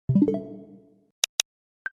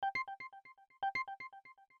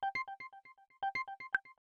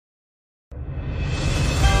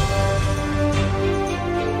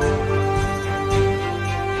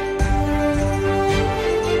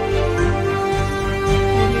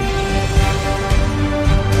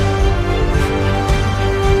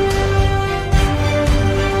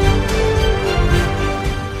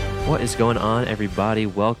What is going on, everybody?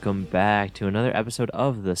 Welcome back to another episode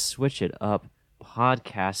of the Switch It Up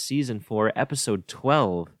podcast, season 4, episode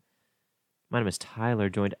 12. My name is Tyler,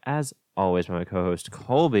 joined as always by my co-host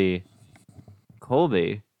Colby.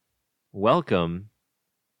 Colby, welcome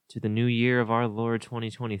to the new year of our Lord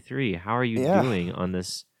 2023. How are you doing on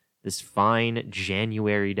this fine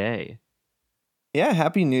January day? Yeah,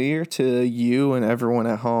 Happy New Year to you and everyone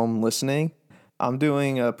at home listening. I'm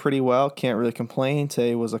doing pretty well. Can't really complain.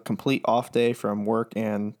 Today was a complete off day from work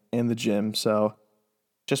and in the gym, so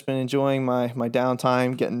just been enjoying my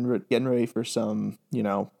downtime, getting ready for some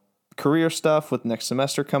career stuff with next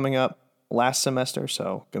semester coming up. Last semester,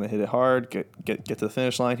 so gonna hit it hard. Get to the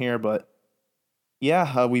finish line here, but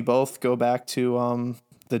yeah, we both go back to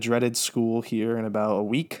the dreaded school here in about a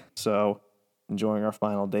week, so enjoying our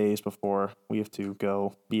final days before we have to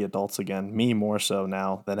go be adults again. Me more so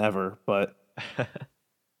now than ever, but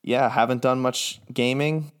yeah, haven't done much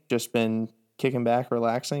gaming. Just been kicking back,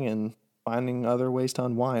 relaxing, and finding other ways to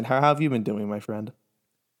unwind. How have you been doing, my friend?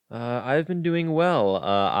 I've been doing well.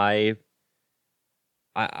 I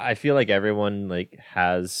feel like everyone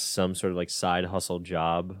has some sort of side hustle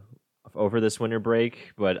job over this winter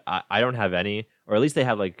break, but I don't have any, or at least they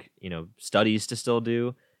have studies to still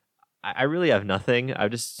do. I really have nothing.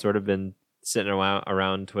 I've just sort of been sitting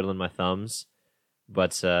around twiddling my thumbs.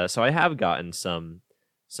 But so I have gotten some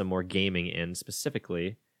more gaming in.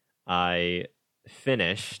 Specifically, I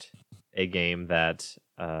finished a game that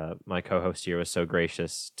my co-host here was so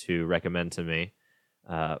gracious to recommend to me.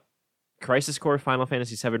 Crisis Core Final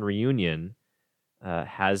Fantasy VII Reunion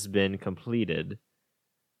has been completed.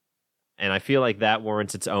 And I feel like that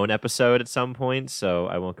warrants its own episode at some point, so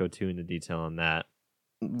I won't go too into detail on that.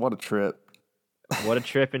 What a trip. What a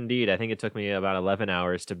trip indeed. I think it took me about 11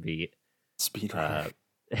 hours to beat. Speedrunner.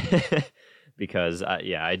 Because,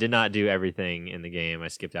 I did not do everything in the game. I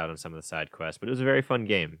skipped out on some of the side quests, but it was a very fun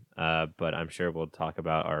game. But I'm sure we'll talk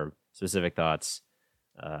about our specific thoughts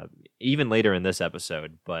even later in this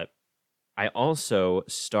episode. But I also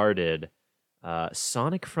started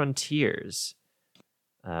Sonic Frontiers,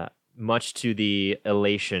 much to the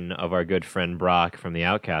elation of our good friend Brock from the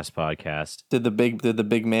Outcast podcast. Did the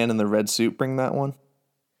big man in the red suit bring that one?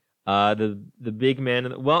 The big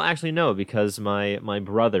man. Well, actually, no, because my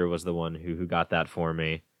brother was the one who got that for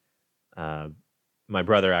me. My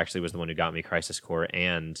brother actually was the one who got me Crisis Core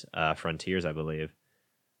and Frontiers, I believe.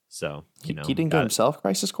 So he didn't get himself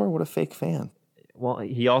Crisis Core. What a fake fan! Well,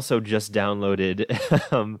 he also just downloaded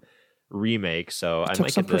Remake, so I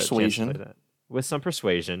might get the persuasion. Chance to play that. With some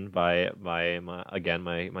persuasion by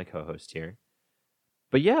my co-host here.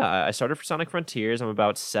 But yeah, I started for Sonic Frontiers. I'm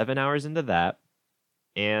about 7 hours into that.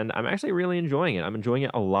 And I'm actually really enjoying it. I'm enjoying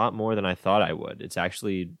it a lot more than I thought I would. It's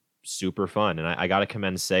actually super fun. And I got to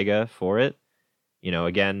commend Sega for it.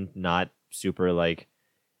 Again, not super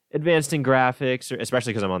advanced in graphics,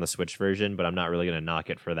 especially because I'm on the Switch version, but I'm not really going to knock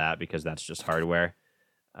it for that because that's just hardware.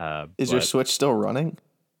 Is your Switch still running?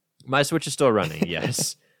 My Switch is still running,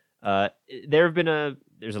 yes. There's a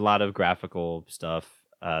lot of graphical stuff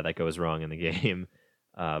that goes wrong in the game.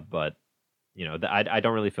 But, I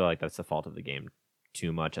don't really feel like that's the fault of the game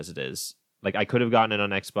too much as it is. I could have gotten it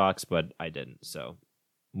on Xbox, but I didn't, so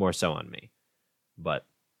more so on me. But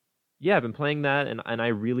yeah, I've been playing that, and I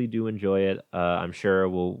really do enjoy it. I'm sure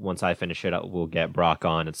once I finish it, we'll get Brock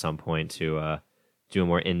on at some point to do a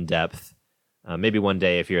more in-depth. Maybe one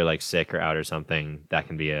day if you're sick or out or something, that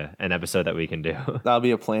can be an episode that we can do. That'll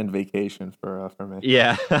be a planned vacation for me.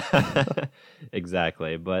 Yeah,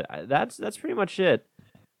 exactly. But that's pretty much it.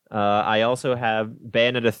 I also have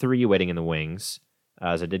Bayonetta 3 waiting in the wings.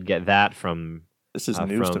 As I did get that from... This is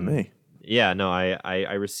news to me. Yeah, no,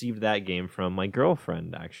 I received that game from my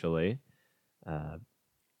girlfriend, actually.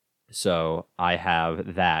 So I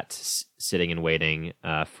have that sitting and waiting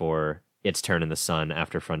for its turn in the sun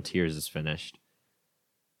after Frontiers is finished.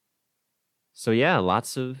 So yeah,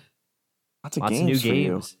 lots of new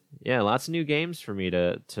games. Yeah, lots of new games for me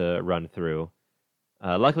to run through.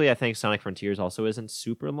 Luckily, I think Sonic Frontiers also isn't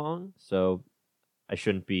super long, so I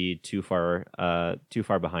shouldn't be too far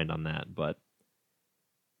behind on that. But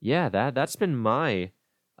yeah, that's been my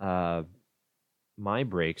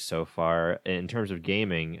break so far in terms of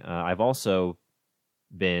gaming. I've also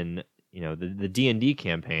been, the D&D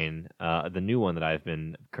campaign, the new one that I've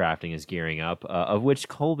been crafting is gearing up, of which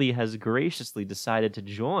Colby has graciously decided to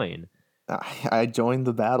join. I joined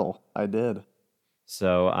the battle. I did.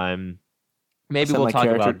 So maybe we'll talk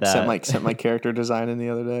about that. Sent my character design in the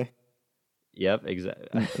other day. Yep,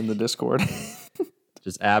 exactly. In the Discord.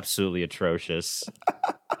 Just absolutely atrocious.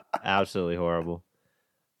 Absolutely horrible.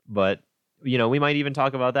 But, we might even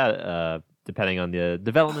talk about that depending on the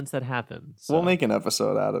developments that happen. So We'll make an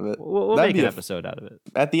episode out of it. we'll That'd make an be episode out of it.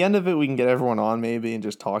 At the end of it, we can get everyone on maybe and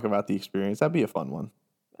just talk about the experience. That'd be a fun one.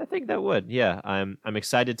 I think that would. Yeah, I'm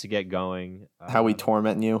excited to get going. How we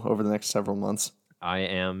torment you over the next several months. I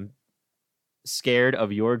am scared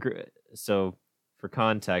of your so for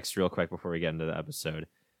context real quick before we get into the episode,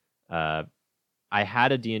 I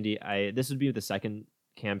had a D&D. This would be the second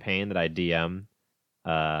campaign that I DM,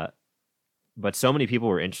 but so many people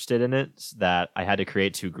were interested in it that I had to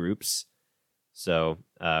create 2 groups. So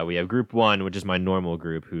we have group 1, which is my normal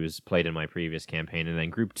group who's played in my previous campaign, and then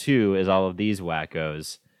group 2 is all of these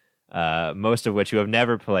wackos, most of which who have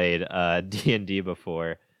never played D&D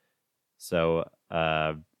before. So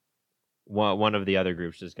one of the other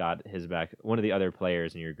groups just got his back. One of the other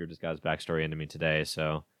players in your group just got his backstory into me today.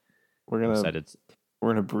 So we're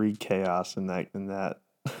gonna breed chaos in that.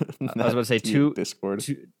 I was about to say Discord.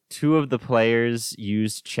 Two of the players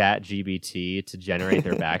used ChatGPT to generate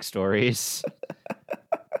their backstories.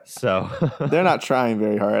 So they're not trying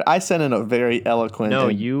very hard. I sent in a very eloquent,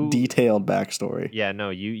 detailed backstory. Yeah, no,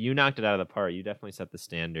 you knocked it out of the park. You definitely set the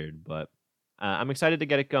standard, but I'm excited to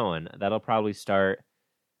get it going. That'll probably start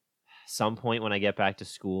some point when I get back to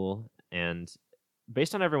school, and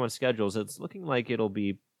based on everyone's schedules, it's looking like it'll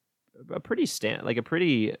be a pretty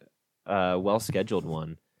well scheduled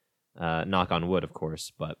one. Knock on wood, of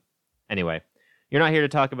course. But anyway, you're not here to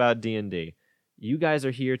talk about D&D. You guys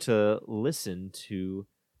are here to listen to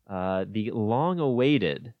the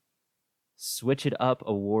long-awaited Switch It Up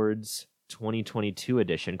Awards 2022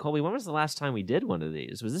 edition. Colby, when was the last time we did one of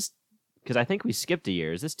these? Was this, because I think we skipped a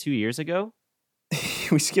year. Is this 2 years ago?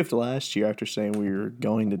 We skipped last year after saying we were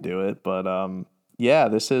going to do it, but yeah,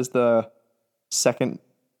 this is the second.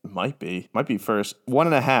 Might be first.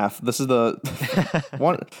 1.5. This is the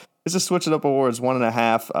one. This is Switch It Up Awards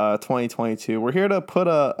 1.5. 2022. We're here to put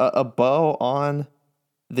a bow on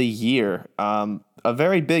the year. A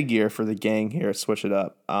very big year for the gang here at Switch It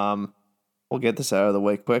Up. We'll get this out of the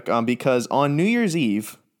way quick. Because on New Year's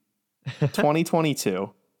Eve,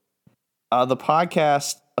 2022, the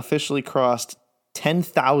podcast officially crossed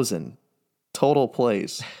 10,000 total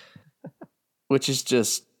plays, which is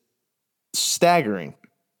just staggering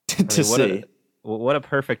to see. What a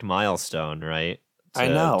perfect milestone, right? I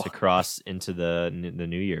know. To cross into the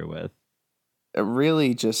new year with. It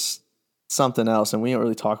really just something else, and we don't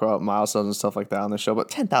really talk about milestones and stuff like that on the show, but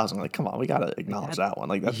 10,000, like, come on, we gotta acknowledge that one.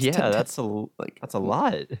 Like, that's a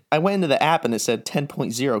lot. I went into the app and it said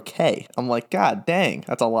 10.0K. I'm like, God dang,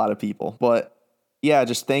 that's a lot of people. But yeah,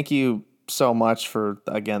 just thank you so much for,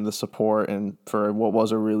 again, the support and for what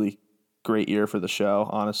was a really great year for the show,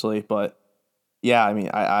 honestly. But yeah, I mean,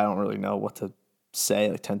 I don't really know what to say.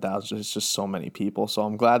 Like 10,000 is just so many people. So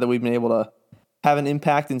I'm glad that we've been able to have an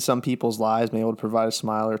impact in some people's lives, being able to provide a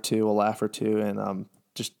smile or two, a laugh or two, and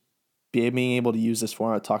just being able to use this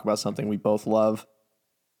format to talk about something we both love.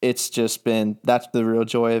 It's just been, that's the real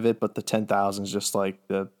joy of it. But the 10,000 is just like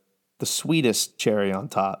the sweetest cherry on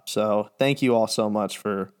top. So thank you all so much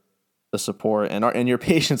for the support and your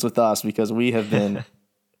patience with us, because we have been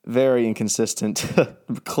very inconsistent to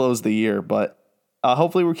close the year. But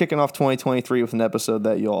hopefully we're kicking off 2023 with an episode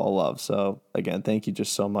that you all love. So again, thank you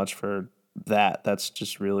just so much for that. That's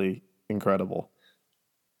just really incredible.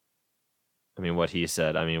 I mean, what he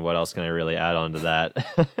said. I mean, what else can I really add on to that?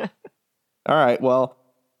 All right. Well,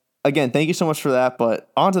 again, thank you so much for that.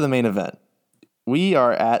 But on to the main event. We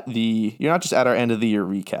are you're not just at our end of the year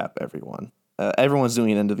recap, everyone. Everyone's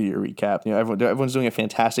doing an end of the year recap. You know, everyone's doing a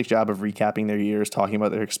fantastic job of recapping their years, talking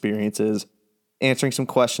about their experiences, answering some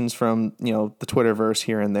questions from, you know, the Twitterverse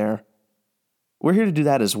here and there. We're here to do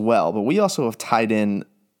that as well, but we also have tied in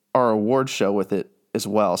our award show with it as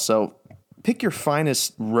well. So pick your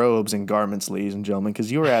finest robes and garments, ladies and gentlemen,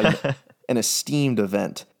 because you are at an esteemed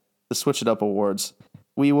event, the Switch It Up Awards.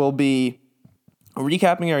 We will be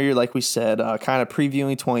recapping our year, like we said, kind of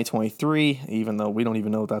previewing 2023, even though we don't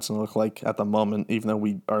even know what that's going to look like at the moment, even though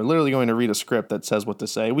we are literally going to read a script that says what to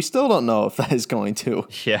say. We still don't know if that is going to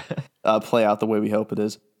play out the way we hope it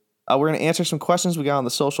is. We're going to answer some questions we got on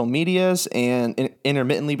the social medias and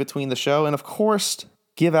intermittently between the show, and of course,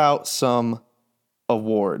 give out some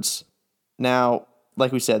awards. Now,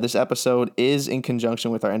 like we said, this episode is in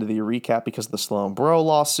conjunction with our end of the year recap because of the Sloan Bro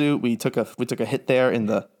lawsuit. We took a hit there in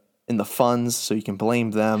the funds, so you can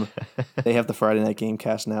blame them. They have the Friday Night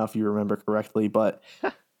Gamecast now, if you remember correctly. But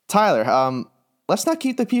Tyler, let's not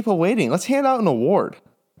keep the people waiting. Let's hand out an award.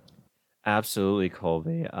 Absolutely,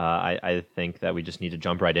 Colby. I think that we just need to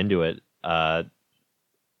jump right into it.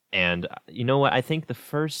 And you know what? I think the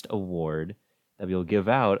first award that we'll give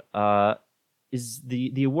out is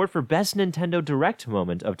the award for Best Nintendo Direct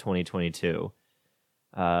Moment of 2022.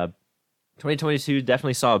 2022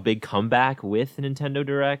 definitely saw a big comeback with Nintendo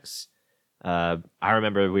Directs. I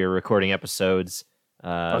remember we were recording episodes.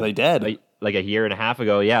 Are they dead? Like a year and a half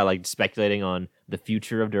ago, yeah, like speculating on the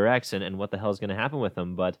future of Directs and what the hell is going to happen with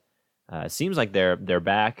them. But it seems like they're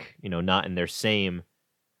back, not in their same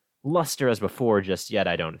luster as before just yet,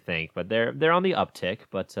 I don't think. But they're on the uptick.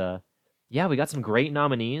 But yeah, we got some great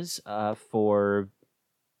nominees for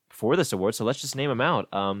this award. So let's just name them out.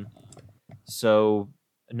 So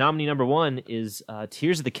nominee number 1 is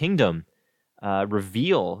Tears of the Kingdom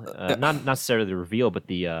reveal. Not necessarily the reveal, but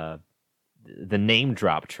the name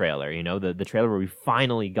drop trailer, the trailer where we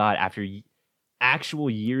finally got, after actual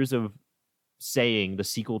years of saying, the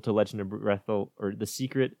sequel to Legend of Breath of, or the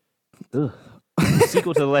secret, the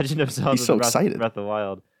sequel to the Legend of Zelda, He's so excited. Breath of the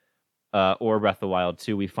Wild, or Breath of the Wild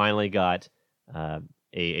 2. We finally got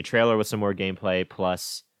a trailer with some more gameplay,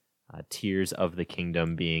 plus Tears of the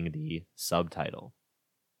Kingdom being the subtitle.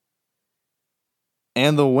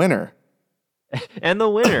 And the winner. And the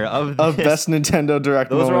winner of Best Nintendo Direct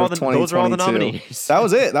Moment of 2022. Those are all the nominees. That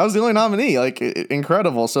was it. That was the only nominee. Like,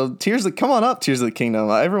 incredible. So come on up, Tears of the Kingdom.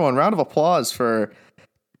 Everyone, round of applause for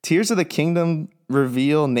Tears of the Kingdom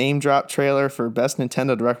reveal name drop trailer for Best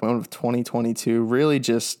Nintendo Direct Moment of 2022. Really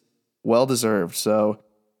just well deserved. So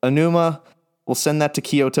Aonuma, we'll send that to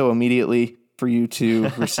Kyoto immediately for you to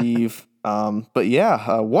receive. But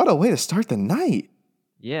yeah, what a way to start the night.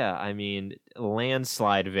 Yeah, I mean,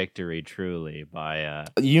 landslide victory, truly, by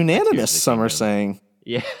unanimous. Some are saying.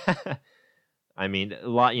 Yeah, I mean, a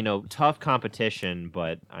lot. Tough competition,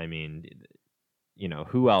 but I mean,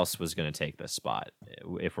 who else was going to take this spot?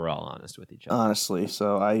 If we're all honest with each other, honestly.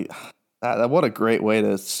 So what a great way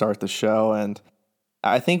to start the show, and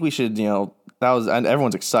I think we should, and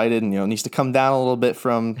everyone's excited, and needs to come down a little bit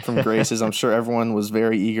from graces. I'm sure everyone was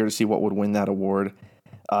very eager to see what would win that award.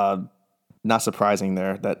 Not surprising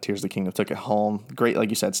there that Tears of the Kingdom took it home. Great, like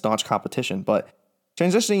you said, staunch competition. But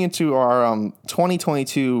transitioning into our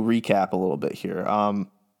 2022 recap a little bit here. A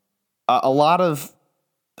lot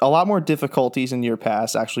more difficulties in year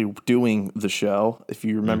past actually doing the show. If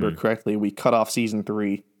you remember correctly, we cut off season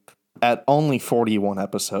 3 at only 41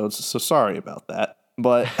 episodes. So sorry about that.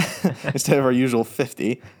 But instead of our usual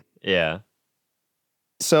 50. Yeah.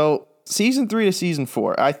 So season 3 to season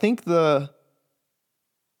 4, I think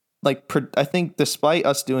I think despite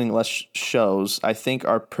us doing less shows, I think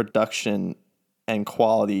our production and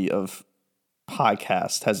quality of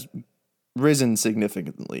podcast has risen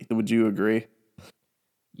significantly. Would you agree?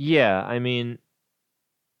 Yeah, I mean,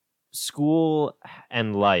 school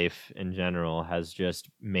and life in general has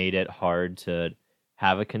just made it hard to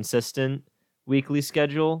have a consistent weekly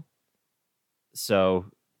schedule. So,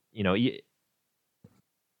 it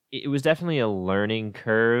was definitely a learning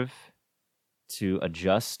curve to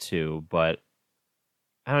adjust to, but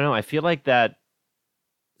I don't know. I feel like that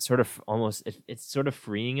sort of almost, it's sort of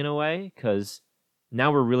freeing in a way, because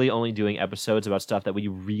now we're really only doing episodes about stuff that we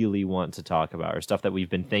really want to talk about, or stuff that we've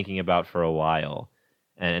been thinking about for a while,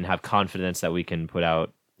 and have confidence that we can put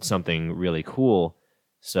out something really cool.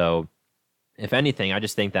 So if anything, I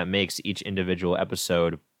just think that makes each individual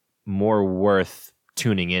episode more worth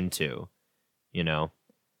tuning into,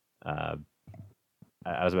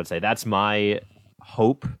 I was about to say, that's my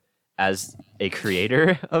hope as a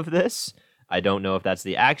creator of this. I don't know if that's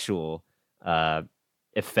the actual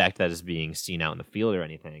effect that is being seen out in the field or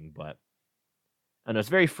anything, but I know it's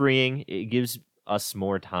very freeing. It gives us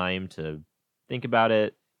more time to think about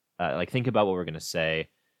it, think about what we're going to say,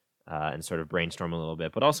 and sort of brainstorm a little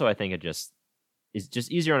bit. But also, I think it's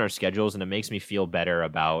just easier on our schedules, and it makes me feel better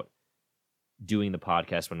about doing the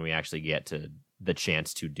podcast when we actually get to the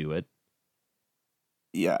chance to do it.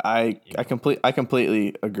 Yeah, I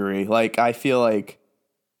completely agree. Like, I feel like,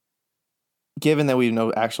 given that we have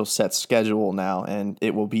no actual set schedule now, and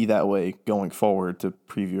it will be that way going forward to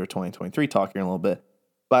preview our 2023 talk here in a little bit,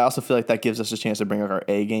 but I also feel like that gives us a chance to bring out our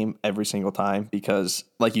A game every single time, because,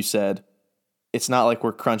 like you said, it's not like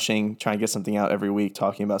we're crunching, trying to get something out every week,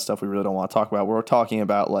 talking about stuff we really don't want to talk about. We're talking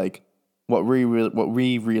about like what we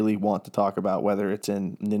really want to talk about, whether it's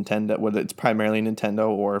in Nintendo, whether it's primarily Nintendo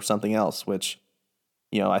or something else, which,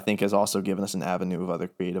 I think has also given us an avenue of other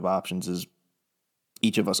creative options, is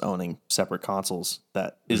each of us owning separate consoles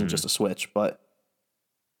that isn't just a Switch. But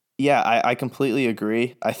yeah, I completely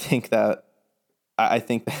agree. I think that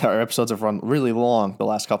our episodes have run really long the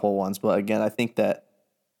last couple of ones, but again, I think that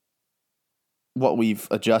what we've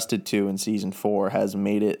adjusted to in season 4 has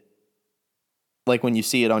made it like when you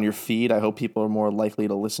see it on your feed, I hope people are more likely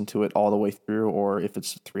to listen to it all the way through, or if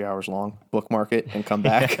it's 3 hours long, bookmark it and come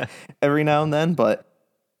back every now and then. But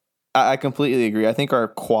I completely agree. I think our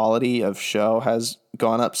quality of show has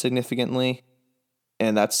gone up significantly,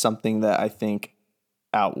 and that's something that I think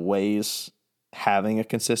outweighs having a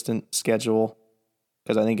consistent schedule.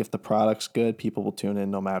 Because I think if the product's good, people will tune in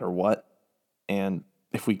no matter what. And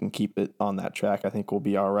if we can keep it on that track, I think we'll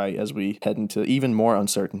be all right as we head into even more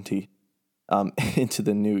uncertainty into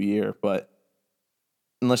the new year. But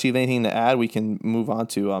unless you have anything to add, we can move on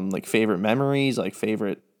to like favorite memories, like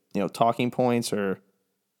favorite, talking points, or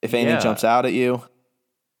if anything jumps out at you.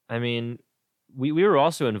 I mean, we were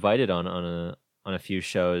also invited on a few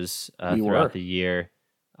shows throughout the year,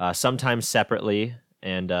 sometimes separately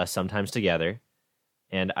and sometimes together.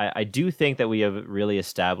 And I do think that we have really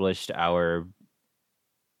established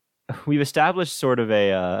we've established sort of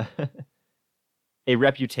a a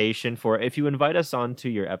reputation for, if you invite us onto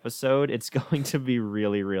your episode, it's going to be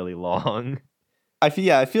really, really long. I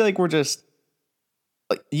feel like we're just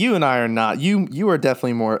like, you and I are not. You are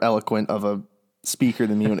definitely more eloquent of a speaker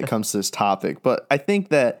than me when it comes to this topic. But I think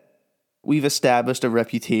that we've established a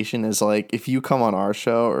reputation as like, if you come on our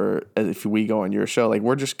show or if we go on your show, like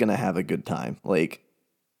we're just gonna have a good time. Like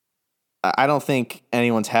I don't think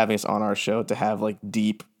anyone's having us on our show to have like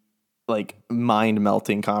deep, like mind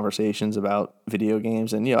melting conversations about video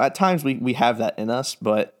games. And at times we have that in us,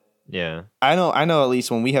 but yeah, I know at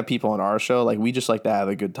least when we have people on our show, like we just like to have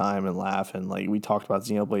a good time and laugh. And like we talked about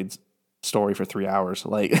Xenoblade's story for 3 hours,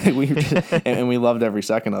 like and we loved every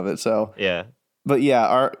second of it. So yeah, but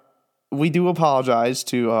yeah, we do apologize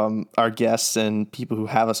to our guests and people who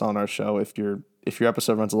have us on our show if your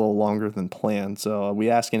episode runs a little longer than planned. So we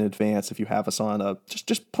ask in advance if you have us on,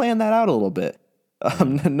 just plan that out a little bit.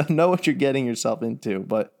 Know what you're getting yourself into.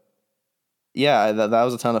 But yeah, that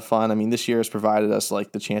was a ton of fun. I mean, this year has provided us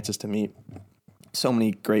like the chances to meet so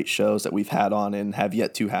many great shows that we've had on and have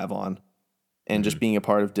yet to have on, and just being a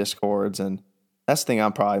part of Discords. And that's the thing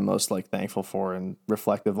I'm probably most like thankful for and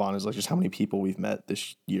reflective on is like just how many people we've met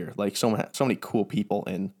this year. Like so many cool people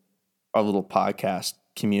in our little podcast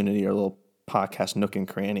community, our little podcast nook and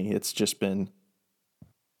cranny. It's been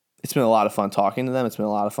a lot of fun talking to them. It's been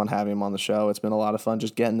a lot of fun having them on the show. It's been a lot of fun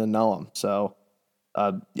just getting to know them. So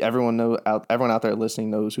everyone out there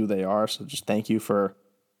listening knows who they are. So just thank you for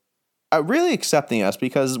really accepting us,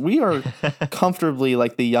 because we are comfortably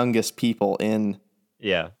like the youngest people in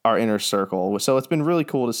our inner circle. So it's been really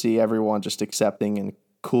cool to see everyone just accepting and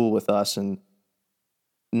cool with us and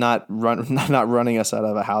not running us out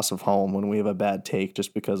of a house of home when we have a bad take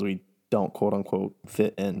just because we don't quote unquote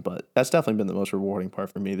fit in. But that's definitely been the most rewarding part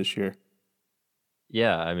for me this year.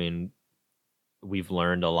 Yeah, I mean, we've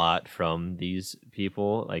learned a lot from these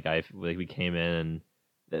people. Like we came in and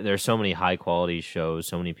there's so many high quality shows,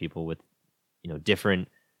 so many people with different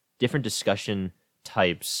discussion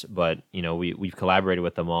types, but we've collaborated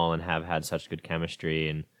with them all and have had such good chemistry.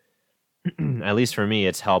 And at least for me,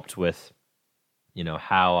 it's helped with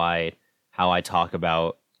how I talk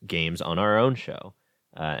about games on our own show,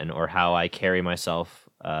 or how I carry myself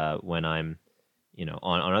when I'm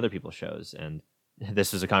on other people's shows. And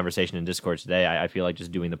this was a conversation in Discord today. I feel like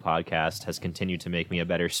just doing the podcast has continued to make me a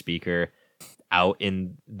better speaker out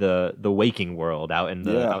in the waking world, out in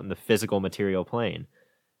the physical material plane.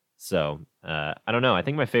 So I don't know. I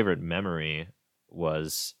think my favorite singular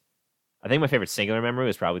memory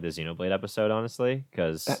was probably the Xenoblade episode, honestly,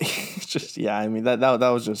 because it's just I mean that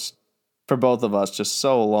was just for both of us just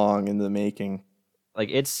so long in the making. Like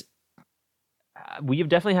we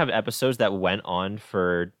definitely have episodes that went on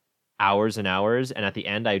for hours and hours, and at the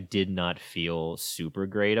end I did not feel super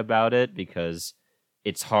great about it, because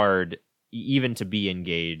it's hard even to be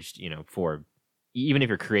engaged, even if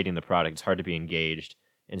you're creating the product, it's hard to be engaged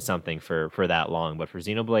in something for that long. But for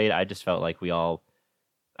Xenoblade, I just felt like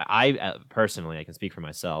I personally, I can speak for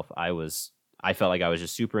myself, I felt like I was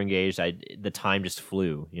just super engaged. The time just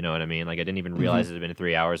flew, you know what I mean? Like I didn't even realize it had been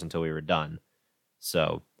 3 hours until we were done.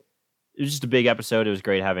 So it was just a big episode. It was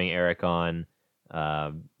great having Eric on.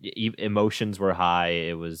 Emotions were high.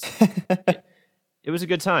 It was it was a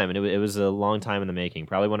good time, and it was a long time in the making.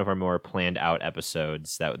 Probably one of our more planned out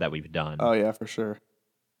episodes that we've done. Oh yeah, for sure.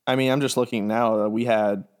 I mean, I'm just looking now. We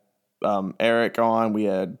had Eric on, we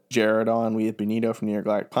had Jared on, we had Benito from New York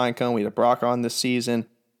Galactic Pinecone, we had Brock on this season.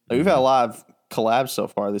 Like, we've had a lot of collabs so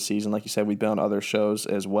far this season. Like you said, we've been on other shows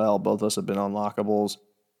as well. Both of us have been on Lockables.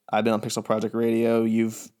 I've been on Pixel Project Radio.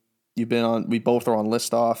 You've been on. We both are on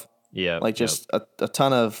List Off. Yeah, like just a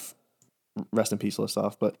ton of rest in peace List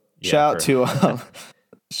Off. But shout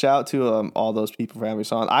out to all those people for having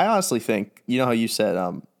us on. I honestly think, how you said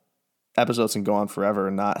episodes can go on forever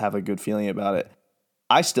and not have a good feeling about it.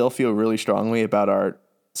 I still feel really strongly about our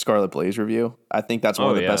Scarlet Blaze review. I think that's one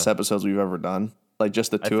of the best episodes we've ever done. Like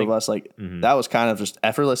just the two of us, like that was kind of just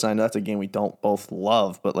effortless. I know that's a game we don't both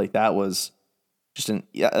love, but like that was just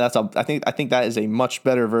I think that is a much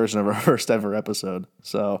better version of our first ever episode.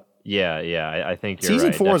 So I think you're season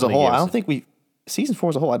right. 4 as a whole, I don't think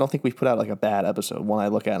we've put out like a bad episode. One I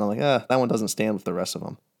look at and I'm like, that one doesn't stand with the rest of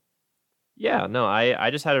them. Yeah, no,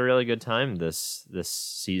 I just had a really good time this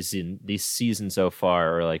season so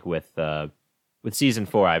far, or like with season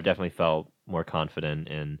 4, I've definitely felt more confident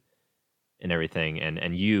in everything,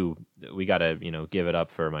 and we gotta give it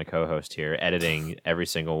up for my co-host here, editing every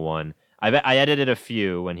single one. I edited a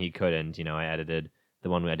few when he couldn't. I edited the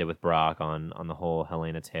one I did with Brock on the whole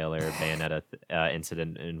Helena Taylor Bayonetta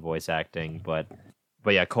incident in voice acting, but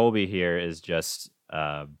yeah, Colby here is just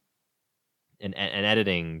an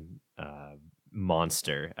editing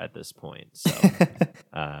monster at this point. So,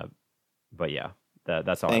 but yeah,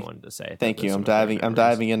 that's all I wanted to say. Thank you. I'm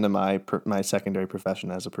diving into my secondary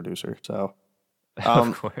profession as a producer. So,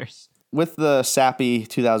 of course, with the sappy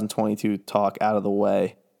 2022 talk out of the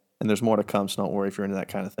way, and there's more to come, so don't worry if you're into that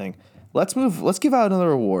kind of thing. Let's give out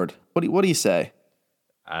another award. What do you say?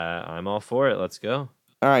 I'm all for it. Let's go.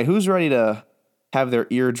 All right, who's ready to have their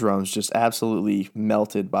eardrums just absolutely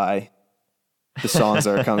melted by the songs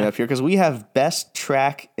that are coming up here? Because we have best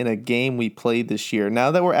track in a game we played this year.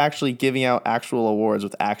 Now that we're actually giving out actual awards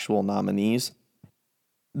with actual nominees,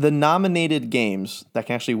 the nominated games that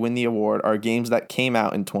can actually win the award are games that came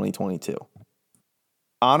out in 2022.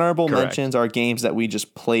 Honorable mentions are games that we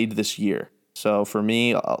just played this year. So for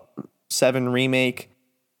me, 7 Remake,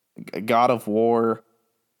 God of War,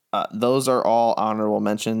 those are all honorable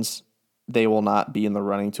mentions. They will not be in the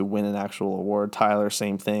running to win an actual award. Tyler,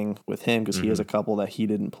 same thing with him, because he has a couple that he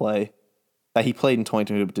didn't play, that he played in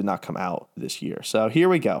 2022 but did not come out this year. So here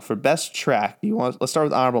we go. For best track, let's start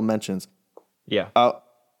with honorable mentions. Yeah.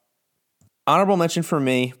 Honorable mention for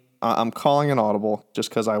me, I'm calling an audible just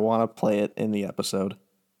because I want to play it in the episode.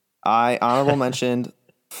 I honorable mentioned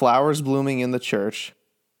Flowers Blooming in the Church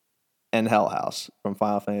and Hell House from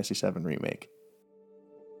Final Fantasy VII Remake.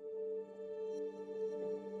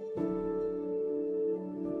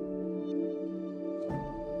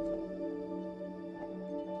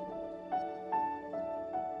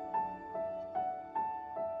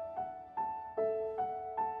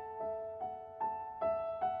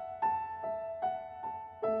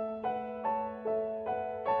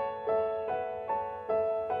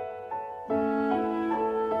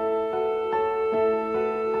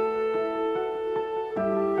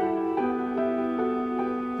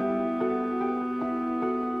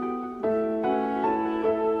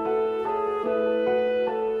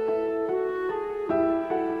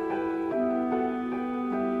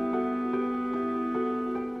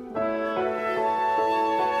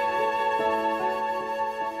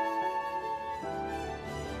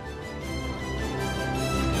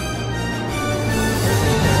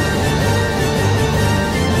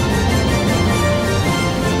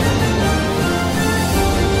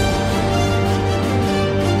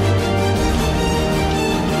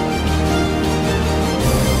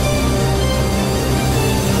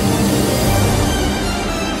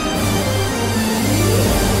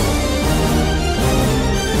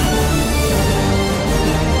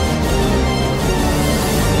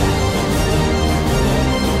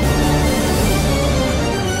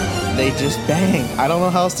 Bang. I don't know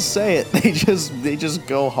how else to say it. They just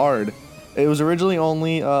go hard. It was originally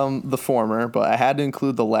only the former, but I had to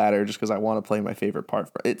include the latter just because I want to play my favorite part.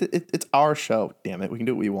 It's our show, damn it. We can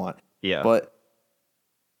do what we want. Yeah. But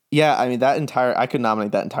yeah, I mean I could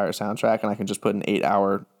nominate that entire soundtrack, and I can just put an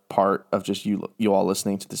 8-hour part of just you all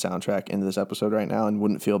listening to the soundtrack into this episode right now and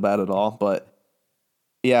wouldn't feel bad at all. But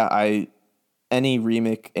yeah, any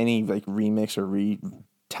remix or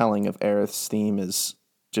retelling of Aerith's theme is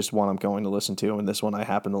just one I'm going to listen to, and this one I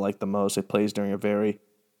happen to like the most. It plays during a very,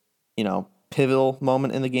 pivotal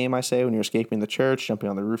moment in the game, I say, when you're escaping the church, jumping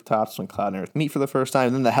on the rooftops when Cloud and Aerith meet for the first time.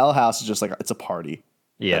 And then the Hell House is just like, it's a party.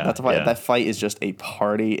 Yeah. That fight is just a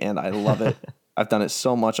party, and I love it. I've done it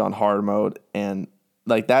so much on hard mode, and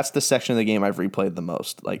like that's the section of the game I've replayed the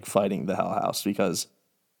most, like fighting the Hell House, because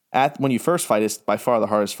when you first fight, it's by far the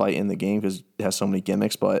hardest fight in the game because it has so many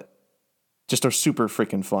gimmicks, but just a super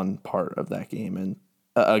freaking fun part of that game. And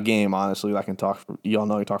a game, honestly, I can talk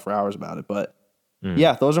for hours about it. But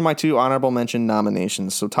yeah, those are my 2 honorable mention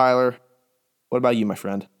nominations. So Tyler, what about you, my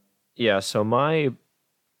friend? Yeah, so my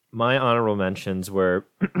honorable mentions were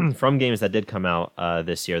from games that did come out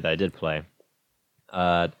this year that I did play.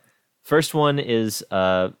 First one is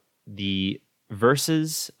the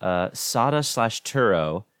versus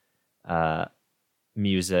Sada/Turo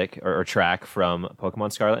music or track from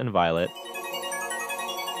Pokemon Scarlet and Violet.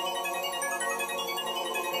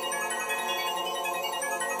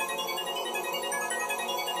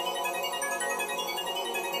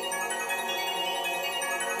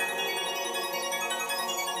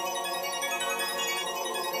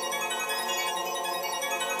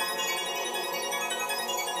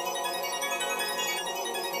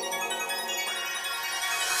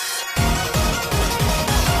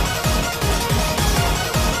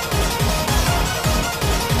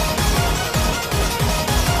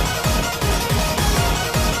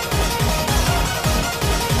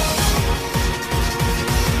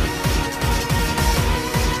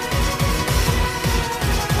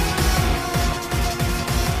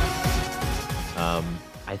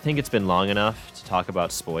 I think it's been long enough to talk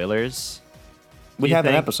about spoilers. We have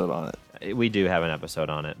an episode on it. We do have an episode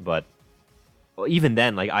on it, but even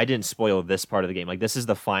then, like, I didn't spoil this part of the game. Like, this is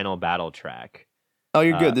the final battle track. Oh,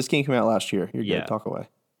 you're good. This game came out last year. You're good. Talk away.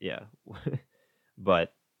 Yeah.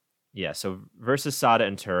 But, yeah, so versus Sada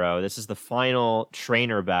and Turo, this is the final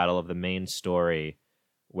trainer battle of the main story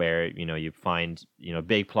where, you find,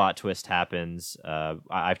 big plot twist happens.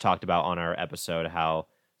 I've talked about on our episode how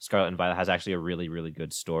Scarlet and Violet has actually a really, really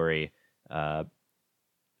good story for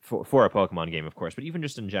a Pokemon game, of course, but even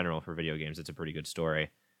just in general for video games, it's a pretty good story.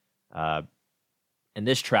 And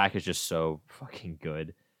this track is just so fucking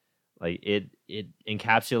good. Like it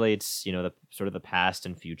encapsulates, the sort of the past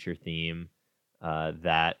and future theme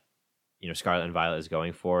that Scarlet and Violet is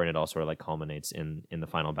going for, and it all sort of like culminates in the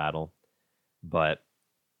final battle. But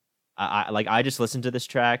I just listened to this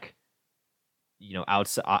track,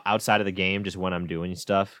 outside of the game, just when I'm doing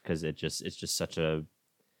stuff, because it's just so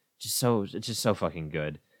fucking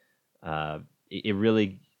good. It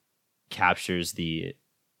really captures the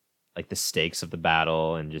stakes of the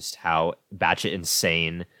battle and just how batshit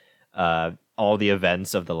insane all the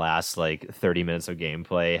events of the last 30 minutes of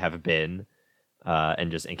gameplay have been, and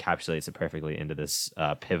just encapsulates it perfectly into this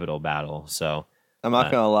pivotal battle. So I'm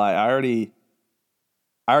not gonna lie, I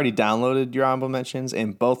already downloaded your honorable mentions,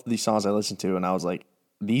 and both of these songs I listened to, and I was like,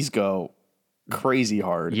 these go crazy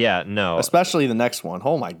hard. Yeah, no. Especially the next one.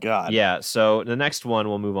 Oh my god. Yeah, so the next one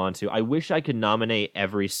we'll move on to. I wish I could nominate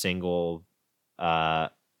every single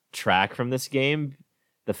track from this game.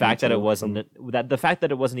 The fact that it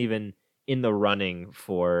wasn't even in the running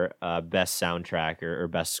for best soundtrack or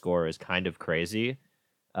best score is kind of crazy.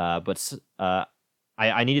 But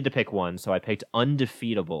I needed to pick one, so I picked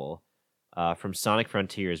Undefeatable from Sonic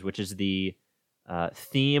Frontiers, which is the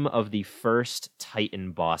theme of the first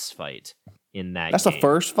Titan boss fight in that That's game. The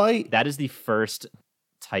first fight? That is the first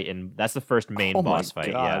Titan. That's the first main boss fight.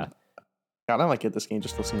 Yeah. God, I might get this game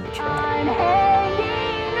just listening to the track. I'm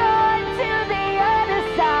hanging on to the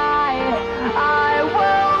other side. I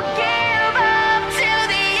won't give up till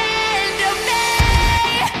the end of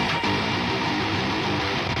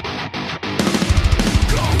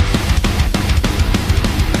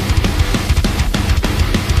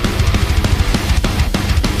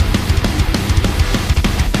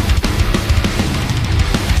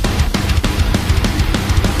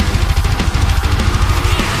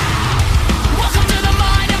Welcome to the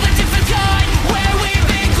mind of a different kind, where we've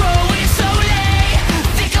been growing slowly.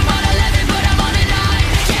 Think I'm on 11, but I'm on a 9.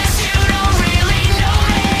 Guess you don't really know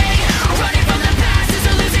me. Running from the past is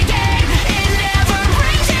a losing game. It never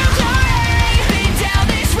brings you glory. Been down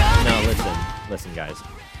this road No, before. listen, guys.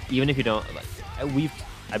 Even if you don't,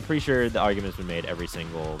 I'm pretty sure the argument's been made every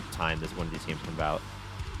single time one of these games comes out.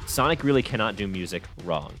 Sonic really cannot do music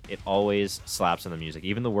wrong. It always slaps on the music.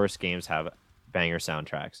 Even the worst games have banger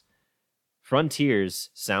soundtracks. Frontiers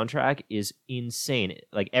soundtrack is insane.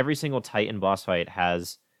 Like every single Titan boss fight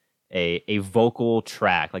has a vocal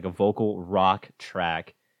track, like a vocal rock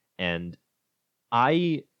track, and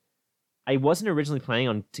I wasn't originally planning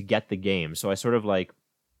on to get the game, so I sort of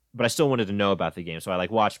but I still wanted to know about the game, so I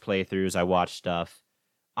watched playthroughs, I watched stuff.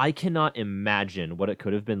 I cannot imagine what it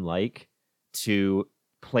could have been like to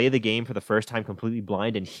play the game for the first time completely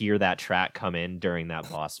blind and hear that track come in during that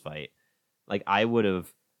boss fight.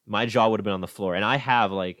 My jaw would have been on the floor. And I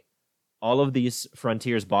have all of these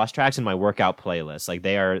Frontiers boss tracks in my workout playlist. Like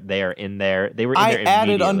they are in there. They were in there immediately. I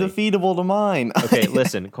added Undefeatable to mine. Okay,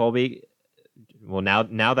 listen, Colby. Well, now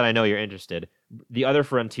that I know you're interested, the other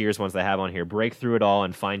Frontiers ones that I have on here, Break Through It All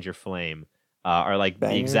and Find Your Flame, are Bangers.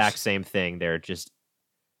 The exact same thing. They're just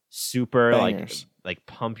super Bangers. like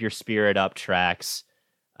pump your spirit up tracks.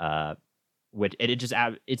 Which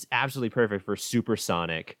it's absolutely perfect for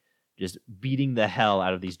Supersonic, just beating the hell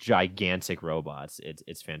out of these gigantic robots.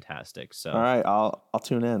 It's fantastic. So all right, I'll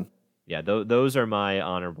tune in. yeah, those are my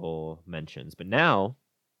honorable mentions. But now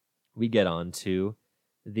we get on to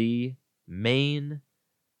the main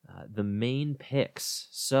picks.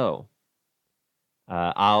 So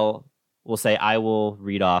we'll say I will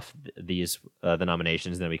read off these the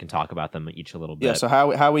nominations, and then we can talk about them each a little bit. Yeah, so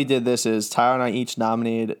how we did this is Tyler and I each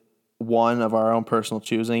nominated one of our own personal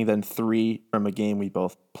choosing, then 3 from a game we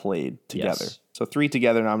both played together. Yes. So 3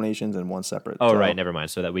 together nominations and 1 separate. Oh, So- right, never mind.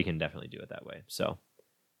 So that we can definitely do it that way. So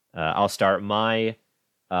I'll start. My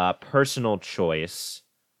personal choice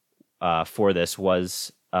for this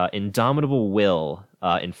was Indomitable Will,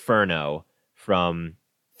 Inferno from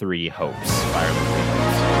Three Hopes. Fire Emblem Three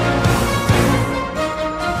Hopes.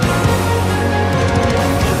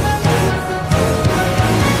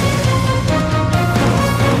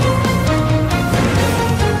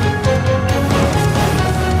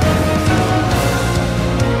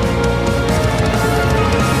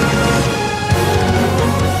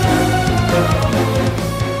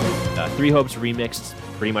 Three Hopes remixed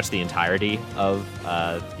pretty much the entirety of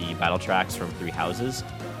the battle tracks from Three Houses.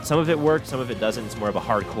 Some of it worked, some of it doesn't. It's more of a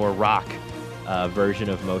hardcore rock version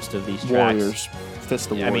of most of these tracks. Warriors. Fits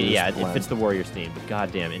the Yeah, Warriors. it blend. fits the Warriors theme, but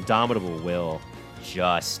goddamn, Indomitable Will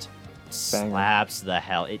just slaps the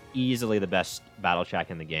hell. It easily the best battle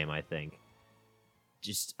track in the game, I think.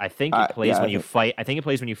 I think it plays when you fight. I think it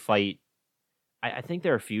plays when you fight. I think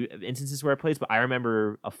there are a few instances where it plays, but I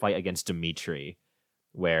remember a fight against Dimitri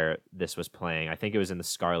where this was playing. I think it was in the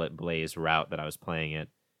Scarlet Blaze route that I was playing it,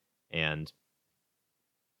 and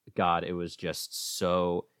God, it was just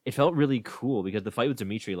so. It felt really cool because the fight with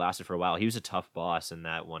Dimitri lasted for a while. He was a tough boss in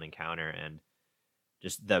that one encounter, and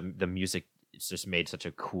just the music. It's just made such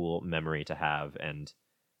a cool memory to have, and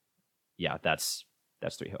yeah, that's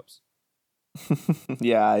Three Hopes.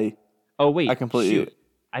 Yeah, Oh wait, I completely- shoot.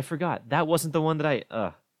 I forgot. That wasn't the one that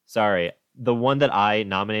I. Sorry, the one that I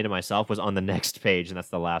nominated myself was on the next page, and that's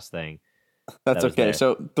the last thing. that's that was okay.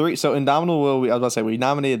 there. So Indomitable Will. I was about to say we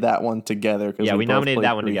nominated that one together. Yeah, we both nominated played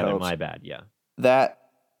that one Three together. Hopes. My bad. Yeah. That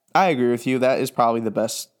I agree with you. That is probably the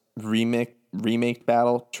best remake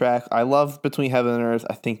battle track. I love Between Heaven and Earth.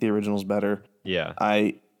 I think the original's better. Yeah.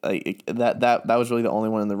 That was really the only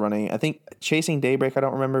one in the running. I think Chasing Daybreak. I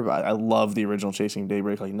don't remember, but I love the original Chasing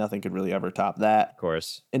Daybreak. Like nothing could really ever top that. Of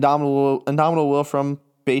course. Indomitable Will from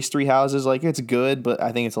Base Three Houses. Like it's good, but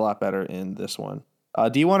I think it's a lot better in this one.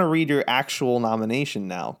 Do you want to read your actual nomination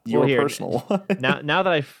now? Your here- personal one. now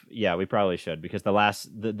that we probably should, because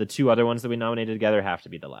the 2 other ones that we nominated together have to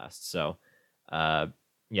be the last. So, yeah,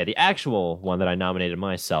 the actual one that I nominated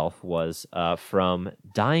myself was from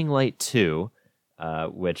Dying Light 2,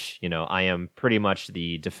 which, I am pretty much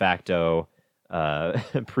the de facto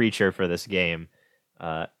preacher for this game.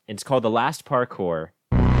 It's called The Last Parkour.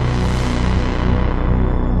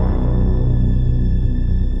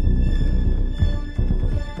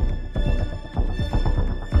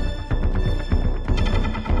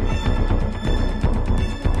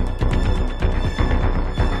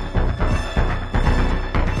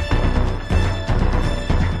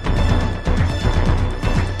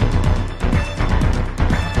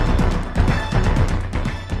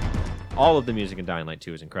 All of the music in Dying Light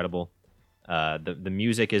 2 is incredible. The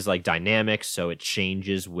music is like dynamic, so it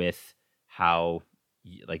changes with how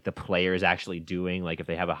like the player is actually doing. Like if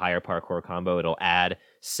they have a higher parkour combo, it'll add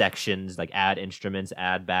sections, like add instruments,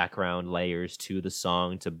 add background layers to the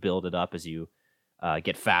song to build it up as you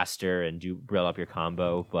get faster and build up your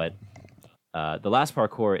combo. But The Last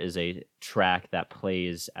Parkour is a track that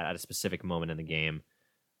plays at a specific moment in the game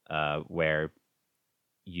where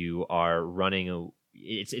you are running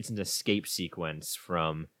it's an escape sequence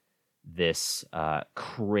from this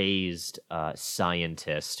crazed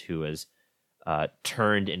scientist who is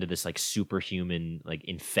turned into this like superhuman, like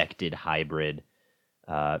infected hybrid.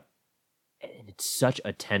 And it's such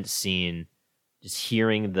a tense scene. Just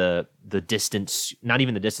hearing the distant, not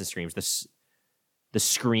even the distant screams, the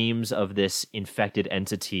screams of this infected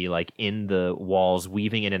entity, like in the walls,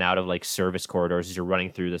 weaving in and out of like service corridors as you're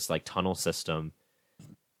running through this like tunnel system,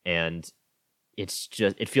 and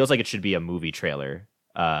it feels like it should be a movie trailer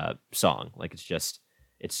song. Like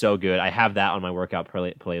it's so good. I have that on my workout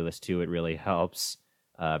playlist too. It really helps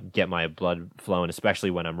get my blood flowing, especially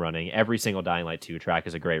when I'm running. Every single Dying Light 2 track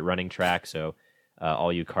is a great running track, so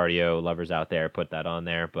all you cardio lovers out there, put that on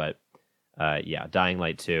there. But yeah, Dying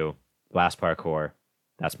Light 2, Last Parkour,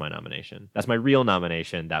 that's my nomination. That's my real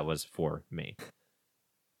nomination. That was for me.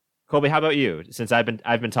 Colby, how about you? Since I've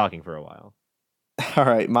been talking for a while. All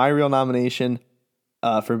right, my real nomination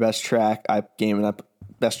for best track.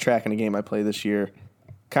 Best track in a game I played this year.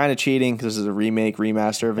 Kind of cheating because this is a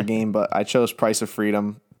remaster of a game, but I chose Price of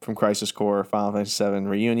Freedom from Crisis Core Final Fantasy VII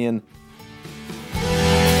Reunion.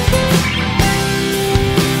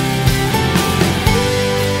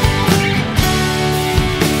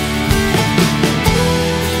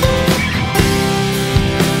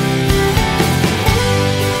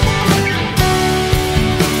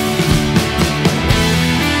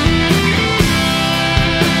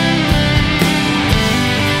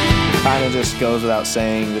 just goes without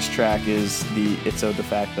saying, this track is the ipso de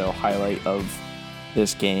facto highlight of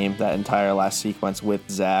this game. That entire last sequence with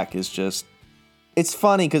Zack is just, it's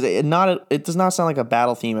funny because it does not sound like a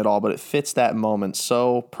battle theme at all, but it fits that moment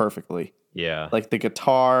so perfectly. Yeah. Like the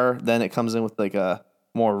guitar, then it comes in with like a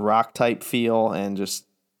more rock type feel, and just,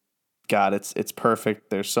 God, it's perfect.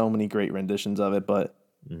 There's so many great renditions of it, but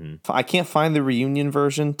I can't find the reunion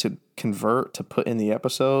version to convert to put in the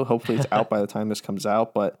episode. Hopefully it's out by the time this comes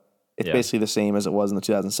out, but it's basically the same as it was in the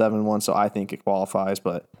 2007 one, so I think it qualifies.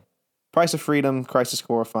 But Price of Freedom, Crisis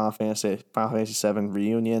Core, Final Fantasy VII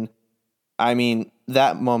Reunion. I mean,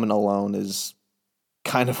 that moment alone is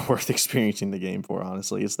kind of worth experiencing the game for,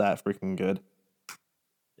 honestly. It's that freaking good.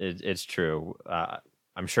 It's true.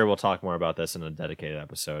 I'm sure we'll talk more about this in a dedicated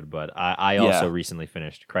episode, but I also recently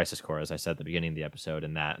finished Crisis Core, as I said at the beginning of the episode,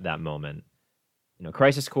 and that moment. You know,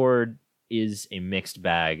 Crisis Core is a mixed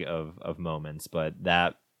bag of moments, but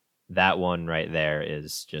that one right there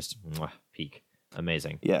is just peak.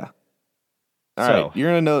 Amazing. Yeah. All right.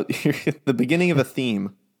 You're going to know the beginning of a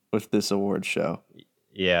theme with this award show.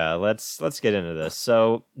 Yeah, let's get into this.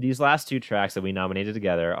 So these last two tracks that we nominated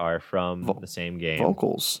together are from the same game.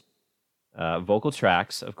 Vocals. Vocal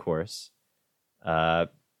tracks, of course. And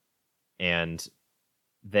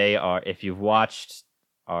they are, if you've watched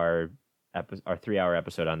our 3-hour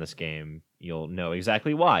episode on this game, you'll know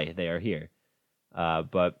exactly why they are here.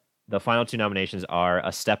 But the final two nominations are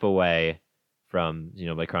A Step Away from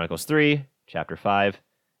Xenoblade Chronicles 3, Chapter 5,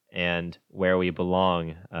 and Where We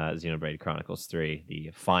Belong, Xenoblade Chronicles 3,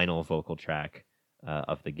 the final vocal track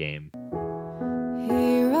of the game.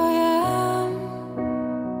 Here I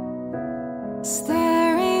am,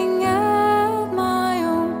 staring at my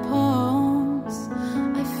own palms.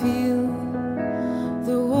 I feel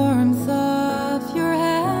the warmth of your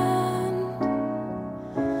hand.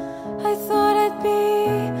 I thought I'd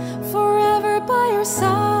be forever by your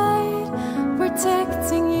side,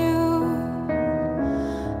 protecting you,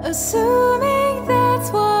 assuming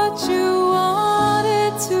that's what you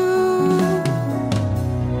wanted to.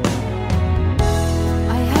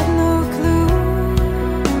 I had no clue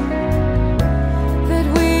that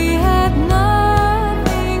we had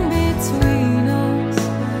nothing between us.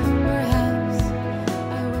 Perhaps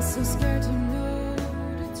I was so scared to know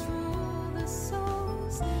the truth. The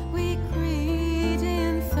souls we create,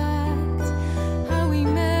 in fact, how we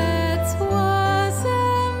met was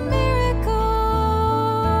a miracle.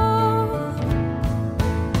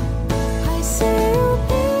 I see you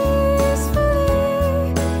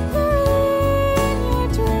peacefully, you're in your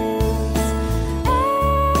dreams.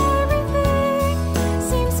 Everything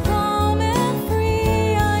seems calm and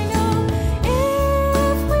free. I know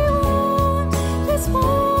if we want this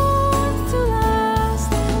warmth to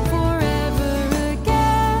last forever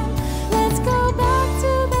again, let's go back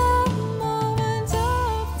to that moment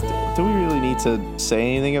of death. Do we really need to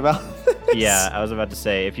say anything about this? Yeah, I was about to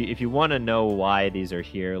say, if you want to know why these are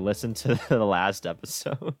here, listen to the last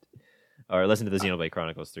episode, or listen to the Xenoblade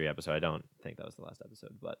Chronicles 3 episode. I don't think that was the last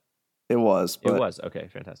episode, but It was. it But, was. Okay,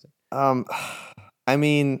 fantastic. I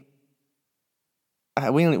mean,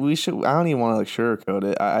 we should. I don't even want to sugarcoat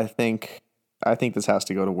it. I think this has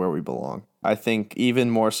to go to Where We Belong. I think even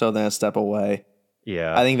more so than A Step Away.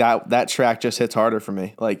 Yeah, I think that track just hits harder for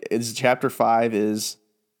me. Like, it's Chapter 5 is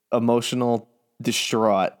emotional,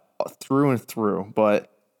 distraught through and through,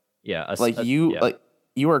 but yeah,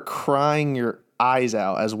 you are crying your eyes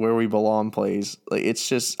out as Where We Belong plays. Like, it's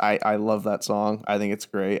just, I love that song. I think it's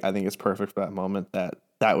great. I think it's perfect for that moment.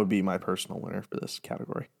 That would be my personal winner for this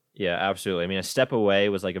category. Yeah, absolutely. I mean, A Step Away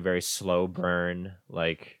was like a very slow burn.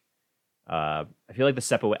 Like, I feel like A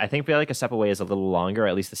Step Away is a little longer.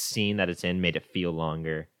 At least the scene that it's in made it feel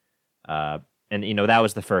longer. And that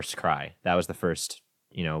was the first cry. That was the first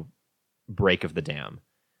break of the dam.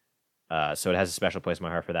 So it has a special place in my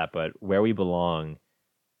heart for that. But Where We Belong,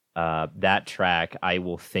 that track, I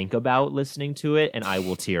will think about listening to it and I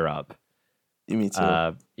will tear up. Me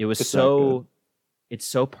too. It was It's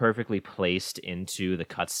so perfectly placed into the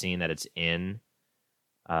cutscene that it's in.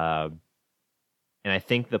 And I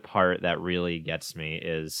think the part that really gets me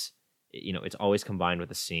is, it's always combined with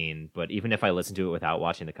the scene, but even if I listen to it without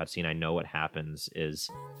watching the cutscene, I know what happens is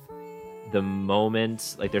the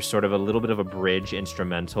moment, like there's sort of a little bit of a bridge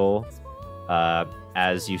instrumental,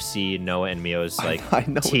 as you see Noah and Mio's like I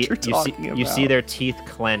know what you're talking about. You see their teeth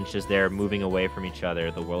clench as they're moving away from each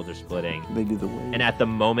other. The worlds are splitting. They do the wave. And at the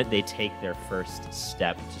moment they take their first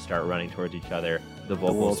step to start running towards each other, the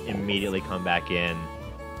vocals immediately come back in,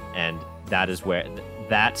 and that is where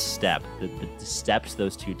that step, the steps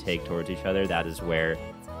those two take towards each other, that is where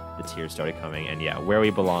the tears started coming. And yeah, Where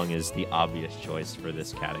We Belong is the obvious choice for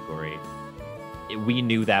this category. we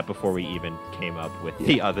knew that before we even came up with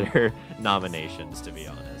the other nominations, to be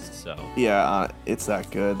honest. So Yeah, it's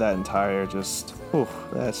that good. That entire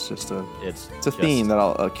that's just it's a theme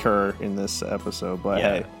that'll occur in this episode. But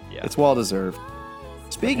hey, it's well deserved.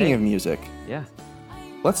 Speaking of music, yeah,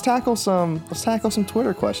 let's tackle some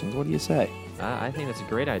Twitter questions. What do you say? I think that's a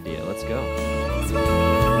great idea. Let's go.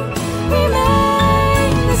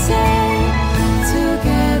 Remain the same,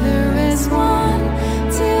 together as one,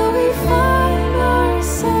 till we find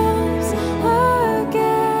ourselves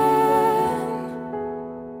again.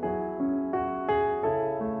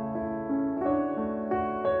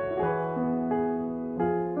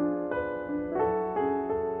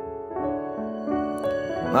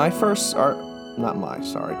 Our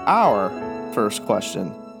first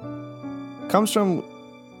question comes from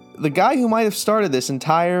the guy who might have started this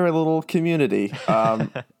entire little community.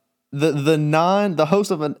 The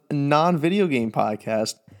host of a non-video game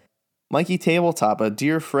podcast, Mikey Tabletop, a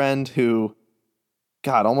dear friend who,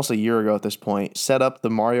 God, almost a year ago at this point, set up the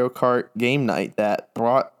Mario Kart game night that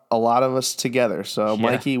brought a lot of us together. So, Yeah.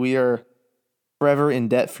 Mikey, we are forever in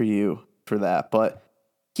debt for you for that. But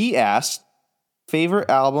he asked, favorite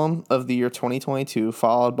album of the year 2022,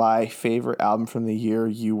 followed by favorite album from the year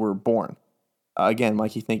you were born. Again,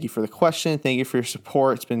 Mikey, thank you for the question. Thank you for your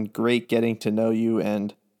support. It's been great getting to know you,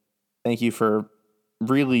 and thank you for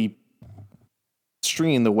really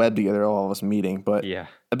stringing the web together, all of us meeting. But Yeah.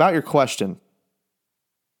 about your question,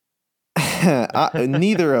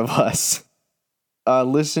 neither of us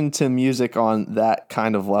listen to music on that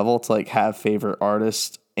kind of level to like have favorite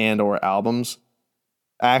artists and or albums.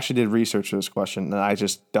 I actually did research for this question, and I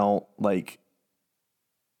just don't like.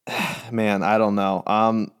 Man, I don't know.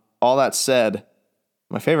 All that said,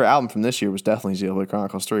 my favorite album from this year was definitely Xenoblade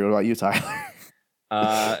Chronicles 3. What about you, Tyler?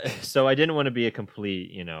 So I didn't want to be a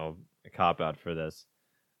complete, cop out for this,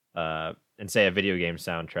 and say a video game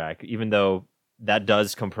soundtrack, even though that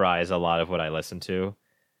does comprise a lot of what I listen to,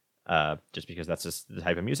 just because that's just the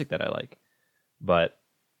type of music that I like. But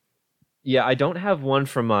yeah, I don't have one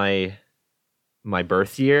from my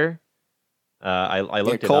birth year. I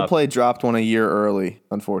looked it up. Coldplay dropped one a year early,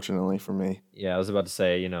 unfortunately for me. Yeah, I was about to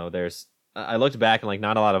say, I looked back and like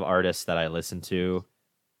not a lot of artists that I listened to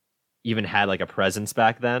even had like a presence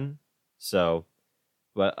back then. So,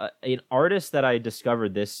 but an artist that I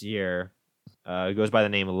discovered this year goes by the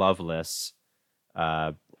name Loveless.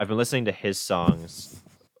 I've been listening to his songs.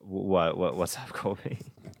 What's up, Colby?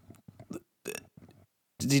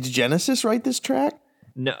 Did Genesis write this track?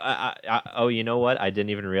 No, oh, you know what? I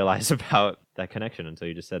didn't even realize about that connection until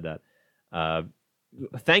you just said that.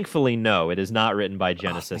 Thankfully, no, it is not written by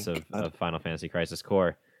Genesis of Final Fantasy Crisis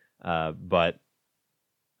Core. But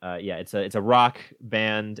yeah, it's a rock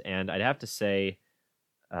band, and I'd have to say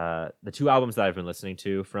the two albums that I've been listening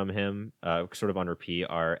to from him, sort of on repeat,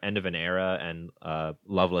 are End of an Era and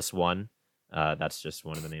Loveless One. That's just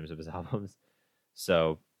one of the names of his albums.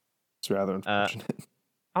 So It's rather unfortunate.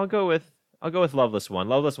 I'll go with Loveless One.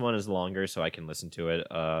 Loveless One is longer, so I can listen to it,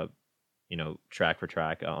 track for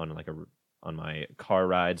track on my car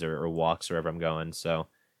rides or walks wherever I'm going. So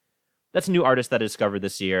that's a new artist that I discovered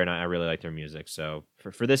this year, and I really like their music. So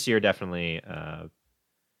for this year, definitely. Oh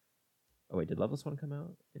wait, did Loveless One come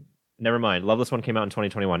out? Never mind. Loveless One came out in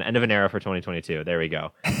 2021. End of an Era for 2022. There we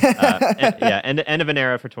go. End of an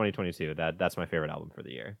Era for 2022. That's my favorite album for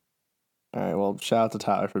the year. All right, well, shout out to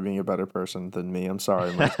Tyler for being a better person than me. I'm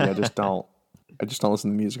sorry, Mikey. I just don't listen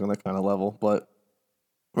to music on that kind of level. But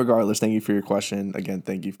regardless, thank you for your question. Again,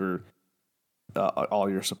 thank you for all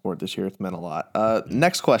your support this year. It's meant a lot.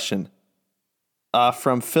 Next question.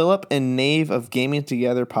 From Philip and Nave of Gaming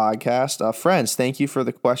Together podcast. Friends, thank you for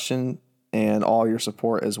the question and all your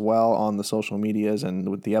support as well on the social medias and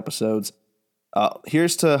with the episodes.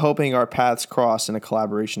 Here's to hoping our paths cross in a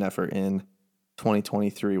collaboration effort in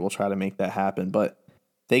 2023. We'll try to make that happen. But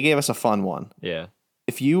they gave us a fun one. Yeah.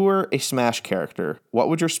 If you were a Smash character, what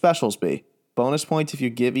would your specials be? Bonus points if you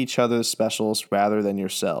give each other the specials rather than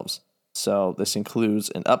yourselves. So this includes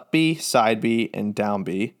an up B, side B, and down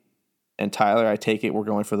B. And Tyler, I take it we're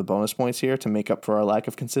going for the bonus points here to make up for our lack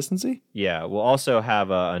of consistency? Yeah, we'll also have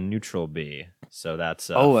a neutral B. So that's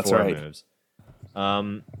that's 4 right. moves.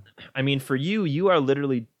 I mean, for you are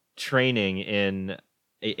literally training in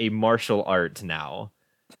a martial art now.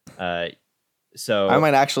 So I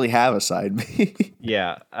might actually have a side B.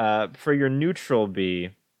 yeah. For your neutral B,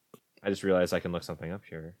 I just realized I can look something up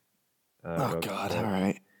here. Oh, God. All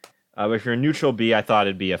right. If you're a neutral B, I thought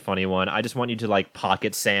it'd be a funny one. I just want you to like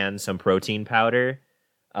pocket sand some protein powder,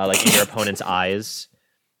 like in your opponent's eyes.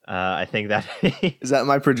 I think that Is that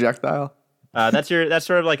my projectile? that's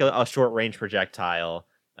sort of like a short range projectile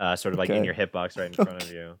sort of like in Okay. your hitbox right in front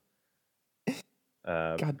of you.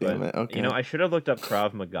 God damn it. Okay. I should have looked up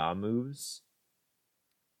Krav Maga moves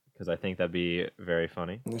because I think that'd be very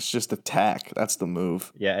funny. It's just attack. That's the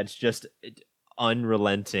move. Yeah, it's just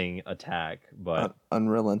unrelenting attack, but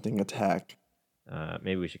Unrelenting attack.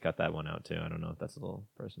 maybe we should cut that one out too. I don't know if that's a little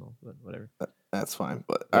personal, but whatever. That's fine.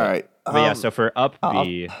 But Yeah. all right. But yeah, so for up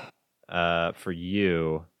B, for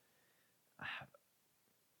you,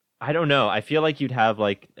 I don't know. I feel like you'd have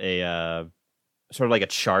like a sort of like a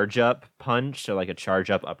charge up punch or like a charge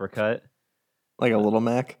up uppercut. like a little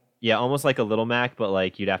Mac. Yeah, almost like a Little Mac, but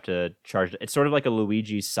like you'd have to charge. It's sort of like a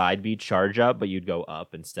Luigi side B charge up, but you'd go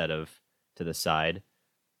up instead of to the side.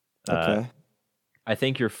 Okay. I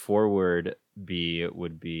think your forward B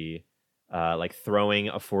would be like throwing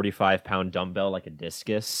a 45-pound dumbbell like a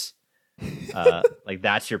discus. Like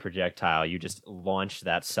that's your projectile. You just launch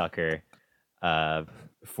that sucker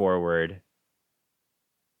forward.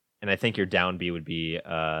 And I think your down B would be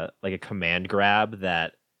like a command grab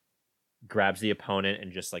that grabs the opponent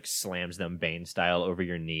and just like slams them Bane style over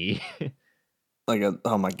your knee. Like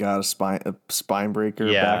oh my god, a spine breaker,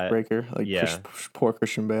 Yeah, back breaker, like yeah. poor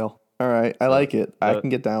Christian Bale. All right, I So- like it. I so can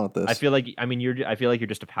get down with this. I feel like I feel like you're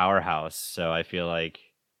just a powerhouse. So I feel like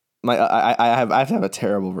I have to have a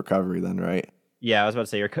terrible recovery then, right? yeah, I was about to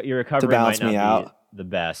say your recovery balance might not me be out. the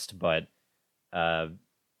best, but I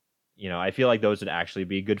feel like those would actually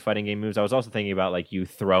be good fighting game moves. I was also thinking about like you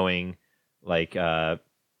throwing like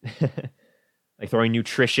like throwing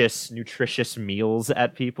nutritious meals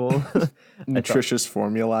at people. Nutritious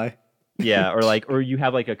formulae. Yeah, or you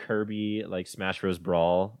have like a Kirby like Smash Bros.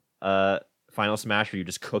 Brawl Final Smash where you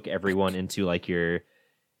just cook everyone into like your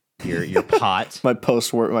pot. My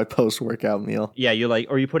post workout meal Yeah,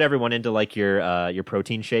 you put everyone into like your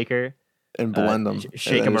protein shaker, and blend them,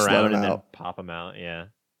 shake them around, and then pop them out. Yeah,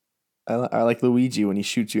 I like Luigi when he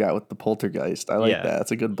shoots you out with the poltergeist. I like Yeah. that.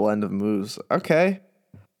 That's a good blend of moves. Okay,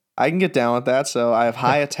 I can get down with that. So I have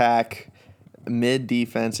high attack, mid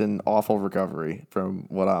defense, and awful recovery from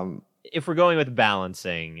what I'm. if we're going with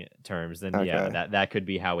balancing terms, then yeah, Okay. that could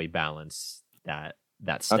be how we balance that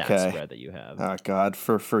stat Okay. spread that you have. Oh God,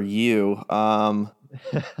 for you. All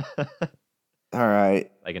right.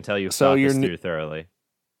 I can tell you've So thought you're this nu- through thoroughly.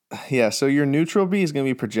 Yeah, so your neutral B is going to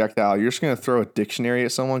be projectile. You're just going to throw a dictionary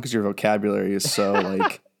at someone because your vocabulary is so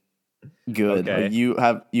like good. Okay. Like, you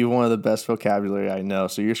have one of the best vocabulary I know.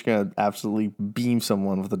 So you're just going to absolutely beam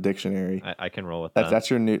someone with a dictionary. I can roll with that. That's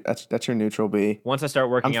your neutral B. Once I start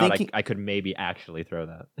working I'm out, thinking- I could maybe actually throw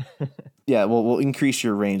that. Yeah, we'll increase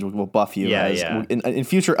your range. We'll buff you. Yeah. In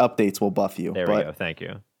future updates, we'll buff you. There we go. Thank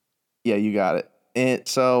you. Yeah, you got it. And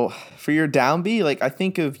so for your down B, like I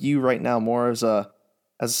think of you right now more as a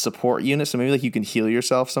support unit. So maybe like you can heal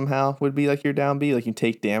yourself somehow would be like your down B. Like you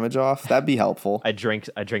take damage off. That'd be helpful. I drink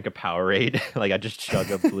a Powerade. Like I just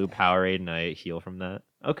chug a blue Powerade and I heal from that.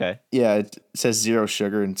 Okay. Yeah, it says 0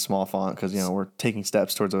 sugar in small font because we're taking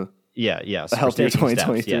steps towards a Yes. A healthier we're taking steps.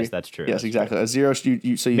 2023. Yes, that's true. yes, that's exactly true. a zero. So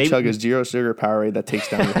you Maybe- chug a 0 sugar Powerade that takes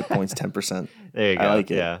down your hit points 10%, There you go. I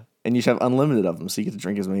like it. Yeah. and you should have unlimited of them, so you get to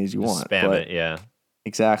drink as many as you Just want. spam but it. Yeah.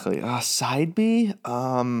 Exactly. Side B.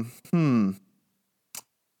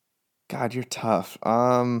 God, you're tough.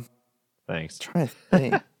 Thanks. Trying to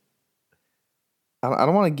think. I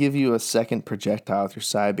don't want to give you a second projectile with your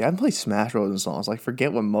side B. I haven't played Smash Bros. In so long. It's like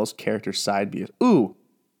forget what most characters' side B is. Ooh,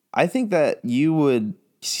 I think that you would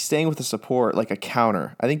staying with the support like a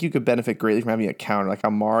counter. I think you could benefit greatly from having a counter. Like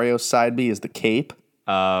how Mario's side B is the cape.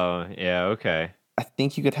 Oh, yeah. Okay. I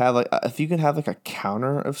think you could have like if you could have like a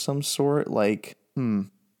counter of some sort. Like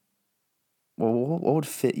well, what would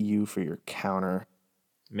fit you for your counter?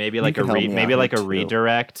 Maybe like can help me out maybe like a here, too.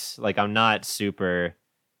 redirect. Like I'm not super.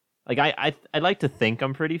 Like I like to think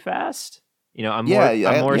I'm pretty fast. I'm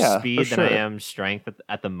more for speed than I sure. am strength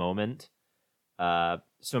at the moment.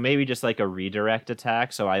 So maybe just like a redirect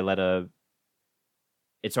attack. So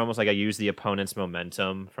it's almost like I use the opponent's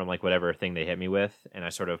momentum from like whatever thing they hit me with, and I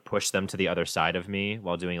sort of push them to the other side of me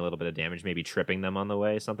while doing a little bit of damage, maybe tripping them on the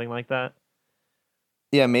way, something like that.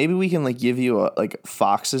 Yeah, maybe we can like give you a like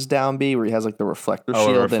Fox's down B where he has like the reflector Oh,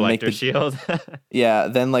 shield, a then make reflector the shield. yeah,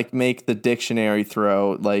 then like make the dictionary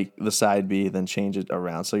throw like the side B, then change it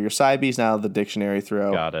around. So your side B is now the dictionary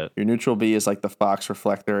throw. Got it. Your neutral B is like the Fox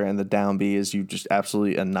reflector, and the down B is you just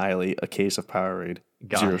absolutely annihilate a case of Powerade,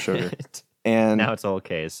 Got 0 sugar. it. And Now it's all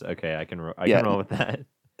case. Okay, I can Yeah. roll with that.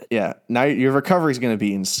 yeah, now your recovery is going to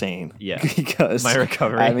be insane. Yeah. because My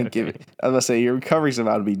recovery. I haven't okay. given. I was gonna say your recovery is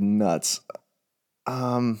about to be nuts.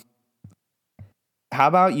 How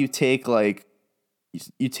about you take like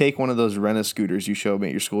you take one of those rent-a scooters you showed me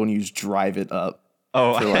at your school and you just drive it up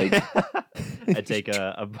Oh, to, like- I take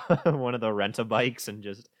a one of the rent-a bikes and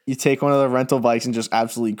just You take one of the rental bikes and just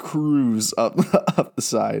absolutely cruise up up the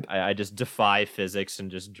side. I just defy physics and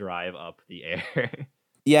just drive up the air.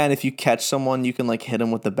 Yeah, and if you catch someone, you can like hit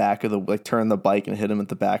them with the back of the like turn the bike and hit them at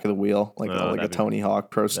the back of the wheel, like Oh, like a that'd be- Tony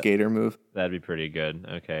Hawk pro skater move. That'd be pretty good.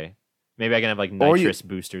 Okay. Maybe I can have like Or you- nitrous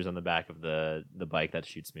boosters on the back of the bike that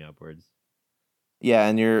shoots me upwards. Yeah,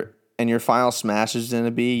 and your final smash is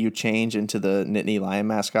gonna be you change into the Nittany Lion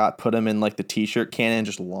mascot, put him in like the T-shirt cannon, and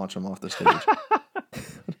just launch him off the stage.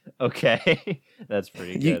 Okay. That's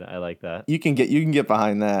pretty You- good. I like that. you can get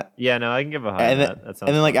behind that. Yeah, no, I can get behind And then, that. That sounds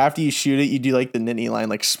and then like fun. after you shoot it, you do like the Nittany Lion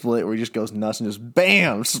like split where he just goes nuts and just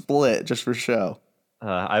bam split just for show.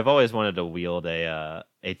 I've always wanted to wield a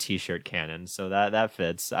T-shirt cannon, so that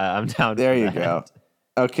fits. I'm down. There for you that. go.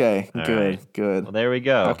 Okay, All good, right. good. Well, there we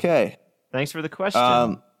go. Okay. Thanks for the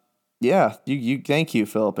question. Yeah, you thank you,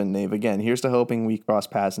 Philip and Nave. Again, here's to hoping we cross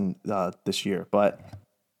paths in, this year. But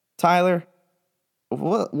Tyler,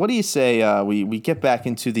 what do you say we get back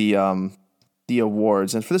into the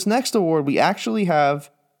awards? And for this next award, we actually have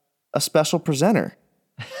a special presenter.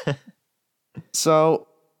 So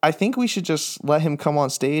I think we should just let him come on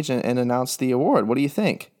stage and announce the award. What do you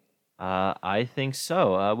think? I think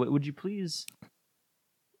so. Would you please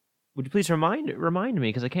remind me,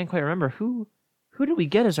 because I can't quite remember who did we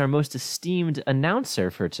get as our most esteemed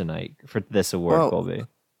announcer for tonight for this award, Well, Colby?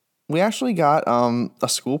 We actually got a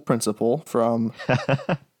school principal from.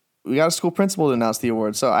 We got a school principal to announce the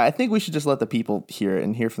award, so I think we should just let the people hear it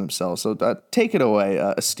and hear for themselves. So take it away,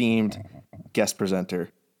 esteemed guest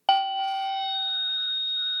presenter.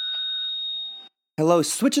 Hello,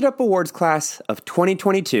 Switch It Up Awards class of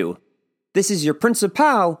 2022. This is your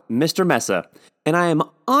principal, Mr. Mesa, and I am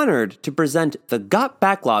honored to present the Got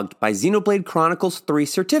Backlogged by Xenoblade Chronicles 3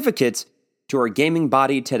 certificates to our gaming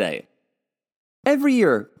body today. Every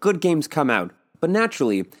year, good games come out, but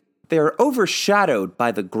naturally, they are overshadowed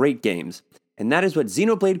by the great games, and that is what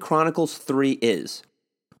Xenoblade Chronicles 3 is.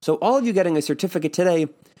 So all of you getting a certificate today,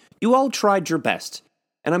 you all tried your best,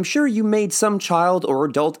 and I'm sure you made some child or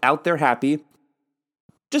adult out there happy,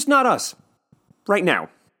 just not us, right now.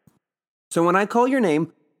 So when I call your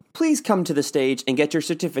name, please come to the stage and get your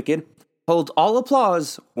certificate. Hold all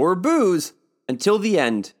applause or boos until the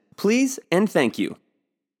end, please and thank you.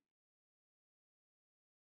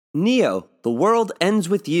 Neo, The World Ends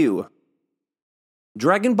With You.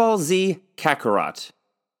 Dragon Ball Z Kakarot.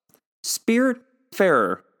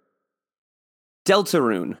 Spiritfarer.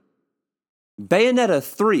 Deltarune. Bayonetta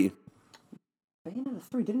 3. Bayonetta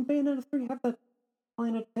 3? Didn't Bayonetta 3 have that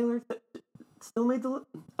Elena Taylor that still made the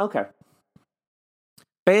Okay.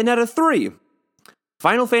 Bayonetta 3.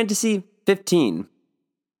 Final Fantasy 15.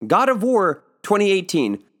 God of War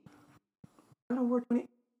 2018. God of War 20...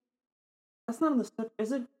 That's not on the list,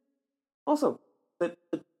 is it? Also, the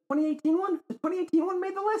 2018 one? The 2018 one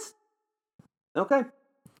made the list? Okay.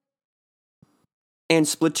 And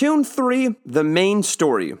Splatoon 3, the main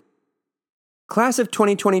story. Class of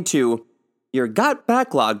 2022, you're got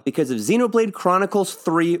backlogged because of Xenoblade Chronicles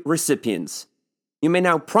 3 recipients. You may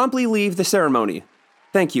now promptly leave the ceremony.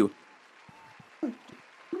 Thank you. I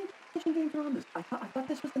thought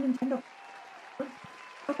this was the Nintendo.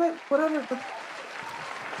 Okay, whatever.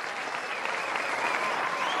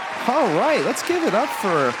 All right, let's give it up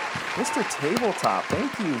for Mr. Tabletop.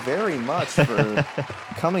 Thank you very much for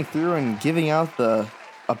coming through and giving out a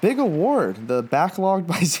big award, the Backlogged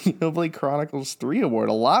by Xenoblade Chronicles 3 award.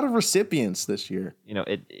 A lot of recipients this year. You know,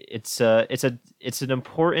 it's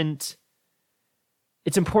important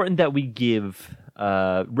that we give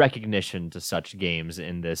recognition to such games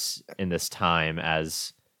in this time,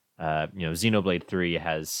 as Xenoblade 3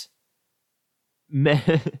 has.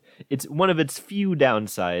 It's one of its few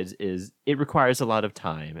downsides is it requires a lot of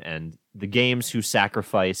time, and the games whose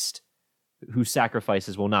sacrifices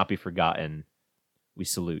will not be forgotten. We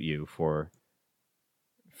salute you for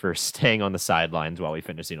staying on the sidelines while we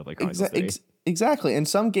finish Xenoblade Chronicles 3. Exactly, and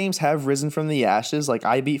some games have risen from the ashes. Like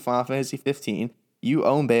I beat Final Fantasy 15. You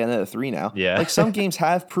own Bayonetta 3 now. Yeah. Like some games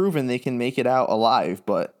have proven they can make it out alive,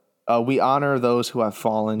 but we honor those who have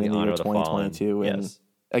fallen in the year 2022. And yes.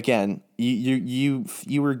 again,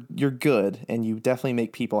 you're good, and you definitely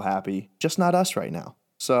make people happy. Just not us right now.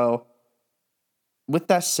 So, with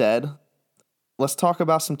that said, let's talk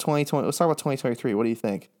about some 2020. Let's talk about 2023. What do you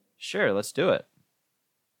think? Sure, let's do it.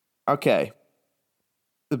 Okay.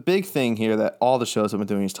 The big thing here that all the shows have been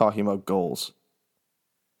doing is talking about goals.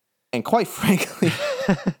 And quite frankly,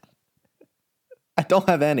 I don't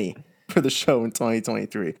have any for the show in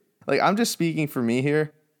 2023. Like, I'm just speaking for me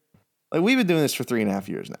here. Like, we've been doing this for 3.5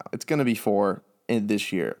 years now. It's going to be 4 in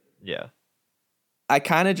this year. Yeah. I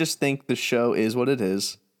kind of just think the show is what it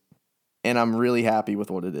is, and I'm really happy with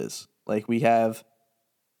what it is. Like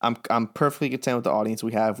I'm perfectly content with the audience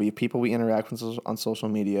we have. We have people we interact with on social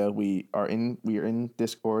media. We are in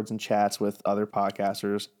Discords and chats with other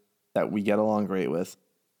podcasters that we get along great with.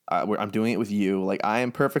 I'm doing it with you. Like, I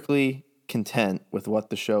am perfectly content with what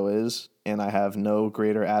the show is, and I have no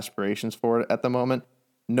greater aspirations for it at the moment.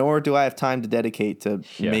 Nor do I have time to dedicate to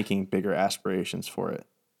making bigger aspirations for it.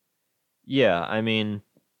 Yeah, I mean,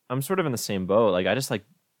 I'm sort of in the same boat. Like,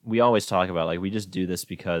 we always talk about, like, we just do this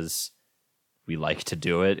because we like to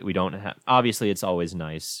do it. We don't have, obviously, it's always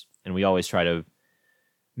nice, and we always try to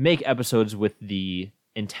make episodes with the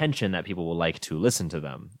intention that people will like to listen to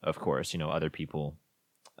them. Of course, other people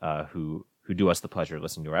who do us the pleasure of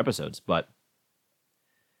listening to our episodes. But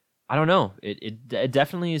I don't know. It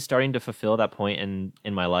definitely is starting to fulfill that point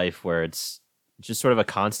in my life where it's just sort of a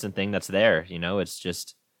constant thing that's there. It's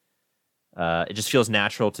just it just feels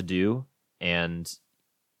natural to do. And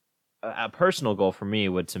a personal goal for me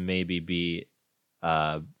would to maybe be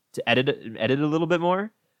to edit a little bit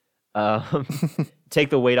more. Take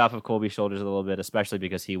the weight off of Colby's shoulders a little bit, especially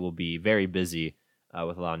because he will be very busy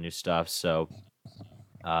with a lot of new stuff. So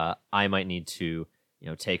I might need to,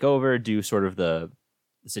 take over, do sort of the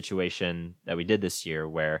situation that we did this year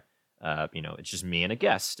where, it's just me and a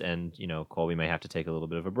guest, and, Colby may have to take a little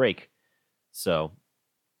bit of a break. So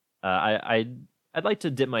I'd like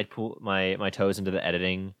to dip my toes into the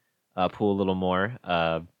editing pool a little more.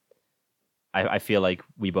 I feel like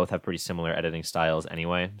we both have pretty similar editing styles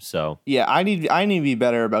anyway. So yeah, I need to be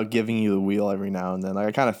better about giving you the wheel every now and then. Like,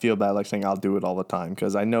 I kind of feel bad like saying I'll do it all the time,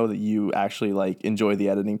 because I know that you actually like enjoy the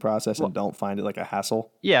editing process and don't find it like a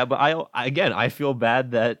hassle. Yeah, but I feel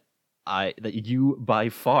bad that you by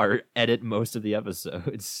far edit most of the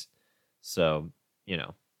episodes. So,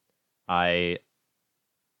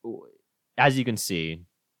 as you can see,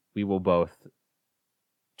 we will both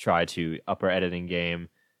try to up our editing game.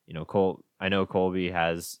 I know Colby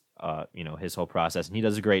has, his whole process, and he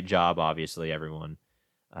does a great job. Obviously, everyone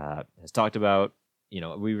has talked about.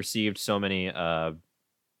 We received so many, so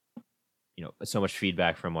much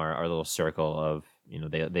feedback from our little circle of,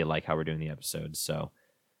 they like how we're doing the episodes. So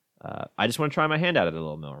I just want to try my hand at it a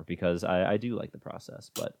little more because I do like the process.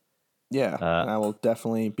 But yeah, and I will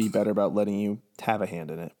definitely be better about letting you have a hand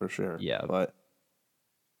in it for sure. Yeah, but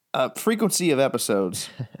frequency of episodes.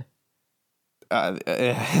 Yeah,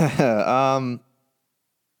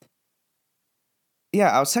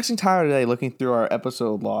 I was texting Tyler today looking through our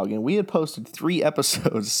episode log, and we had posted 3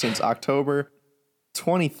 episodes since October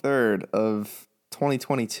 23rd of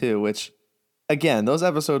 2022, which, again, those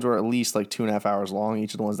episodes were at least like 2.5 hours long,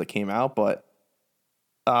 each of the ones that came out, but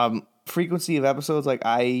frequency of episodes, like,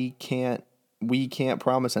 we can't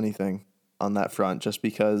promise anything on that front, just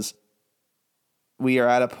because we are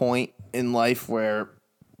at a point in life where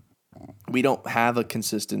we don't have a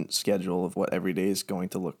consistent schedule of what every day is going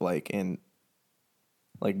to look like. And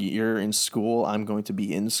like, you're in school, I'm going to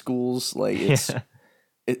be in schools. Like, it's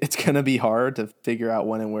going to be hard to figure out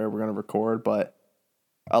when and where we're going to record. But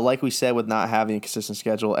like we said, with not having a consistent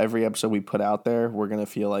schedule, every episode we put out there, we're going to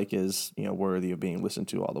feel like is, worthy of being listened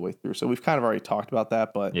to all the way through. So we've kind of already talked about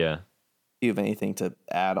that, but yeah. Do you have anything to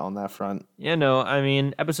add on that front? Yeah, no, I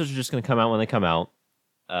mean, episodes are just going to come out when they come out.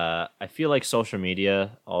 I feel like social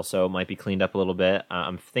media also might be cleaned up a little bit.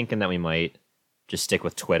 I'm thinking that we might just stick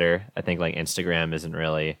with Twitter. I think like Instagram isn't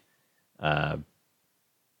really.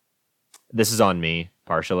 This is on me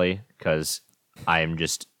partially because I am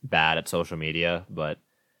just bad at social media, but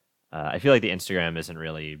I feel like the Instagram isn't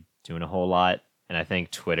really doing a whole lot, and I think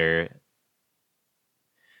Twitter,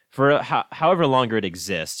 for however longer it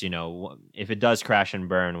exists, if it does crash and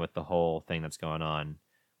burn with the whole thing that's going on,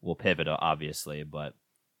 we'll pivot obviously, but.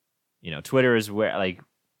 Twitter is where, like,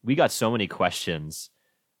 we got so many questions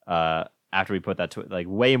after we put that, like,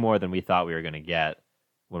 way more than we thought we were going to get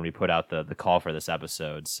when we put out the call for this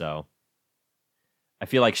episode. So I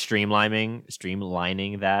feel like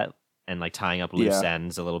streamlining that and, like, tying up loose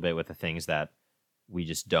ends a little bit with the things that we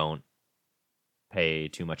just don't pay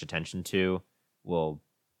too much attention to will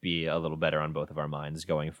be a little better on both of our minds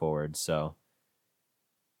going forward. So.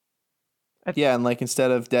 Yeah, and, like, instead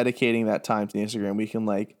of dedicating that time to the Instagram, we can,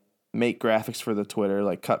 like, make graphics for the Twitter,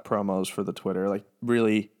 like cut promos for the Twitter, like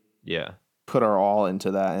really put our all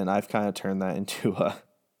into that. And I've kind of turned that into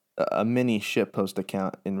a mini shitpost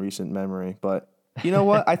account in recent memory. But you know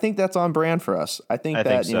what? I think that's on brand for us. I think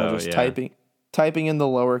just typing in the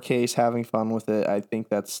lowercase, having fun with it. I think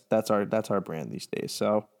that's our brand these days.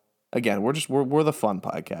 So again, we're the fun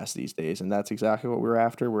podcast these days, and that's exactly what we're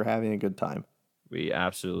after. We're having a good time. We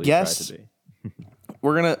absolutely try to be.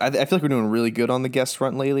 I feel like we're doing really good on the guest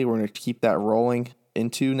front lately. We're gonna keep that rolling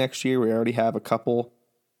into next year. We already have a couple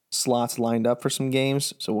slots lined up for some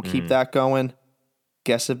games, so we'll keep that going.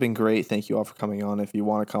 Guests have been great. Thank you all for coming on. If you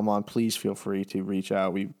want to come on, please feel free to reach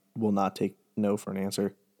out. We will not take no for an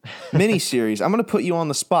answer. Mini series. I'm going to put you on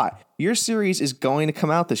the spot. Your series is going to come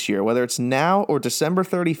out this year, whether it's now or December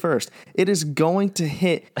 31st. It is going to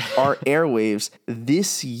hit our airwaves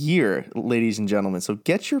this year, ladies and gentlemen. So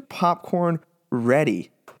get your popcorn ready.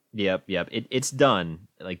 Yep. It's done.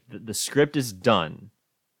 Like the script is done.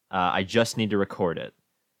 I just need to record it,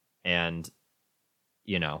 and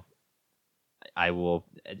you know, I will.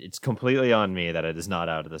 It's completely on me that it is not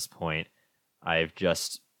out at this point.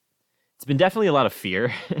 It's been definitely a lot of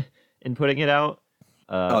fear in putting it out.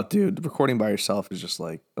 Oh, dude, recording by yourself is just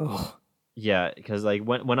like, oh. Yeah, because like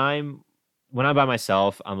when I'm by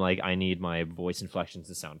myself, I'm like, I need my voice inflections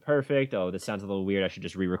to sound perfect. Oh, this sounds a little weird. I should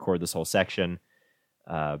just re-record this whole section.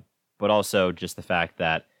 But also just the fact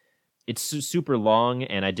that it's super long,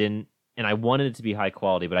 and I wanted it to be high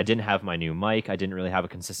quality, but I didn't have my new mic. I didn't really have a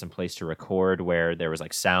consistent place to record where there was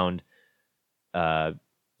like sound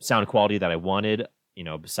quality that I wanted. You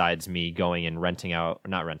know, besides me going and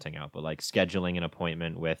not renting out, but like scheduling an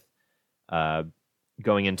appointment with,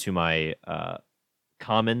 going into my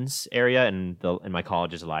commons area in my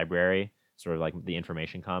college's library, sort of like the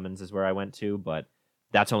information commons is where I went to, but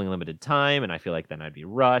that's only limited time, and I feel like then I'd be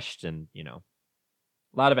rushed, and you know,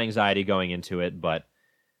 a lot of anxiety going into it. But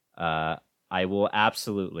I will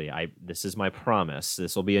absolutely. This is my promise.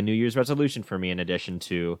 This will be a New Year's resolution for me, in addition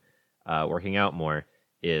to working out more.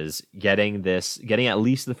 Is getting at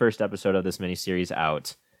least the first episode of this miniseries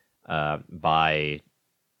out by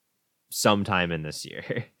sometime in this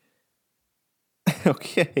year.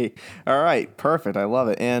 Okay. All right. Perfect. I love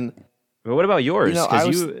it. And but what about yours? Not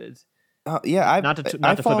to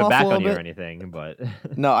flip it back on you or anything, but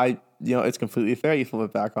no, it's completely fair. You flip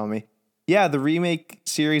it back on me. Yeah, the remake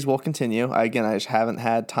series will continue. I just haven't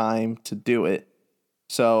had time to do it.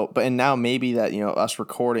 So, and now maybe that, us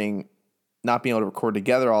recording, not being able to record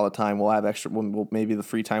together all the time, we'll have extra, maybe the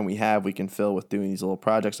free time we have, we can fill with doing these little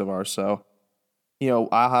projects of ours. So,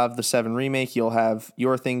 I'll have the 7 remake. You'll have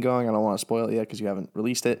your thing going. I don't want to spoil it yet because you haven't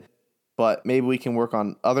released it. But maybe we can work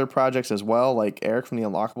on other projects as well. Like Eric from the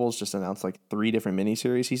Unlockables just announced like 3 different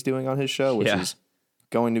miniseries he's doing on his show, which is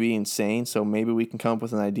going to be insane. So maybe we can come up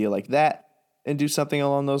with an idea like that and do something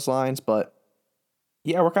along those lines. But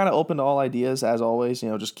yeah, we're kind of open to all ideas as always.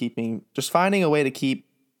 Just finding a way to keep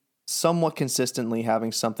somewhat consistently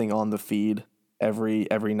having something on the feed every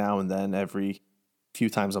now and then, every few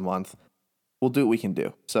times a month. We'll do what we can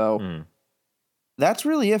do. So that's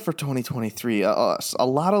really it for 2023. A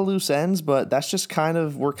lot of loose ends, but that's just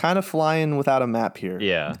we're kind of flying without a map here.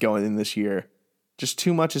 Yeah, going in this year, just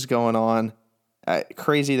too much is going on.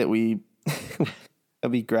 Crazy that we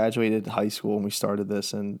graduated high school and we started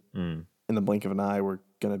this, and in the blink of an eye, we're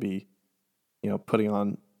gonna be,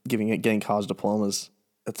 getting college diplomas.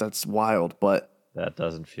 That's wild, but that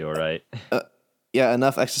doesn't feel right. Yeah,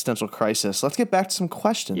 enough existential crisis. Let's get back to some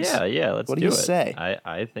questions. Yeah. Let's. What do you say?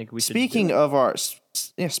 I think we should. Speaking of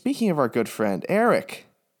our good friend Eric,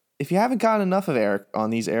 if you haven't gotten enough of Eric on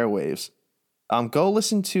these airwaves, go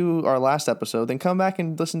listen to our last episode, then come back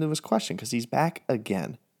and listen to his question because he's back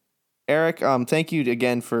again. Eric, thank you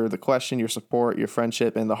again for the question, your support, your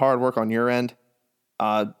friendship, and the hard work on your end.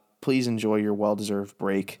 Please enjoy your well-deserved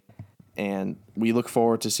break, and we look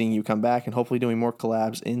forward to seeing you come back and hopefully doing more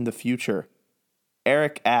collabs in the future.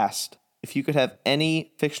 Eric asked, if you could have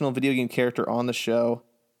any fictional video game character on the show,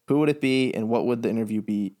 who would it be and what would the interview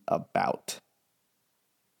be about?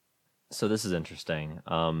 So this is interesting.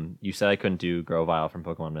 You said I couldn't do Grovyle from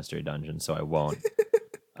Pokemon Mystery Dungeon, so I won't.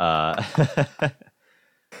 I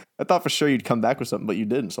thought for sure you'd come back with something, but you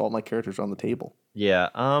didn't, so all my characters are on the table. Yeah.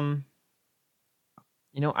 I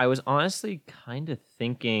was honestly kind of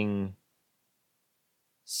thinking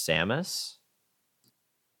Samus.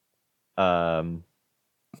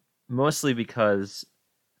 Mostly because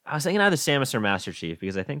I was thinking either Samus or Master Chief,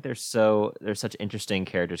 because I think they're such interesting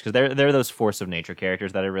characters, because they're those force of nature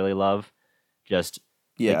characters that I really love. Just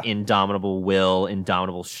like indomitable will,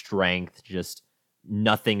 indomitable strength, just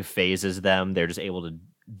nothing phases them. They're just able to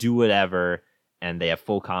do whatever, and they have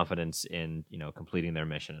full confidence in completing their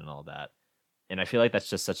mission and all that. And I feel like that's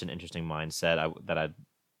just such an interesting mindset that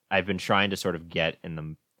I've been trying to sort of get in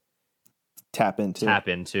them, tap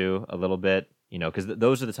into a little bit. Because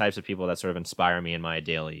those are the types of people that sort of inspire me in my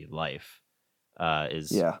daily life.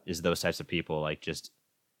 Is those types of people, like just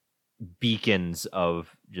beacons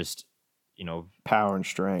of just power and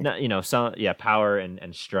strength. Power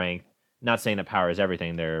and strength. Not saying that power is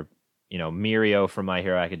everything. They're Mirio from My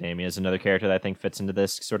Hero Academia is another character that I think fits into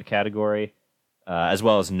this sort of category, as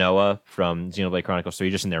well as Noah from Xenoblade Chronicles 3,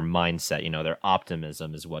 just in their mindset. Their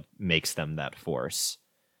optimism is what makes them that force.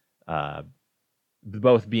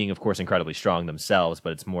 Both being, of course, incredibly strong themselves,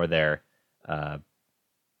 but it's more their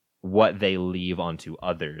what they leave onto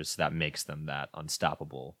others that makes them that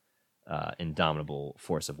unstoppable, indomitable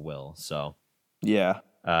force of will. So, Yeah.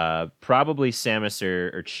 probably Samus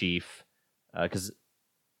or Chief, because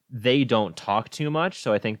they don't talk too much.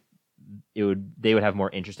 So I think they would have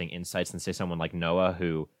more interesting insights than, say, someone like Noah,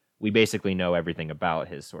 who we basically know everything about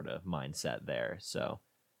his sort of mindset there. So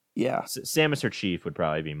Yeah. Samus or Chief would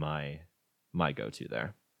probably be my go-to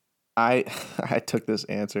there. I took this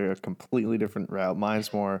answer a completely different route.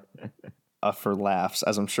 Mine's more for laughs,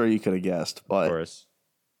 as I'm sure you could have guessed. Of But course.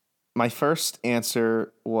 my first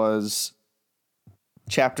answer was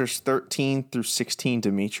chapters 13 through 16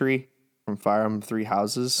 Dimitri from Fire Emblem Three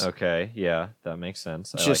Houses. Okay, yeah, that makes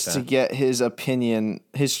sense. I Just like to that. get his opinion,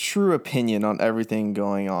 his true opinion on everything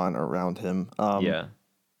going on around him. Yeah.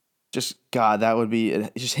 Just, God, that would be,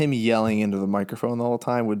 just him yelling into the microphone the whole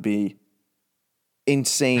time would be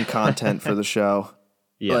insane content for the show.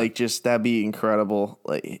 Yeah. Like, just that'd be incredible.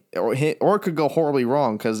 Like, or it could go horribly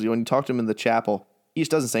wrong because when you talk to him in the chapel, he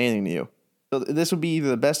just doesn't say anything to you. So this would be either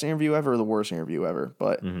the best interview ever or the worst interview ever.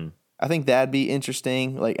 But Mhm. I think that'd be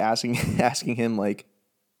interesting. Like asking him like,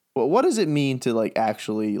 well, what does it mean to like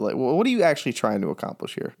actually like what are you actually trying to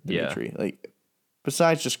accomplish here, Yeah. Dimitri? Like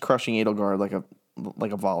besides just crushing Edelgard like a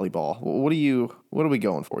volleyball, what are we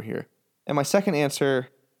going for here? And my second answer,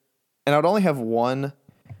 and I would only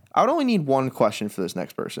need one question for this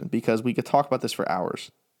next person because we could talk about this for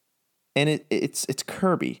hours. And it's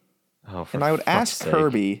Kirby. Oh, for And I would fuck's ask sake.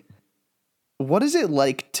 Kirby, what is it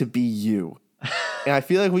like to be you? And I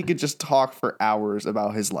feel like we could just talk for hours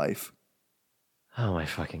about his life. Oh my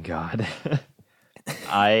fucking god.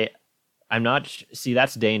 I'm not see,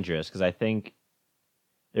 that's dangerous because I think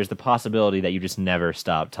there's the possibility that you just never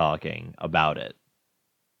stop talking about it.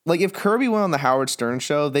 Like if Kirby went on the Howard Stern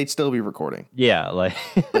show, they'd still be recording. Yeah, like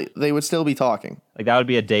They would still be talking. like that would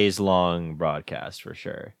be a days long broadcast for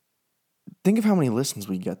sure. Think of how many listens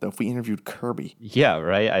we get though if we interviewed Kirby. Yeah,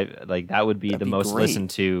 right. I like that would be That'd the be most great. listened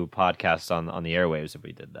to podcast on the airwaves if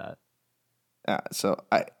we did that. So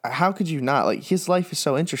how could you not? Like his life is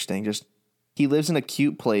so interesting. Just he lives in a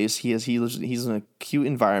cute place. He's in a cute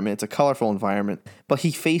environment. It's a colorful environment, but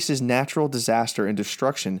he faces natural disaster and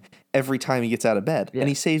destruction every time he gets out of bed, Yeah. and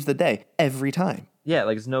he saves the day every time. Yeah,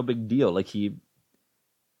 like it's no big deal. Like he's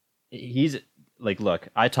like, look,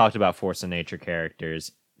 I talked about Force of Nature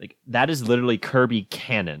characters. Like that is literally Kirby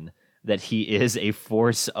canon that he is a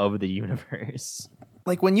force of the universe.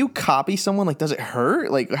 Like when you copy someone, like does it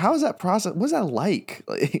hurt? Like how is that process? What's that like?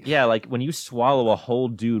 Like Yeah, like when you swallow a whole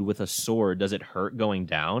dude with a sword, does it hurt going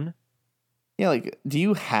down? yeah, like do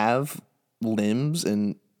you have limbs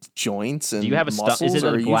and joints and Do you have a muscles? Is it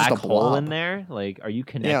or are a you black just a hole blob? in there? Like, are you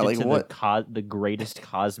connected like to what- the greatest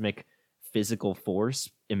cosmic physical force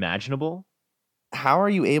imaginable? How are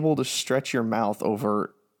you able to stretch your mouth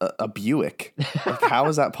over a Buick? Like how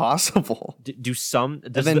is that possible? Does And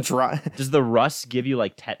then does the rust give you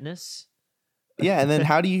like tetanus? yeah, and then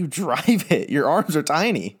how do you drive it? Your arms are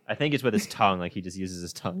tiny. I think it's with his tongue. Like he just uses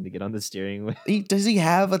his tongue to get on the steering wheel. Does he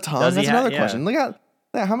have a tongue? Does he That's ha- another yeah. question. Look at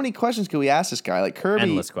how many questions could we ask this guy? Like Kirby,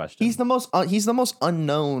 Endless questions. He's the most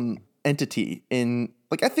unknown entity in.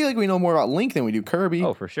 Like I feel like we know more about Link than we do Kirby.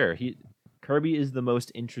 Oh, for sure. Kirby is the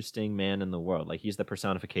most interesting man in the world. Like he's the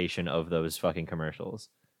personification of those fucking commercials.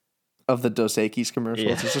 Of the Dos Equis commercials,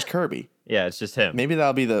 Yeah. it's just Kirby. Yeah, it's just him. Maybe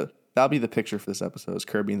that'll be the picture for this episode. Is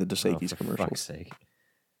Kirby and the Dos Oh, Equis for commercials. fuck's sake.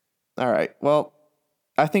 All right. Well,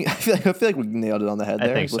 I feel like we nailed it on the head I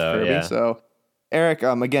there think with so, Kirby. yeah. So, Eric,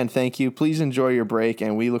 again, thank you. Please enjoy your break,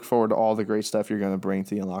 and we look forward to all the great stuff you're going to bring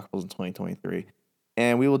to the Unlockables in 2023.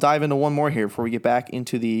 And we will dive into one more here before we get back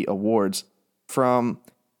into the awards from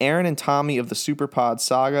Aaron and Tommy of the Superpod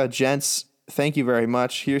Saga. Gents, thank you very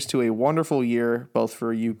much. Here's to a wonderful year, both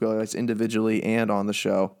for you guys individually and on the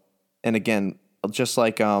show. And again, just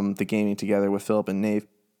like the gaming together with Philip and Nave,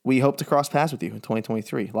 we hope to cross paths with you in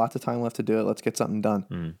 2023. Lots of time left to do it. Let's get something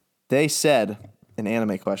done. They said an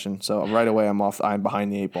anime question, so right away I'm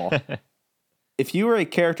behind the eight ball. If you were a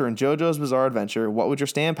character in JoJo's Bizarre Adventure, what would your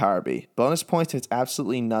stand power be? Bonus points if it's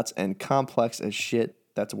absolutely nuts and complex as shit.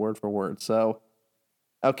 That's word for word. So,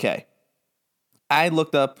 okay. I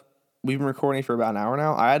looked up, we've been recording for about an hour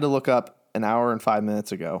now. I had to look up an hour and 5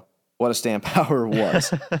 minutes ago what a stand power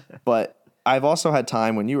was. But I've also had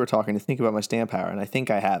time when you were talking to think about my stand power, and I think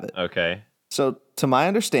I have it. Okay. So, to my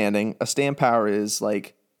understanding, a stand power is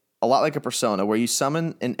like a lot like a persona where you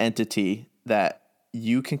summon an entity that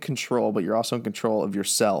you can control, but you're also in control of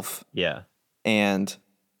yourself. Yeah. And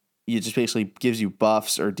it just basically gives you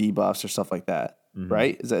buffs or debuffs or stuff like that. Mhm.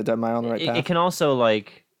 Right? Am I on the right path? It can also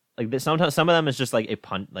like sometimes some of them is just like a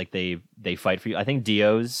punt, like they fight for you. I think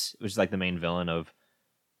Dio's, which is like the main villain of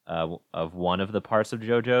one of the parts of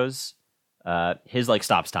JoJo's, his like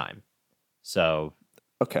stops time. So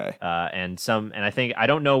Okay. and I think I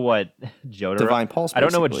don't know what Jotaro. Divine Pulse. I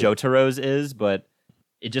don't know what basically. Jotaro's is, but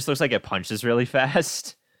it just looks like it punches really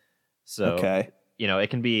fast. So Okay. you know, it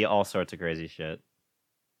can be all sorts of crazy shit.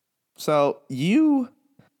 So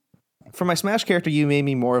for my Smash character, you made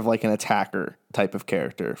me more of like an attacker type of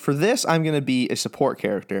character. For this, I'm going to be a support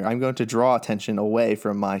character. I'm going to draw attention away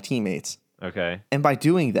from my teammates. Okay. And by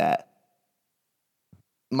doing that,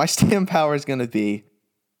 my stand power is going to be,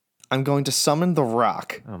 I'm going to summon The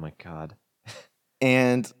Rock, Oh my god.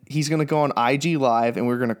 and he's going to go on IG Live, and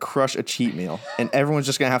we're going to crush a cheat meal. And everyone's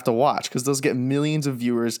just going to have to watch because those get millions of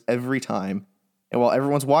viewers every time. And while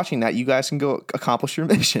everyone's watching that, you guys can go accomplish your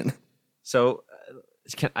mission. So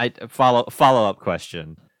can I follow up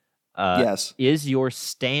question? Yes. Is your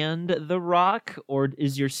stand The Rock, or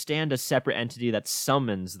is your stand a separate entity that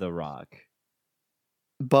summons The Rock?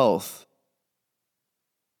 Both.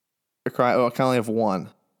 I can only have one.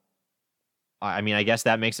 I mean, I guess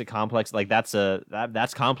that makes it complex. Like that's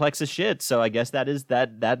complex as shit. So I guess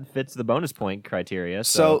that fits the bonus point criteria.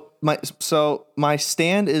 So my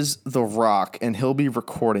stand is The Rock, and he'll be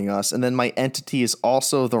recording us, and then my entity is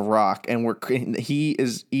also The Rock, and he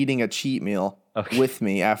is eating a cheat meal Okay. with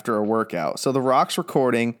me after a workout. So The Rock's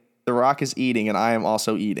recording, The Rock is eating, and I am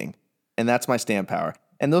also eating, and that's my stand power.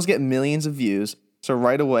 And those get millions of views. So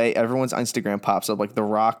right away, everyone's Instagram pops up like The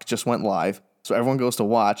Rock just went live. So everyone goes to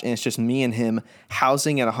watch, and it's just me and him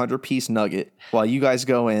housing at a 100-piece nugget while you guys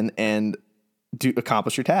go in and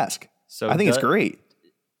accomplish your task. So I think it's great.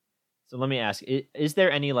 So let me ask: is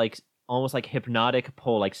there any like almost like hypnotic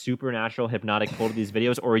pull, like supernatural hypnotic pull to these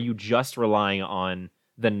videos, or are you just relying on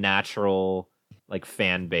the natural like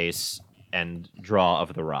fan base and draw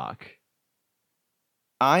of The Rock?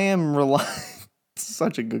 I am relying.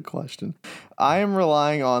 Such a good question. I am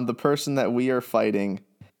relying on the person that we are fighting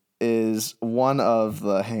is one of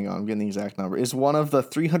the. Hang on, I'm getting the exact number. Is one of the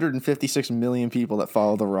 356 million people that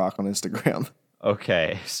follow The Rock on Instagram.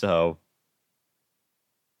 Okay, so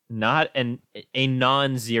not a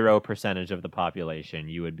non-zero percentage of the population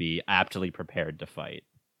you would be aptly prepared to fight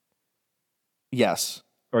Yes.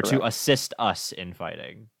 or to Correct. assist us in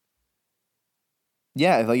fighting.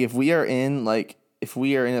 Yeah, like if we are in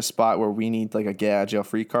a spot where we need like a get out of jail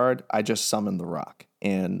free card, I just summon The Rock,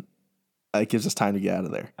 and it gives us time to get out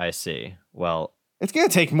of there. I see. Well, It's gonna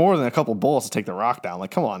take more than a couple bullets to take The Rock down.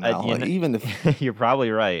 Like, come on now. you Like, know- even if you're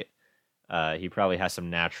probably right. He probably has some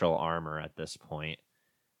natural armor at this point.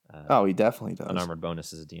 he definitely does. Unarmored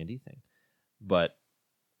bonus is a D&D thing. But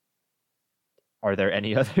are there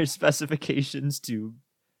any other specifications to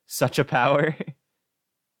such a power?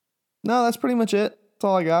 No, that's pretty much it. That's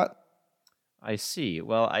all I got. I see.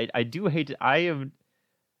 Well, I do hate to,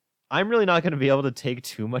 I'm really not going to be able to take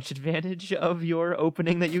too much advantage of your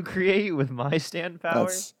opening that you create with my stand power.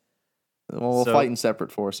 We'll So- fight in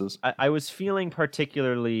separate forces. I was feeling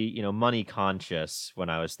particularly, money conscious when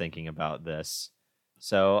I was thinking about this.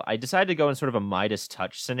 So I decided to go in sort of a Midas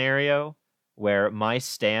touch scenario where my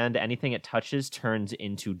stand, anything it touches turns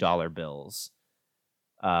into dollar bills.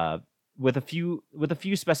 With a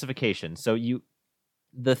few specifications. So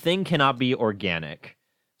the thing cannot be organic.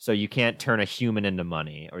 So you can't turn a human into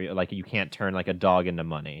money, or like you can't turn like a dog into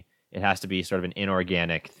money. It has to be sort of an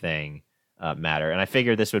inorganic thing, matter. And I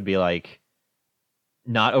figured this would be like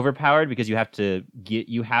not overpowered because you have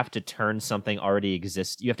to turn something already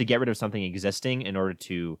exist. You have to get rid of something existing in order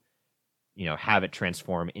to, have it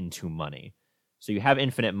transform into money. So you have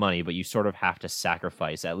infinite money, but you sort of have to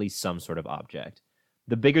sacrifice at least some sort of object.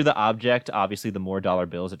 The bigger the object, obviously, the more dollar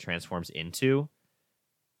bills it transforms into.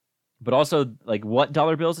 But also, like, what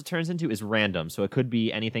dollar bills it turns into is random. So it could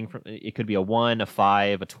be anything from, it could be a 1, a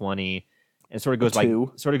 5, a 20, and it sort of goes by,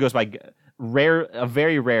 two. a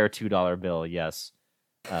very rare $2 bill, yes.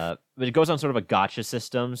 But it goes on sort of a gotcha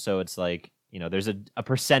system. So it's like, there's a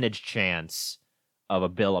percentage chance of a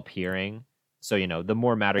bill appearing. So, the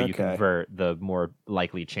more matter you Okay. convert, the more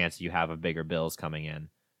likely chance you have of bigger bills coming in.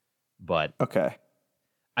 But Okay.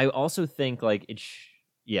 I also think like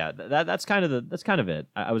that's kind of it.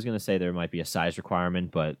 I was gonna say there might be a size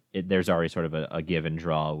requirement, but there's already sort of a give and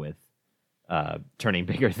draw with turning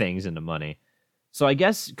bigger things into money. So I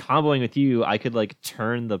guess comboing with you, I could like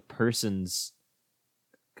turn the person's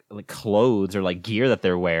like clothes or like gear that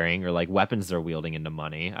they're wearing or like weapons they're wielding into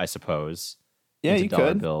money, I suppose. Yeah, into you dollar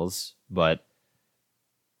could. bills, but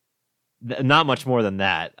not much more than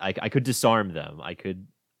that. I could disarm them. I could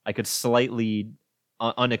slightly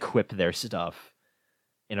unequip their stuff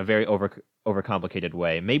in a very overcomplicated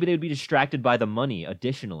way. Maybe they would be distracted by the money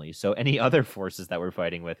additionally, so any other forces that we're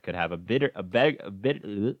fighting with could have a bigger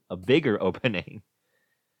opening.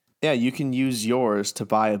 Yeah, you can use yours to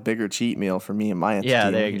buy a bigger cheat meal for me and my entity. Yeah,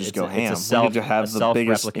 and there we can just go ham. It's a We could just have the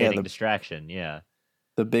biggest, self-replicating distraction. Yeah,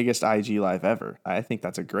 the biggest IG live ever. I think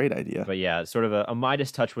that's a great idea. but yeah, sort of a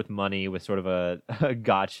Midas touch with money, with sort of a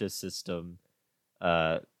gotcha system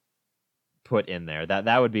put in there.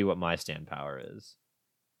 That would be what my stand power is.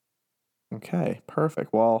 Okay,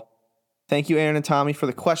 perfect. Well, thank you, Aaron and Tommy, for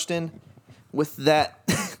the question. With that,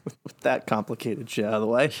 with that complicated shit out of the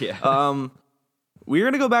way, Yeah. We're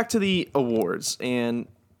gonna go back to the awards, and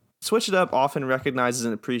Switch It Up often recognizes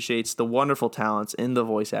and appreciates the wonderful talents in the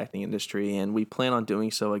voice acting industry, and we plan on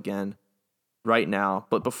doing so again right now.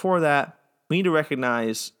 But before that, we need to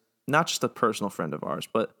recognize not just a personal friend of ours,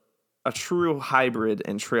 but a true hybrid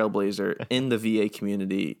and trailblazer in the VA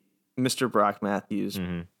community, Mr. Brock Matthews.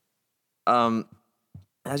 Mhm.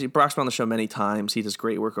 Brock's been on the show many times. He does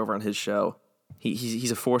great work over on his show.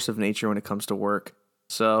 He's a force of nature when it comes to work.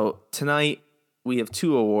 So tonight we have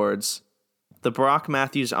 2 awards: the Brock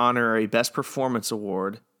Matthews Honorary Best Performance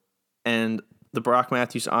Award and the Brock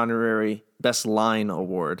Matthews Honorary Best Line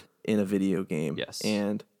Award in a video game. Yes.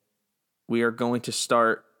 And we are going to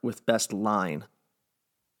start with Best Line.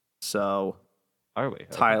 So, Are we? Okay.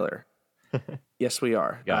 Tyler. Yes, we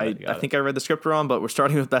are. Got it. I think I read the script wrong, but we're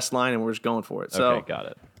starting with Best Line and we're just going for it. So, Okay, got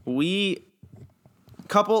it. we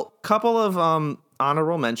couple of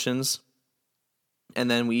honorable mentions, and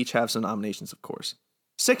then we each have some nominations, of course.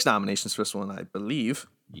 6 nominations for this one, I believe.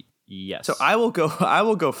 Yes. So I will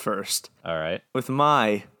go first All right. with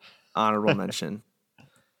my honorable mention.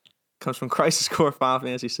 Comes from Crisis Core Final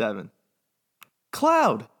Fantasy VII.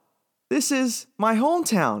 Cloud, this is my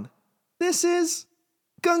hometown. This is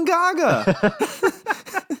Gungaga.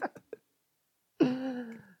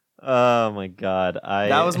 Oh my god.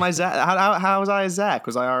 That was my Zach. How was I as Zach?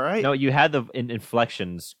 Was I all right? No, you had the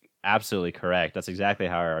inflections absolutely correct. That's exactly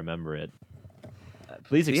how I remember it.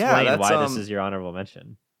 Please explain that's, why this is your honorable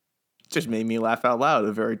mention. Just made me laugh out loud at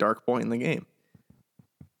a very dark point in the game.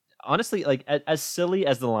 Honestly, like as silly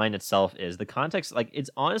as the line itself is, the context, like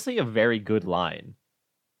it's honestly a very good line.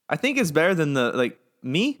 I think it's better than the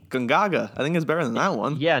Gungaga. I think it's better than that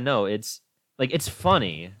one. Yeah, no, it's like it's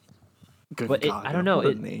funny, but Gungaga, I don't know. what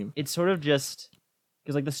a name. It's sort of just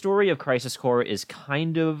because like the story of Crisis Core is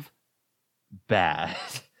kind of bad.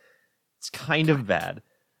 It's kind of bad.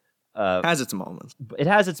 Has its moments. It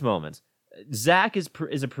has its moments. Zach is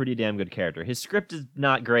a pretty damn good character. His script is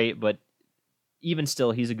not great, but even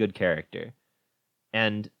still, he's a good character.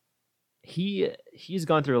 And he's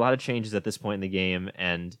gone through a lot of changes at this point in the game,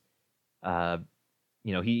 and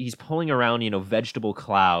he's pulling around Vegetable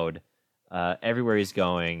Cloud everywhere he's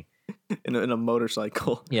going. in a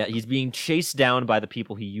motorcycle. Yeah, he's being chased down by the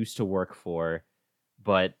people he used to work for,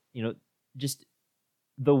 but just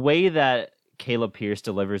the way that Caleb Pierce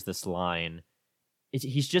delivers this line,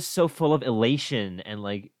 he's just so full of elation, and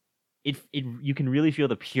like it you can really feel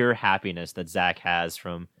the pure happiness that Zach has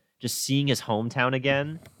from just seeing his hometown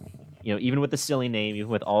again. Even with the silly name, even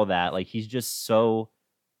with all that, like he's just so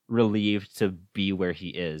relieved to be where he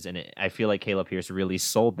is, and I feel like Caleb Pierce really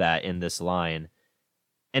sold that in this line,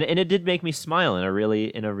 and it did make me smile in a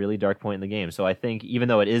really dark point in the game. So I think even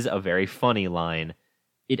though it is a very funny line,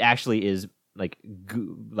 it actually is like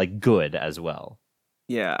good as well.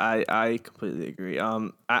 Yeah, I completely agree.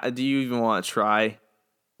 Do you even want to try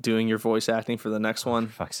doing your voice acting for the next one?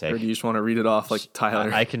 For fuck's sake. Or do you just want to read it off like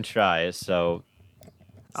Tyler? I can try. So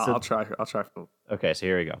I'll try. okay, so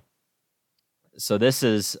here we go. So this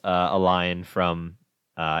is a line from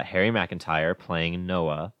Harry McIntyre playing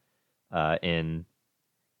Noah in.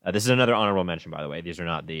 This is another honorable mention, by the way. These are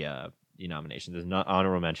not the nominations. There's not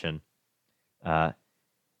honorable mention.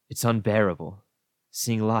 It's unbearable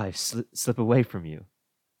seeing lives slip away from you,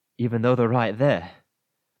 even though they're right there.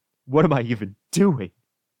 What am I even doing?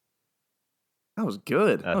 That was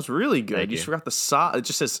good. That was really good. Thank You you. just forgot the sob. It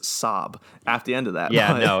just says sob at the end of that.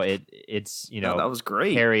 Yeah, but- no, it's No, that was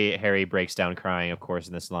great. Harry breaks down crying, of course,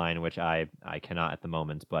 in this line, which I cannot at the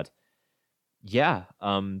moment. But yeah,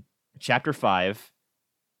 chapter 5.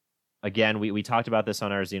 Again, we talked about this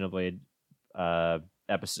on our Xenoblade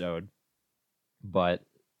episode, but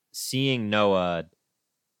seeing Noah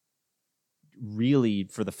really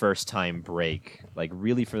for the first time break, like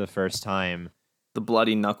really for the first time The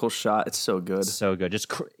bloody knuckle shot. It's so good. So good.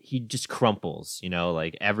 He just crumples,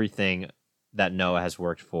 like everything that Noah has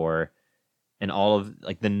worked for, and all of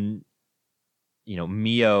like the,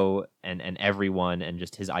 Mio and everyone, and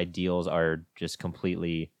just his ideals are just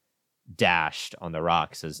completely dashed on the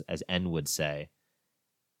rocks, as N would say.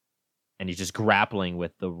 And he's just grappling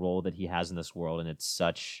with the role that he has in this world, and it's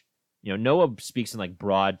such, Noah speaks in like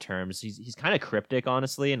broad terms. He's kind of cryptic,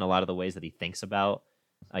 honestly, in a lot of the ways that he thinks about,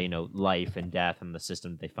 life and death and the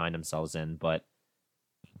system that they find themselves in. But,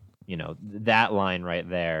 that line right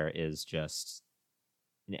there is just,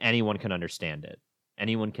 anyone can understand it.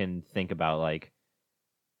 Anyone can think about like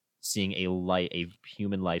seeing a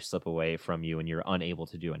human life slip away from you and you're unable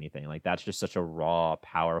to do anything. Like that's just such a raw,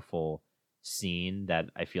 powerful scene that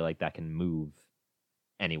I feel like that can move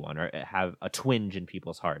anyone or have a twinge in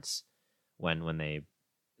people's hearts when they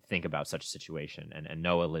think about such a situation. And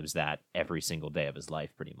Noah lives that every single day of his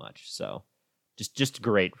life pretty much. So just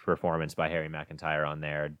great performance by Harry McIntyre on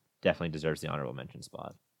there. Definitely deserves the honorable mention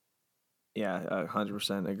spot. Yeah,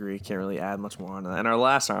 100% agree. Can't really add much more on that. And our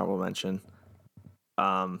last honorable mention,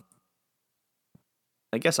 I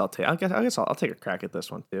guess I'll take a crack at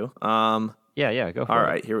this one too. Yeah, go for it. All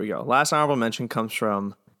right, here we go. Last honorable mention comes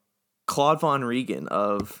from Claude Von Regan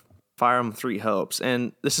of Fire Emblem Three Hopes,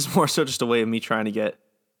 and this is more so just a way of me trying to get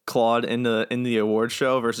Claude in the award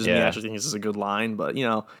show versus me actually thinking this is a good line. But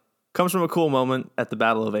comes from a cool moment at the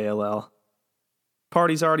Battle of ALL.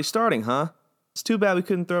 Party's already starting, huh? It's too bad we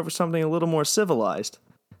couldn't throw for something a little more civilized.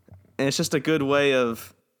 And it's just a good way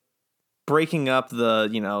of breaking up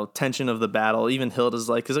the, tension of the battle. Even Hilda's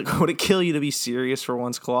like, would it kill you to be serious for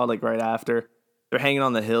once, Claude? Like right after. They're hanging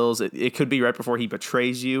on the hills. It could be right before he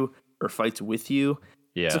betrays you or fights with you.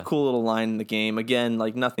 Yeah. It's a cool little line in the game. Again,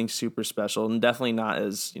 like nothing super special and definitely not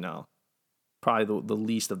as, probably the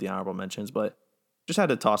least of the honorable mentions, but just had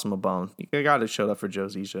to toss him a bone. You got to show up for Joe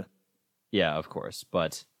Zisha. Yeah, of course.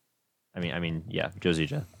 But I mean, yeah, Joe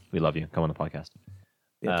Zisha, we love you. Come on the podcast.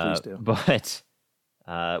 Yeah, please do. But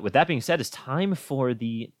with that being said, it's time for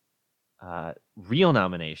the real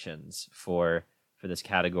nominations for this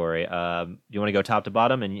category. Do you want to go top to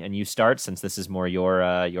bottom and you start since this is more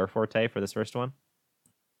your forte for this first one?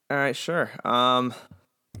 All right, sure.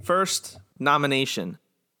 First nomination.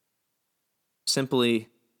 Simply,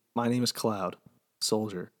 My Name is Cloud,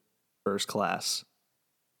 Soldier, First Class.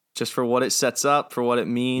 Just for what it sets up, for what it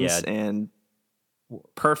means, and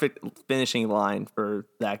perfect finishing line for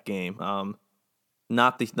that game.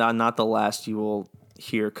 Not the last you will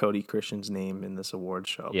hear Cody Christian's name in this award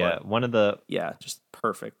show. Yeah, but just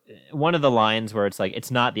perfect. One of the lines where it's like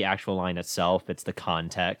it's not the actual line itself; it's the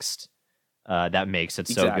context that makes it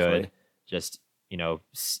so good. Just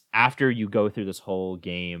after you go through this whole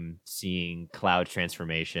game, seeing Cloud's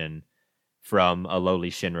transformation from a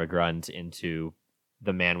lowly Shinra grunt into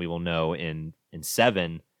the man we will know in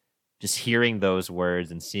 7, just hearing those words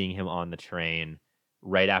and seeing him on the train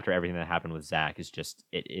right after everything that happened with Zack is just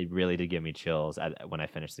it really did give me chills when I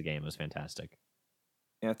finished the game. It was fantastic.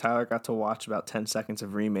 Yeah, Tyler got to watch about 10 seconds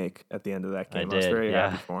of Remake at the end of that game. I was did, very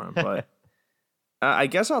happy for him. But I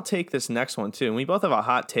guess I'll take this next one too. And we both have a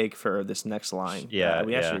hot take for this next line. Yeah,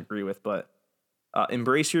 we actually agree with. But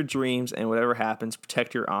embrace your dreams and whatever happens,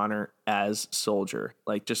 protect your honor as soldier.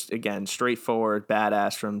 Like just again, straightforward,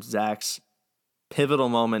 badass from Zack's pivotal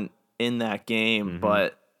moment in that game. Mm-hmm.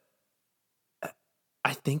 But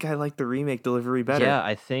I think I like the Remake delivery better. Yeah,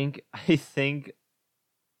 I think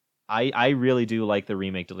I really do like the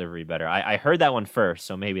Remake delivery better. I heard that one first,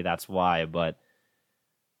 so maybe that's why. But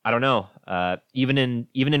I don't know. Even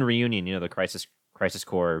in Reunion, the Crisis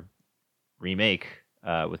Core remake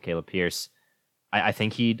with Caleb Pierce, I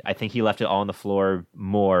think he left it all on the floor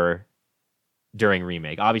more during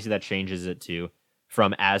Remake. Obviously, that changes it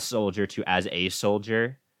from as soldier to as a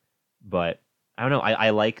soldier, but I don't know. I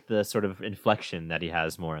like the sort of inflection that he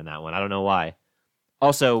has more in that one. I don't know why.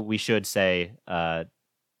 Also, we should say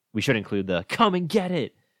we should include the "come and get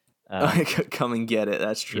it." Come and get it.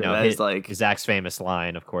 That's true. That is like Zack's famous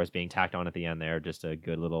line, of course, being tacked on at the end there. Just a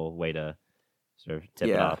good little way to sort of tip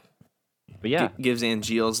it off. But yeah, gives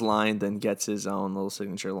Angeal's line, then gets his own little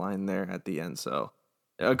signature line there at the end. So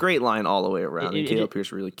a great line all the way around. Caleb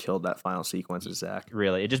Pierce really killed that final sequence of Zack.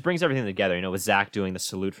 Really, it just brings everything together. With Zack doing the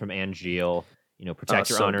salute from Angeal, protect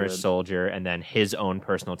your honor as soldier, and then his own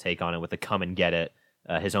personal take on it with the "come and get it,"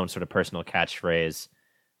 his own sort of personal catchphrase,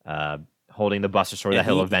 holding the Buster Sword that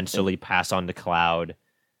he'll eventually pass on to Cloud.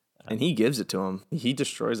 And he gives it to him. He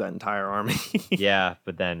destroys that entire army. Yeah,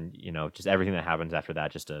 but then, just everything that happens after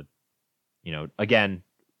that, just again,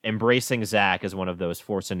 embracing Zack as one of those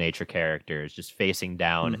force of nature characters, just facing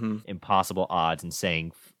down impossible odds and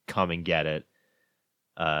saying, "come and get it."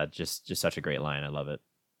 Just such a great line. I love it.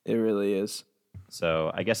 It really is.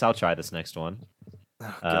 So I guess I'll try this next one.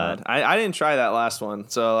 Oh, God, I didn't try that last one,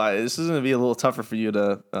 so this is going to be a little tougher for you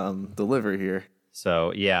to deliver here.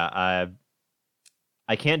 So yeah,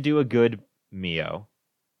 I can't do a good Mio.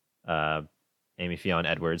 Amy Fionn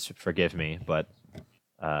Edwards, forgive me, but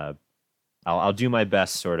I'll do my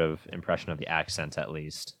best sort of impression of the accent at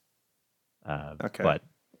least. Okay. But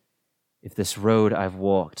if this road I've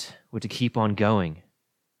walked were to keep on going,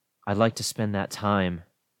 I'd like to spend that time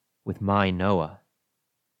with my Noah.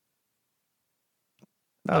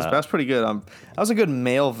 That's pretty good. That was a good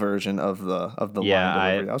male version of the Yeah, line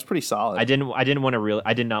delivery. That was pretty solid. I did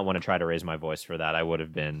not want to try to raise my voice for that. I would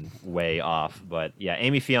have been way off. But yeah,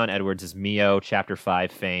 Amy Fionn Edwards is Mio, Chapter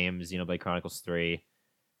 5 fame, Xenoblade Chronicles 3.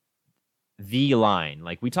 The line,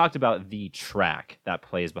 like we talked about the track that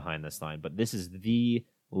plays behind this line, but this is the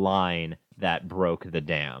line that broke the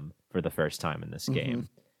dam for the first time in this game.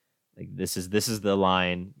 Like this is the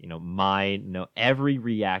line, every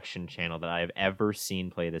reaction channel that I have ever seen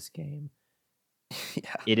play this game.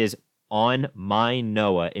 Yeah. It is on my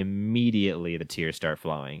Noah, immediately the tears start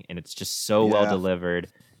flowing, and it's just so well delivered.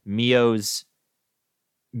 Mio's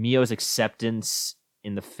acceptance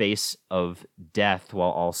in the face of death while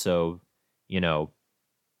also,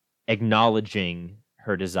 acknowledging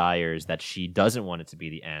her desires that she doesn't want it to be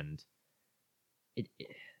the end.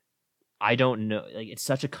 I don't know. Like, it's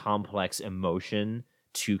such a complex emotion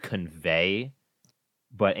to convey,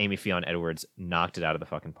 but Amy Fionn Edwards knocked it out of the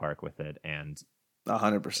fucking park with it, and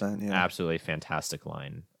 100%. Yeah. absolutely fantastic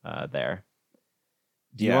line there.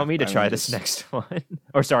 Do you want me to try this next one?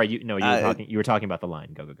 Or sorry, you were talking about the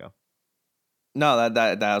line. Go. No,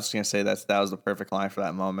 that I was gonna say that was the perfect line for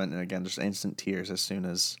that moment, and again, just instant tears as soon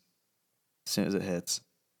as it hits.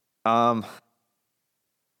 I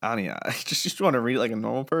don't know. I just want to read it like a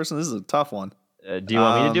normal person. This is a tough one. Do you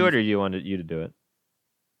want me to do it, or do you want you to do it?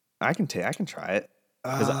 I can try it.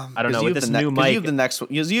 Because I don't know, with this new mic. You have the next one.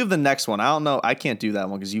 You have the next one. I don't know. I can't do that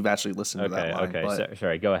one because you've actually listened to that line. Okay. But,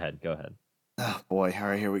 Sorry. Go ahead. oh boy. All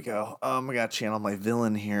right. Here we go. I got to channel my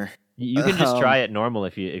villain here. You can just try it normal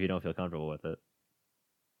if you don't feel comfortable with it.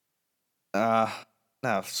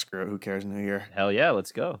 No, screw it. Who cares? New Year. Hell yeah,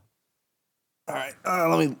 let's go. All right.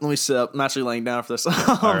 Let me sit up. I'm actually laying down for this.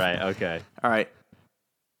 All right. Okay. All right.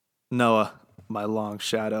 Noah, my long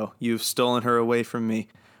shadow, you've stolen her away from me.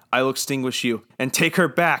 I will extinguish you and take her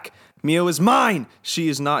back. Mio is mine. She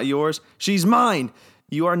is not yours. She's mine.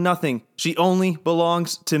 You are nothing. She only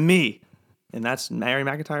belongs to me. And that's Harry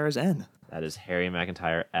McIntyre as N. That is Harry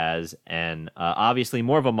McIntyre as N. Obviously,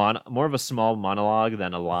 more of a small monologue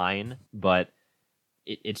than a line, but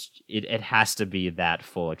it has to be that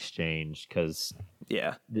full exchange because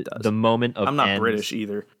the moment of I'm not ends, British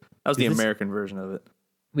either. That was the American version of it.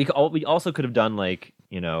 We also could have done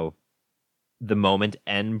the moment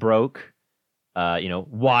N broke.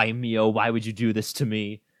 Why Mio? Why would you do this to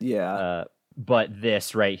me? Yeah. But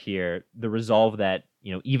this right here, the resolve that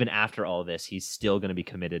even after all this, he's still going to be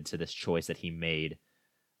committed to this choice that he made.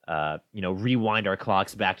 Rewind our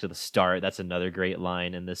clocks back to the start. That's another great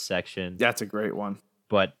line in this section. That's a great one.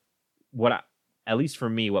 But at least for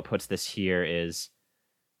me, what puts this here is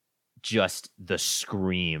just the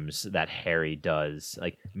screams that Harry does.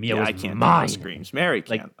 Like, Mio is I can't mine. do the screams. Mary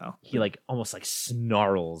can't though. He almost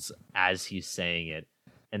snarls as he's saying it,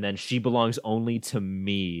 and then she belongs only to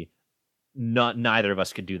me. Neither of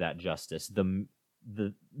us could do that justice. The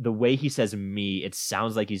way he says me, it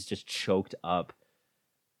sounds like he's just choked up.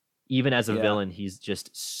 Even as a villain, he's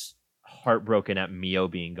just heartbroken at Mio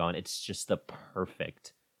being gone. It's just the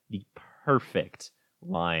perfect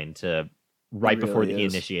line to right before he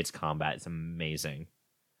initiates combat. It's amazing.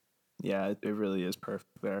 Yeah, it really is perfect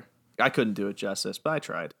there. I couldn't do it justice, but I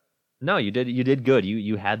tried. No, you did good.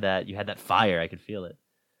 You had that fire. I could feel it.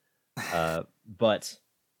 But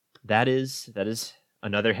that is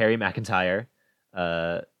another Harry McIntyre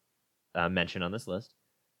mention on this list.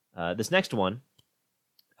 This next one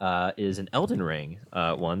is an Elden Ring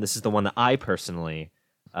one. This is the one that I personally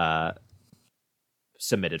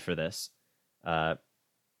submitted for this, and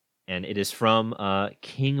it is from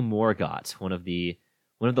King Morgott, one of the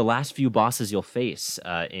last few bosses you'll face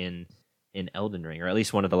in Elden Ring, or at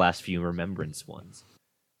least one of the last few remembrance ones.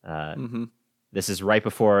 This is right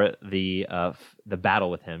before the battle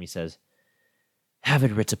with him. He says, "Have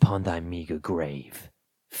it writ upon thy meager grave,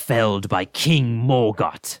 felled by King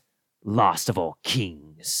Morgott, last of all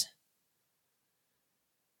kings."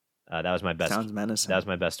 That was my best. Sounds menacing. That was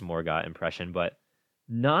my best Morgott impression, but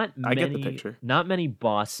not I many. get the picture. Not many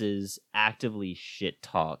bosses actively shit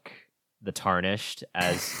talk the Tarnished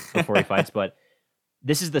as before he fights, but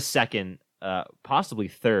this is the second possibly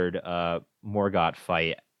third Morgott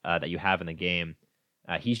fight that you have in the game.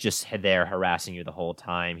 He's just there harassing you the whole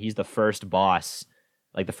time. He's the first boss,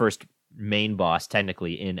 like the first main boss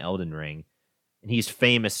technically in Elden Ring, and he's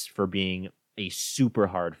famous for being a super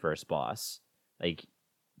hard first boss. Like,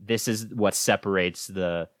 this is what separates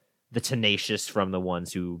the tenacious from the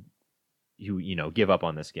ones who give up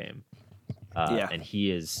on this game. And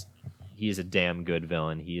he is a damn good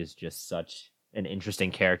villain. He is just such an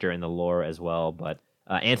interesting character in the lore as well. But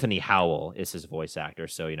Anthony Howell is his voice actor,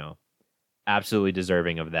 so absolutely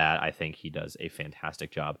deserving of that. I think he does a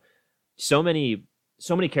fantastic job. So many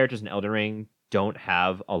characters in Elden Ring don't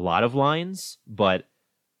have a lot of lines, but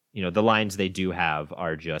the lines they do have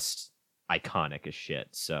are just iconic as shit.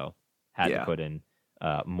 So had to put in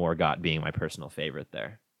Morgott being my personal favorite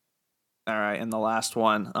there. All right, and the last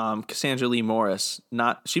one, Cassandra Lee Morris.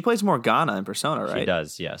 She plays Morgana in Persona, right? She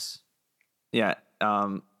does, yes. Yeah,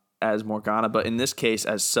 as Morgana, but in this case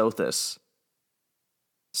as Sothis.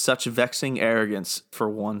 Such vexing arrogance for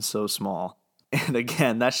one so small. And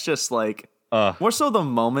again, that's just like more so the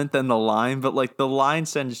moment than the line, but like the line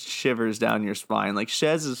sends shivers down your spine. Like,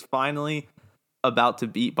 Shez is finally about to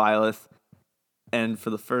beat Byleth, and for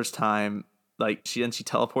the first time, like she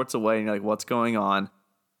teleports away, and you're like, what's going on?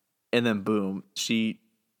 And then boom, she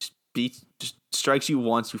just strikes you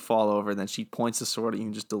once, you fall over, and then she points the sword at you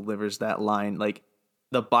and just delivers that line. Like,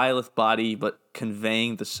 the Byleth body, but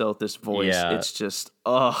conveying the Sothis voice. Yeah. It's just,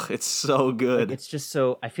 it's so good. Like, it's just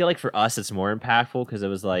so, I feel like for us, it's more impactful because it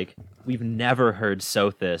was like, we've never heard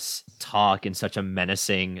Sothis talk in such a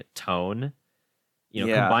menacing tone.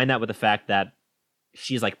 Combine that with the fact that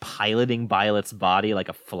she's like piloting Byleth's body like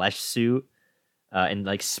a flesh suit, and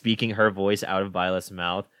like speaking her voice out of Byleth's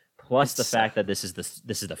mouth. Plus the fact that this is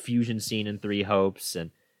the fusion scene in Three Hopes,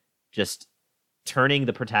 and just turning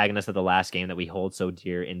the protagonist of the last game that we hold so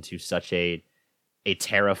dear into such a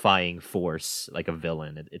terrifying force, like a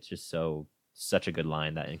villain. It's just such a good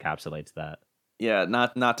line that encapsulates that. Yeah,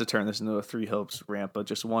 not to turn this into a Three Hopes rant, but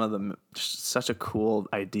just one of them, just such a cool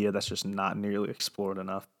idea that's just not nearly explored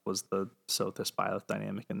enough was the Sothis Byleth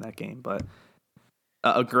dynamic in that game. But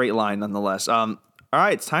a great line nonetheless. All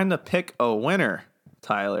right, it's time to pick a winner,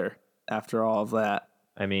 Tyler. After all of that,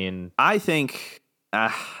 I mean, I think.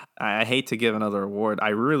 I hate to give another award. I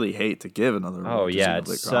really hate to give another award. Oh yeah,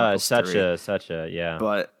 it's such a yeah.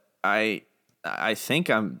 But I think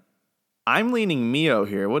I'm leaning Mio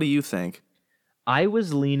here. What do you think? I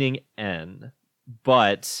was leaning N,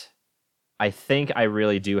 but I think I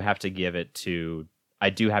really do have to give it to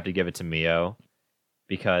Mio,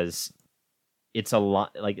 because it's a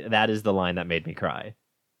lot, like, that is the line that made me cry.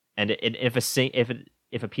 And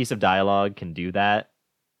if a piece of dialogue can do that,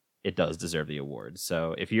 it does deserve the award.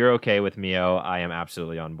 So if you're okay with Mio, I am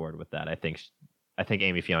absolutely on board with that. I think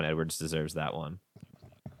Amy Fiona Edwards deserves that one.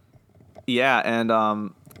 Yeah, and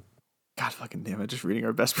God fucking damn it, just reading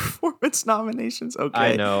our best performance nominations. Okay.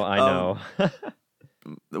 I know.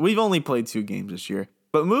 We've only played 2 games this year.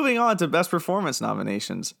 But moving on to best performance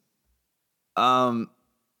nominations.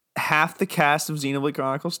 Half the cast of Xenoblade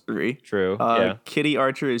Chronicles 3. True. Yeah. Kitty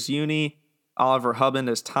Archer as Uni, Oliver Hubband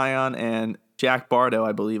as Tyon, and Jack Bardo,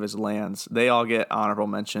 I believe, as Lance. They all get honorable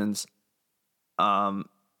mentions.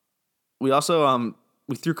 We also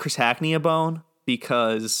we threw Chris Hackney a bone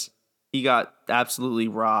because he got absolutely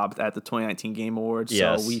robbed at the 2019 Game Awards.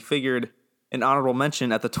 Yes. So we figured an honorable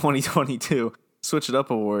mention at the 2022 Switch It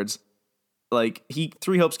Up Awards. Like,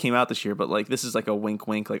 Three Hopes came out this year, but like this is like a wink,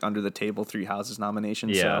 like under the table Three Houses nomination.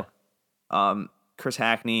 Yeah. So, Chris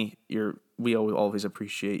Hackney, we always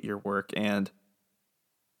appreciate your work, and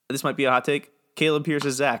this might be a hot take. Caleb Pierce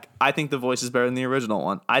as Zack. I think the voice is better than the original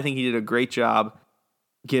one. I think he did a great job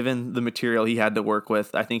given the material he had to work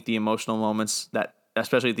with. I think the emotional moments that,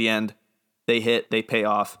 especially at the end, they pay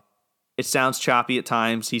off. It sounds choppy at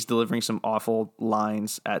times. He's delivering some awful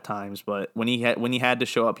lines at times, but when he had to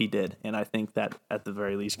show up, he did. And I think that at the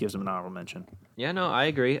very least gives him an honorable mention. Yeah, no, I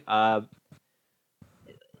agree.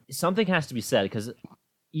 Something has to be said, because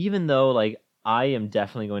even though, like, I am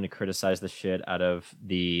definitely going to criticize the shit out of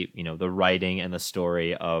the writing and the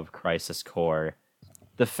story of Crisis Core,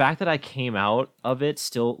 the fact that I came out of it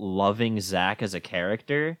still loving Zack as a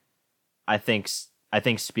character, I think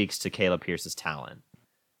speaks to Caleb Pierce's talent.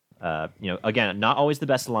 Again, not always the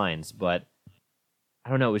best lines, but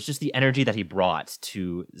I don't know, it was just the energy that he brought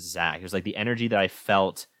to Zack. It was like the energy that I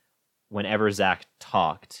felt whenever Zack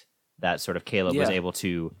talked, that sort of Caleb was able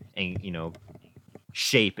to,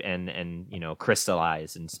 shape and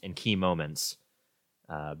crystallize in key moments.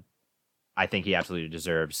 I think he absolutely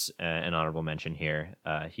deserves an honorable mention here.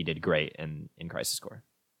 He did great in Crisis Core.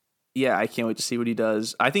 yeah, I can't wait to see what he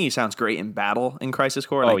does. I think he sounds great in battle in Crisis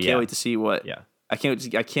Core, and Oh, I can't yeah. wait to see what. Yeah. I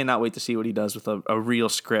cannot wait to see what he does with a real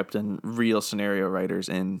script and real scenario writers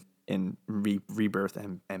in Rebirth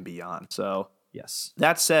and beyond. So Yes.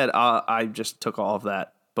 that said, I just took all of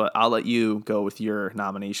that, but I'll let you go with your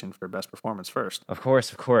nomination for best performance first. Of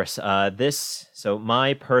course. So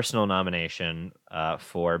my personal nomination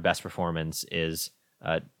for best performance is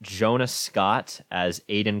Jonah Scott as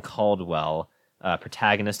Aiden Caldwell,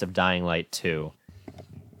 protagonist of Dying Light 2.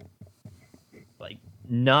 Like,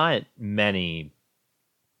 not many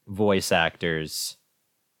voice actors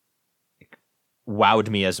wowed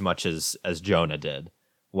me as much as Jonah did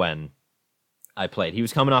when I played. He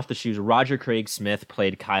was coming off the shoes. Roger Craig Smith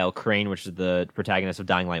played Kyle Crane, which is the protagonist of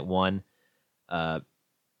Dying Light 1. I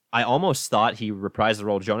almost thought he reprised the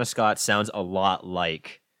role. Jonah Scott sounds a lot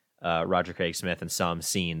like Roger Craig Smith in some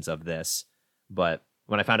scenes of this, but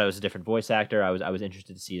when I found out it was a different voice actor, I was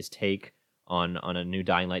interested to see his take on a new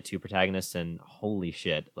Dying Light 2 protagonist, and holy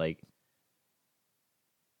shit, like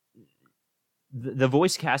the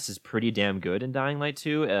voice cast is pretty damn good in Dying Light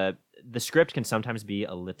 2. The script can sometimes be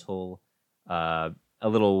a little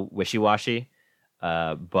wishy-washy,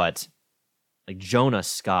 but like Jonah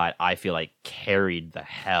Scott, I feel like carried the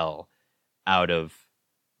hell out of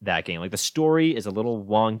that game. Like the story is a little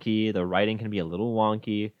wonky, the writing can be a little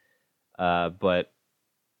wonky, but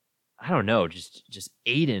I don't know, just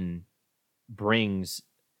Aiden brings,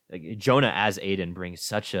 like Jonah as Aiden brings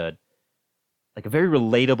such a very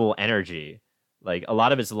relatable energy. Like a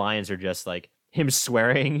lot of his lines are just like him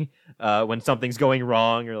swearing when something's going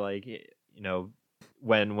wrong, or like, you know,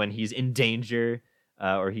 when he's in danger,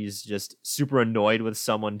 or he's just super annoyed with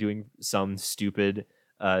someone doing some stupid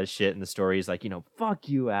shit in the story. He's like, you know, fuck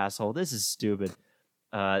you, asshole. This is stupid.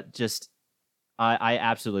 I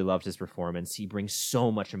absolutely loved his performance. He brings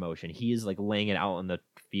so much emotion. He is like laying it out on the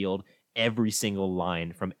field, every single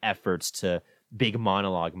line, from efforts to big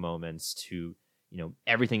monologue moments to, you know,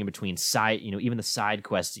 everything in between, even the side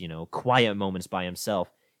quests, you know, quiet moments by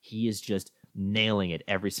himself. He is just nailing it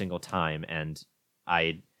every single time. And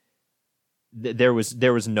there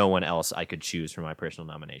was no one else I could choose for my personal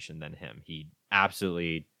nomination than him. He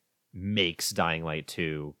absolutely makes Dying Light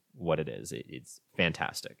 2 what it is. It's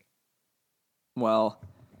fantastic. Well,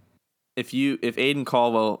 if Aiden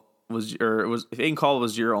Caldwell was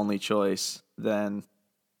your only choice, then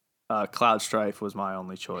Cloud Strife was my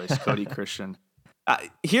only choice. Cody Christian.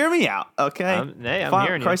 Hear me out, okay? Hey, I'm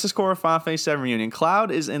hearing you. Crisis Core Final Fantasy 7 Reunion. Cloud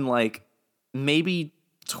is in like maybe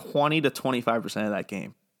 20 to 25% of that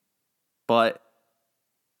game, but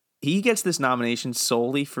he gets this nomination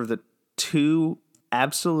solely for the two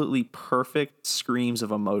absolutely perfect screams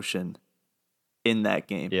of emotion in that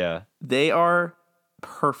game. Yeah. They are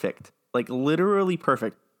perfect, like literally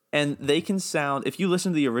perfect. And they can sound, if you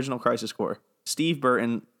listen to the original Crisis Core, Steve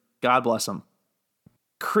Burton, God bless him,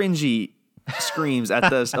 cringy screams at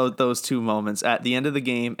those two moments at the end of the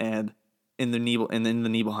game and in the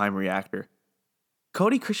Nibelheim reactor.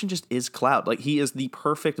 Cody Christian just is Cloud. Like, he is the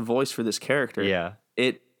perfect voice for this character. Yeah.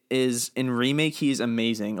 It is, in Remake, he's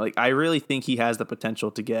amazing. Like, I really think he has the potential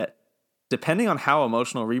to get, depending on how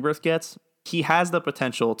emotional Rebirth gets, he has the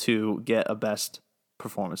potential to get a best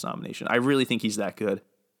performance nomination. I really think he's that good.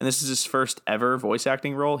 And this is his first ever voice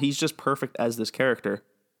acting role. He's just perfect as this character.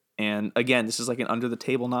 And again, this is like an under the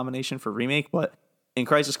table nomination for Remake, but in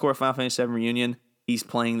Crisis Core Final Fantasy VII Reunion, he's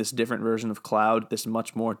playing this different version of Cloud, this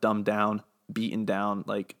much more dumbed down, beaten down,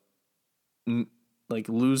 like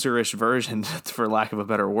loserish version, for lack of a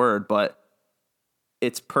better word, but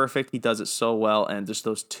it's perfect. He does it so well, and just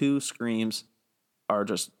those two screams are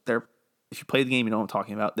just, they're, if you play the game, you know what I'm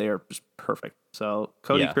talking about. They are just perfect. So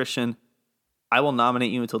Cody Christian, I will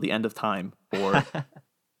nominate you until the end of time for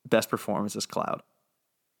best performance as Cloud.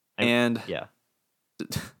 And yeah,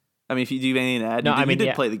 I mean, if you do anything to add, no, you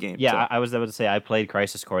did play the game. Yeah, so. I was about to say I played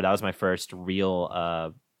Crisis Core. That was my first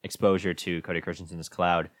real exposure to Cody Christensen as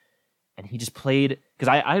Cloud, and he just played, because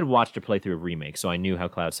I had watched a playthrough of Remake, so I knew how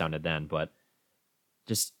Cloud sounded then. But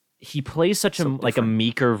just he plays such a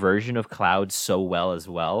meeker version of Cloud so well as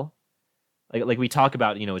well. Like we talk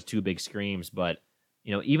about, you know, his two big screams, but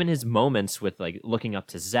you know, even his moments with like looking up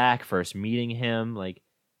to Zack, first meeting him, like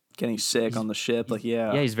getting sick on the ship, like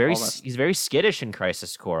he's very skittish in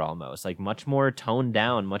Crisis Core, almost like much more toned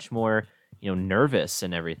down, much more, you know, nervous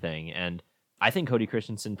and everything. And I think Cody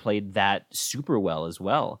Christensen played that super well as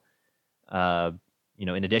well. You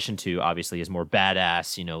know, in addition to obviously his more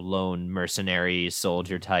badass, you know, lone mercenary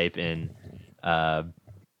soldier type in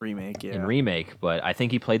Remake, but I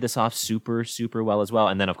think he played this off super, super well as well.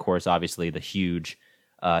 And then of course, obviously the huge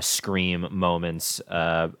scream moments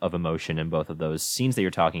of emotion in both of those scenes that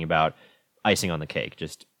you're talking about. Icing on the cake,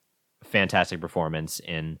 just fantastic performance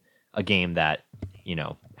in a game that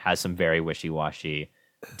has some very wishy-washy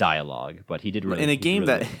dialogue, but he did really in a he did game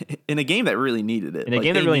really that good. in a game that really needed it. In a Like,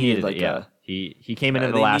 game that they really needed like it. Yeah, he came in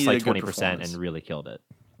the they last needed a like good 20% and performance. really killed it.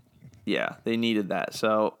 Yeah, they needed that.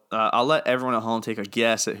 So I'll let everyone at home take a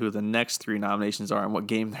guess at who the next 3 nominations are and what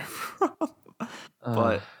game they're from.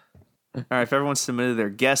 But all right, if everyone submitted their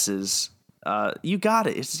guesses, you got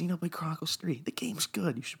it. It's Xenoblade Chronicles 3. The game's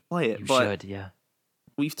good. You should play it. You But should, yeah.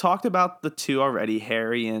 we've talked about the 2 already,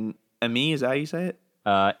 Harry and Amy. Is that how you say it?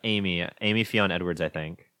 Amy Fionn Edwards, I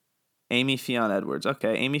think. Amy Fionn Edwards.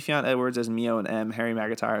 Okay, Amy Fionn Edwards as Mio and M, Harry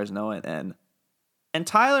McIntyre as Noah and N. And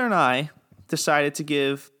Tyler and I decided to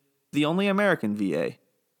give the only American VA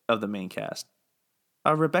of the main cast,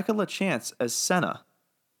 Rebecca LaChance as Senna,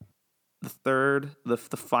 the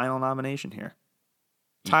final nomination here.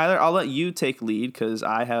 Tyler, I'll let you take lead because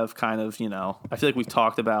I have kind of, I feel like we've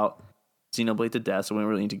talked about Xenoblade to death, so we don't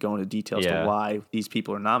really need to go into details to why these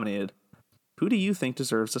people are nominated. Who do you think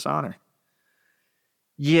deserves this honor?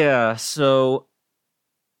 Yeah, so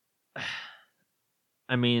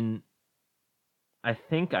I mean, I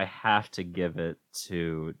think I have to give it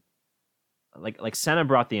to like Senna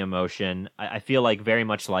brought the emotion. I feel like very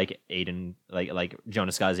much like Aiden, like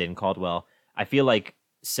Jonas Scott's Aiden Caldwell. I feel like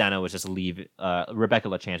Senna was just Rebecca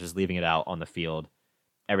LaChance was leaving it out on the field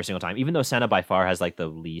every single time. Even though Senna by far has like the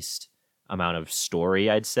least amount of story,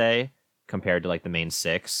 I'd say, compared to like the main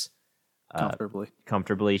 6.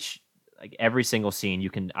 Comfortably, like every single scene,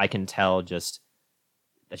 I can tell just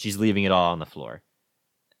that she's leaving it all on the floor,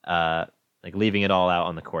 like leaving it all out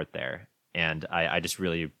on the court there. And I just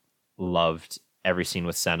really loved every scene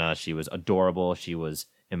with Senna. She was adorable. She was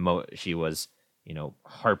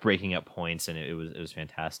heartbreaking at points, and it was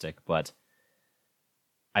fantastic. But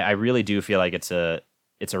I really do feel like it's a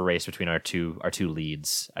race between our two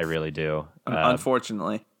leads. I really do.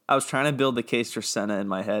 Unfortunately, I was trying to build the case for Senna in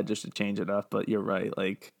my head just to change it up, but you're right.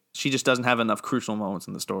 Like, she just doesn't have enough crucial moments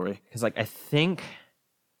in the story. Because I think,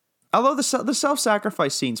 although the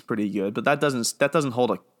self-sacrifice scene's pretty good, but that doesn't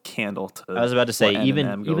hold a candle to. I was about to say, what even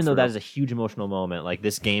N&M go though through. that is a huge emotional moment, like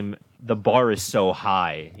this game, the bar is so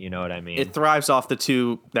high. You know what I mean? It thrives off the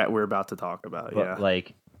 2 that we're about to talk about. But, yeah,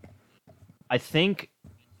 like, I think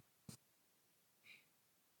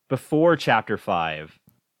before Chapter 5,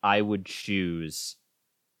 I would choose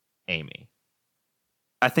Amy.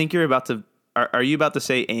 I think you're about to. Are you about to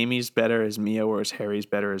say Amy's better as Mio or is Harry's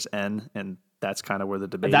better as N? And that's kind of where the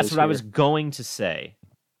debate is. That's what I here. was going to say.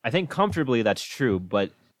 I think comfortably that's true,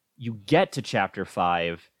 but you get to Chapter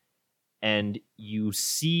 5 and you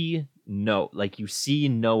see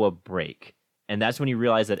Noah break. And that's when you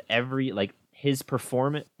realize that his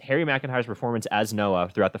performance, Harry McIntyre's performance as Noah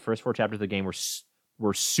throughout the first 4 chapters of the game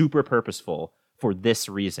were super purposeful for this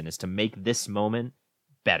reason, is to make this moment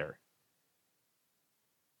better.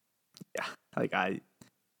 Yeah,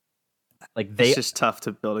 It's just tough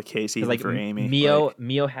to build a case even for Amy.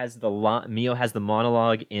 Mio has the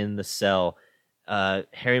monologue in the cell.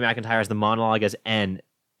 Harry McIntyre has the monologue as N,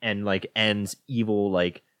 and like N's evil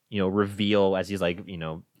reveal as he's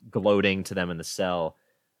gloating to them in the cell.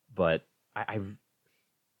 But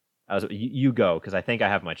you go, because I think I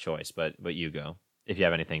have my choice, but you go if you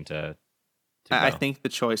have anything to I go. think the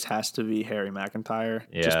choice has to be Harry McIntyre.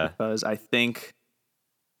 Just Yeah. because I think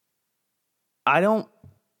I don't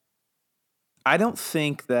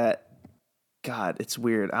think that. God, it's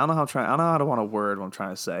weird. I don't know how to want to word what I'm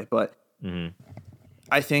trying to say, but Mhm.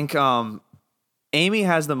 I think Amy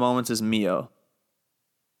has the moments as Mio,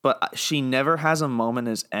 but she never has a moment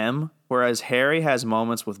as M. Whereas Harry has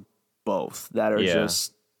moments with both that are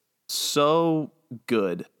just so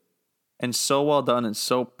good and so well done and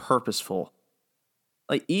so purposeful.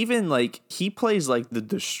 Like, even he plays the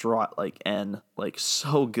distraught N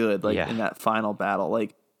so good in that final battle,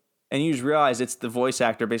 and you just realize it's the voice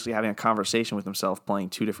actor basically having a conversation with himself playing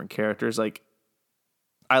 2 different characters.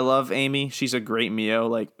 I love Amy. She's a great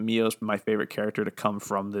Mio. Mio's my favorite character to come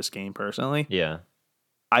from this game personally. Yeah.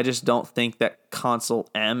 I just don't think that Console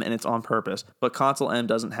M, and it's on purpose, but Console M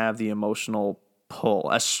doesn't have the emotional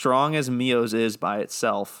pull as strong as Mio's is by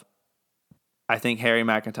itself. I think Harry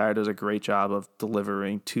McIntyre does a great job of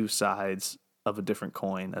delivering 2 sides of a different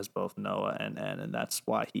coin as both Noah and N, and that's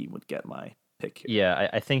why he would get my pick here. Yeah,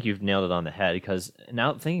 I think you've nailed it on the head, because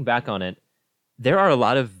now thinking back on it, there are a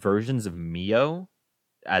lot of versions of Mio,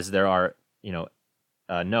 as there are,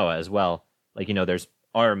 Noah as well. There's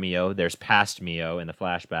our Mio, there's past Mio in the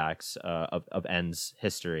flashbacks of N's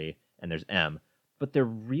history, and there's M. But they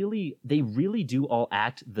really do all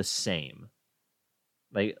act the same.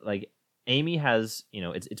 Like Amy has,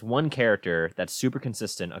 it's one character that's super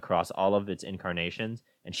consistent across all of its incarnations,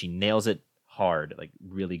 and she nails it hard, like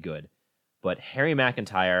really good. But Harry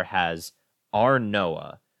McIntyre has our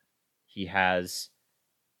Noah. He has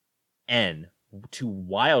N, two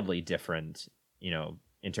wildly different,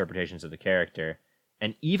 interpretations of the character.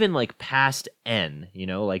 And even like past N,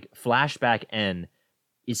 like flashback N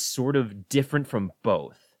is sort of different from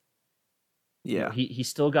both. Yeah. He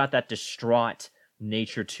still got that distraught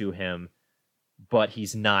nature to him, but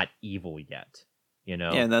he's not evil yet.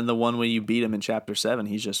 Yeah, and then the one when you beat him in chapter 7,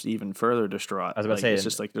 he's just even further distraught. I was about to say, it's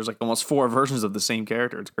just like there's like almost 4 versions of the same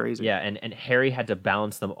character. It's crazy. Yeah, and Harry had to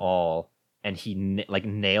balance them all, and he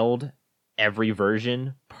nailed every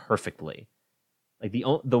version perfectly. Like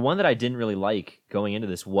the one that I didn't really like going into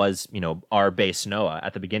this was our base Noah.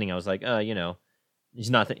 At the beginning, I was like,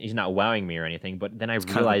 he's not wowing me or anything. But then I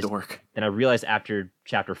realized after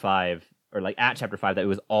chapter 5, or like at chapter 5, that it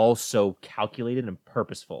was all so calculated and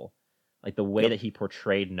purposeful. Like the way that he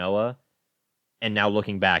portrayed Noah, and now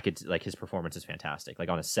looking back, it's like his performance is fantastic. Like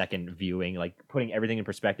on a second viewing, like putting everything in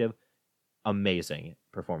perspective, amazing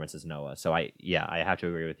performance as Noah. So I have to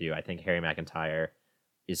agree with you. I think Harry McIntyre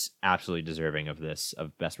is absolutely deserving of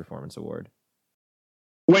Best Performance Award.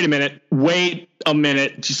 Wait a minute.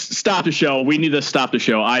 Just stop the show. We need to stop the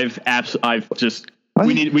show.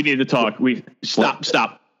 We need to talk.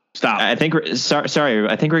 Stop. I think sorry.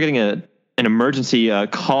 I think we're getting an emergency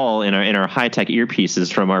call in our high-tech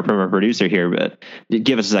earpieces from our producer here. But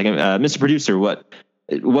give us a second, Mr. Producer. What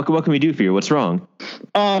can we do for you? What's wrong?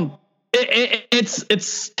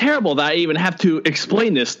 It's terrible that I even have to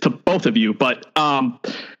explain this to both of you, but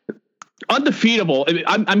Undefeatable.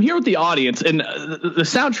 I'm here with the audience, and the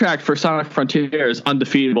soundtrack for Sonic Frontiers,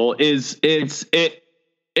 Undefeatable, it's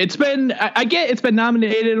been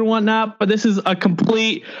nominated and whatnot, but this is a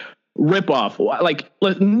complete ripoff. Like,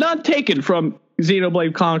 not taken from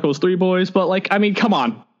Xenoblade Chronicles 3 boys, but like, I mean, come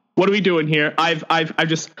on, what are we doing here? I've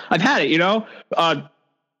had it,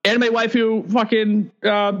 Anime waifu, fucking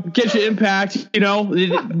Genshin Impact,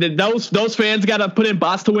 those fans got to put in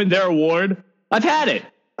bots to win their award. I've had it.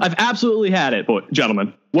 I've absolutely had it,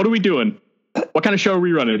 gentlemen. What are we doing? What kind of show are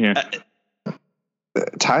we running here?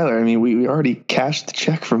 Tyler, I mean, we already cashed the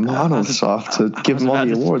check from Monosoft to give them all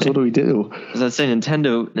the awards. What do we do? I was saying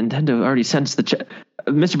Nintendo already sent the check.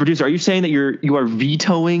 Mr. Producer, are you saying that you are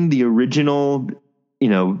vetoing the original,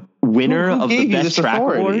 winner of the Best Track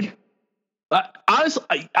Award?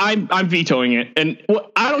 Honestly, I'm vetoing it, and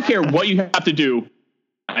I don't care what you have to do.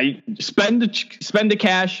 I spend the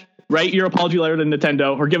cash, write your apology letter to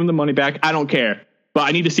Nintendo, or give them the money back. I don't care, but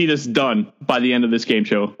I need to see this done by the end of this game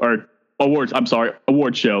show or award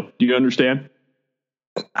show. Do you understand?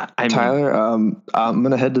 Tyler, I'm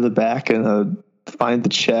gonna head to the back and find the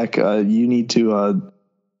check. You need to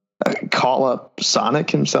call up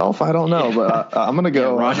Sonic himself. I don't know, but I'm gonna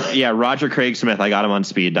go. Roger Craig Smith. I got him on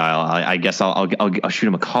speed dial. I guess I'll shoot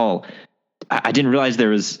him a call. I didn't realize there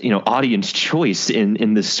was audience choice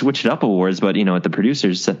in the Switch It Up Awards, but at the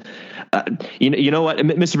producers, you know what,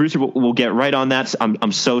 Mr. Producer, we'll get right on that.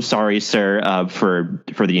 I'm so sorry, sir, for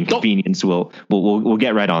the inconvenience. We'll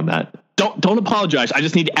get right on that. Don't apologize. I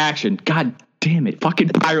just need action. God damn it, fucking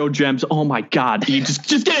Pyro Gems. Oh my God, you just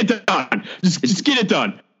get it done. Just get it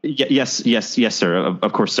done. Yes, sir.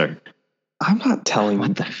 Of course, sir. I'm not telling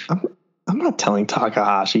I'm not telling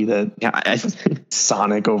Takahashi that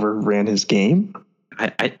Sonic overran his game.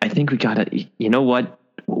 I think we gotta. You know what?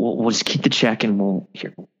 We'll just keep the check and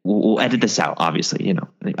we'll edit this out. Obviously,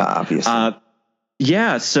 Obviously.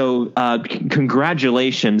 Yeah. So,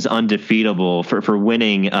 congratulations, Undefeatable, for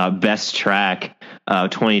winning Best Track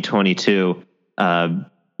 2022.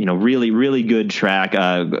 Really, really good track.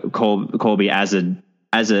 Colby, as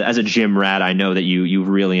a gym rat, I know that you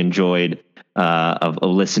really enjoyed of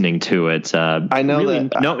listening to it. I know really,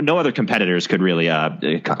 that no other competitors could really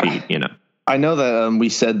compete. I know that we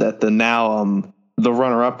said that the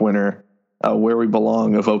runner-up winner, Where We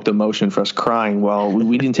Belong, evoked emotion for us crying. Well,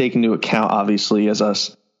 we didn't take into account, obviously, as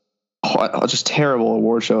us just terrible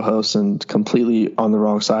award show hosts and completely on the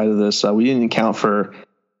wrong side of this. We didn't account for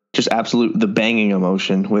just the banging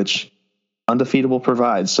emotion, which Undefeatable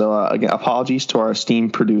provides. So again, apologies to our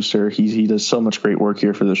esteemed producer. He does so much great work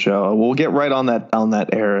here for the show. We'll get right on that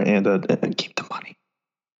era and keep the money.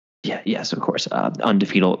 Yeah, yes, of course.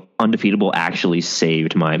 Undefeatable actually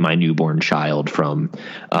saved my newborn child from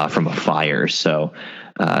a fire. So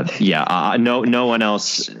no one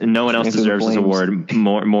else deserves this award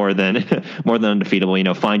more than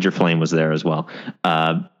Undefeatable. Find Your Flame was there as well.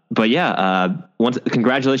 But yeah,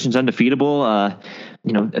 congratulations, Undefeatable.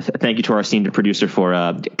 thank you to our esteemed producer for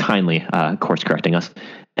kindly course correcting us.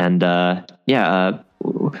 And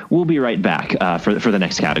we'll be right back for the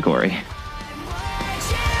next category. What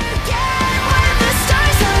you get when the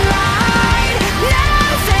stars align? Now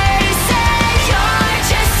they say you're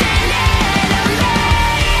just an enemy.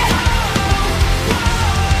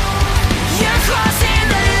 You're crossing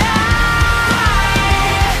the line.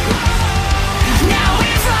 Now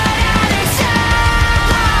we've run out of time.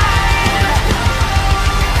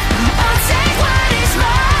 I'll take what is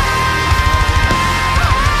mine.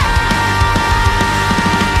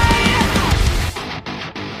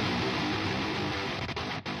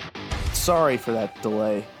 Sorry for that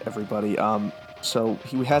delay, everybody. So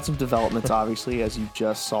we had some developments, obviously, as you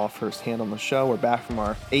just saw firsthand on the show. We're back from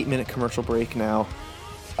our 8-minute commercial break now.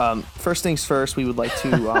 First things first, we would like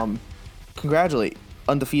to congratulate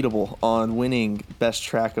Undefeatable on winning Best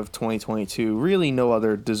Track of 2022. Really, no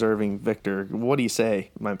other deserving victor. What do you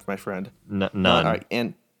say, my friend? None. All right,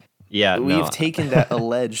 and Yeah, we've taken that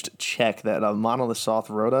alleged check that Monolith Soft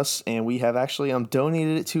wrote us, and we have actually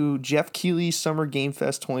donated it to Jeff Keighley's Summer Game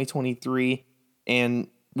Fest 2023, and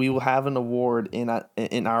we will have an award in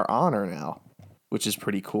our honor now, which is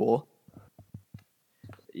pretty cool.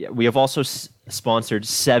 Yeah, we have also sponsored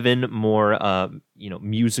 7 more,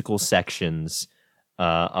 musical sections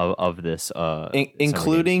of this,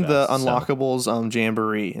 Including Summer the Games Fest, so- Unlockables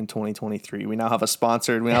Jamboree in 2023. We now have a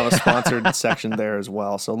sponsored section there as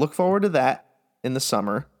well. So look forward to that in the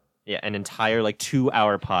summer. Yeah, an entire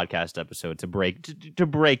 2-hour podcast episode to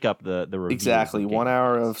break up the reviews. Exactly. of 1 Game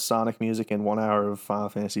hour Pass. of Sonic music and 1 hour of Final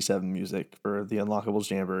Fantasy VII music for the Unlockables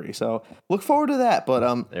Jamboree. So look forward to that.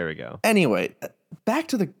 But There we go. anyway, back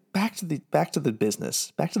to the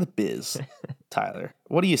business. Back to the biz. Tyler,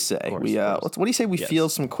 what do you say? course, We of course. what do you say we Yes.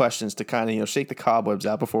 field some questions to kind of shake the cobwebs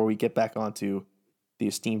out before we get back onto the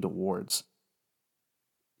esteemed awards.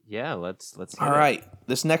 Yeah, let's hit All it. right.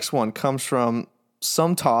 This next one comes from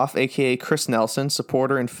Sumtoff, aka Chris Nelson,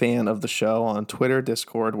 supporter and fan of the show on Twitter,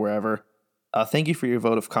 Discord, wherever. Thank you for your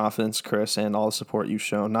vote of confidence, Chris, and all the support you've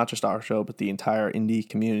shown, not just our show, but the entire indie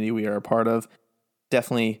community we are a part of.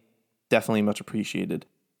 Definitely much appreciated.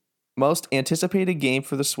 Most anticipated game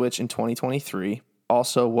for the Switch in 2023.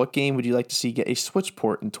 Also, what game would you like to see get a Switch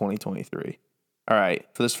port in 2023? All right,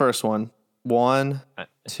 for this first one, 1,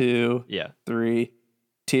 2, Yeah. 3,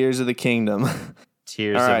 Tears of the Kingdom.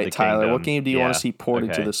 Tears All of right, the Tyler, Kingdom. what game do you want to see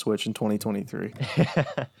ported to okay. the Switch in 2023?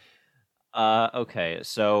 Okay,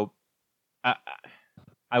 so what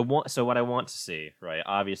I want to see, right?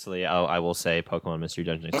 Obviously, I will say Pokemon Mystery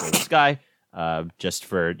Dungeon Explore the Sky, just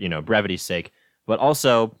for brevity's sake. But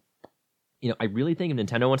also, I really think if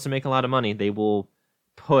Nintendo wants to make a lot of money, they will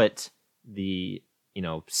put the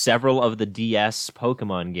several of the DS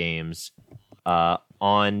Pokemon games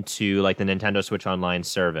onto the Nintendo Switch Online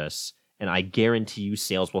service, and I guarantee you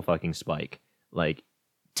sales will fucking spike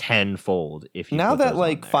tenfold if you Now put that those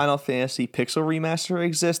on there. Final Fantasy Pixel Remaster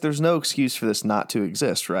exists, there's no excuse for this not to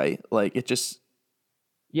exist, right? It just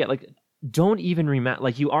Yeah, don't even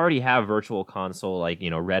you already have Virtual Console,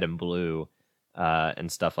 Red and Blue,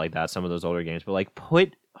 and stuff like that. Some of those older games, but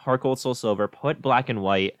put Heart Gold Soul Silver, put Black and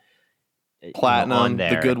White, Platinum, on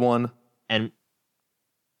there, the good one. and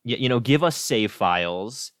give us save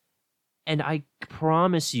files, and I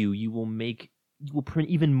promise you will print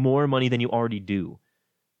even more money than you already do.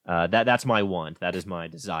 That's my want. That is my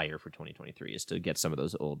desire for 2023 is to get some of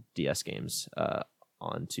those old DS games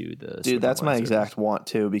onto the Switch Dude, that's my Online service. exact want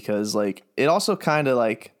too, because it also kind of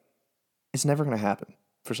it's never gonna happen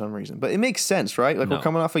for some reason, but it makes sense, right? No. We're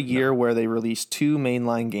coming off a year where they released 2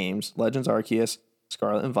 mainline games, Legends Arceus,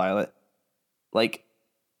 Scarlet and Violet.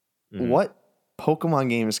 Mhm. What Pokemon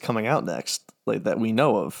game is coming out next? That we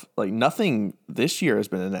know of. Nothing this year has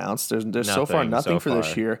been announced. There's so far nothing for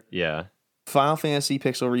this year. Yeah. Final Fantasy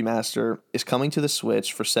Pixel Remaster is coming to the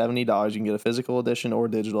Switch for $70. You can get a physical edition or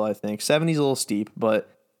digital, I think. 70 is a little steep, but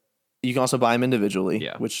you can also buy them individually,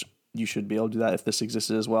 Yeah. which you should be able to do that if this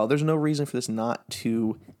existed as well. There's no reason for this not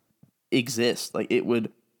to exist. It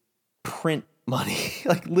would print money,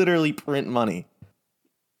 literally print money.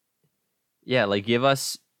 Yeah, give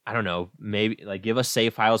us, I don't know, maybe give us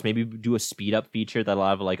save files, maybe do a speed up feature that a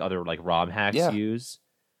lot of other ROM hacks Yeah. use.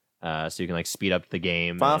 So you can speed up the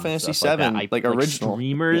game. Final and Fantasy stuff VII, that. original.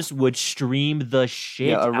 Streamers would stream the shit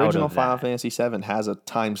Yeah, original out of Final that. Fantasy VII has a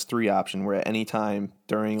 ×3 option where at any time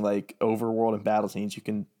during overworld and battle scenes, you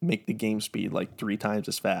can make the game speed 3 times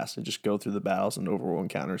as fast and just go through the battles and overworld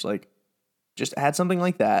encounters. Just add something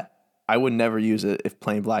like that. I would never use it if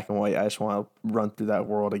playing Black and White. I just want to run through that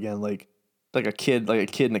world again, like a kid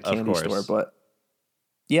in a candy course. store. But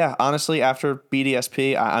yeah, honestly, after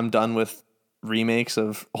BDSP, I'm done with remakes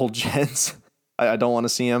of old gens. I don't want to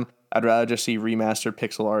see them. I'd rather just see remastered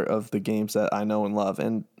pixel art of the games that I know and love.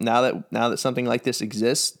 And now that something like this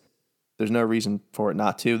exists, there's no reason for it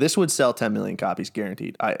not to. This would sell 10 million copies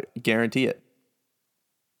guaranteed. I guarantee it.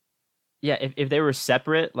 Yeah, if they were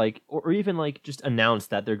separate, like, or even like just announce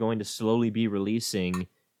that they're going to slowly be releasing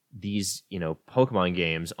these, Pokemon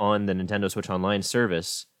games on the Nintendo Switch Online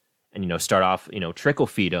service, and start off, trickle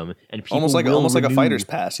feed them, and people almost like a fighter's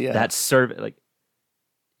pass. Yeah, that service,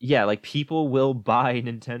 like people will buy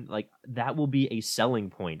Nintendo. Like that will be a selling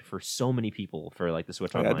point for so many people for like the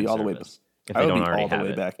Switch Online be all service. The way, if they don't already have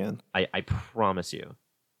it, back in. I promise you.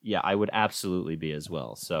 Yeah, I would absolutely be as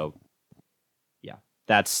well. So, yeah,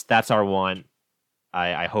 that's our one.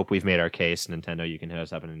 I hope we've made our case. Nintendo, you can hit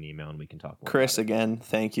us up in an email and we can talk more. Chris, again,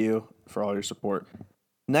 thank you for all your support.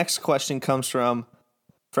 Next question comes from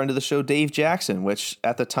friend of the show, Dave Jackson, which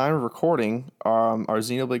at the time of recording, our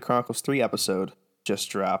Xenoblade Chronicles 3 episode just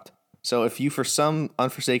dropped. So if you, for some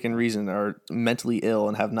unforsaken reason, are mentally ill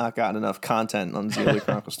and have not gotten enough content on Xenoblade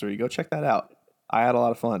Chronicles 3, go check that out. I had a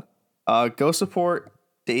lot of fun. Go support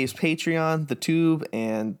Dave's Patreon, the Tube,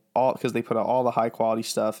 and all, because they put out all the high quality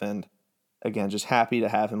stuff. And again, just happy to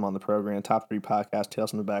have him on the program. Top 3 podcast,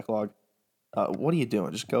 Tales from the Backlog. What are you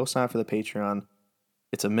doing? Just go sign up for the Patreon.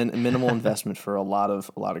 It's a minimal investment for a lot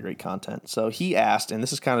of great content. So he asked, and this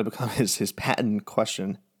has kind of become his patent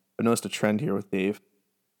question. I noticed a trend here with Dave.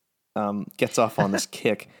 Gets off on this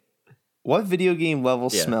kick. What video game level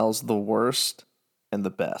smells the worst and the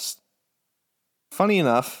best? Funny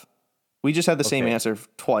enough, we just had the same answer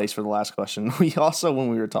twice for the last question. We also, when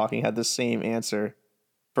we were talking, had the same answer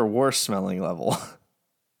for worst smelling level.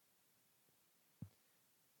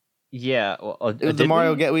 Yeah, well, it was the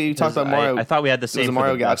Mario. We talked about Mario. I thought we had the same. It was the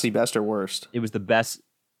Mario Galaxy best or worst. It was the best.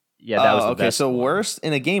 Yeah, that was the best. So worst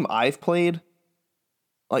in a game I've played,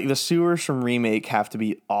 like the sewers from Remake have to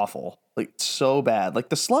be awful, like so bad. Like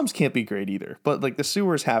the slums can't be great either, but like the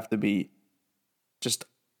sewers have to be just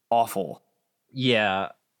awful. Yeah,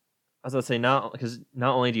 I was gonna say not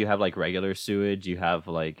only do you have like regular sewage, you have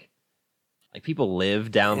like people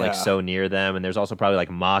live down like so near them, and there's also probably like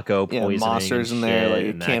Mako poisoning, monsters in there. Like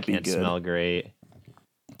it can't be good. Smell great.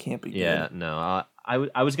 Can't be good. Yeah, no.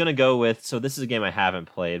 I was gonna go with, so this is a game I haven't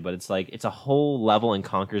played, but it's a whole level in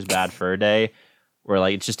Conker's Bad Fur Day where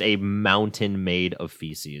like it's just a mountain made of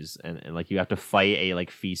feces, and like you have to fight a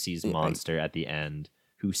like feces monster at the end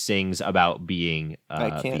who sings about being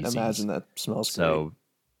I can't feces. imagine that smells so great.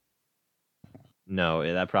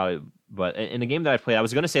 No, that probably. But in a game that I played, I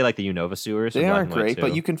was going to say like the Unova sewers. They aren't great,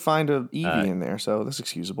 but you can find a Eevee in there, so that's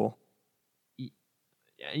excusable.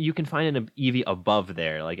 You can find an Eevee above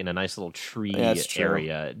there, like in a nice little tree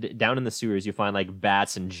area. Down in the sewers, you find like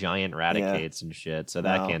bats and giant raticates and shit, so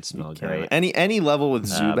that can't smell great. Any level with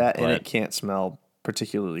Zubat in it can't smell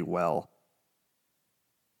particularly well.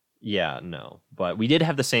 Yeah, no. But we did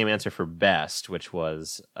have the same answer for best, which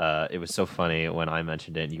was, it was so funny when I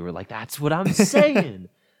mentioned it, and you were like, that's what I'm saying!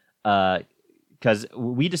 Because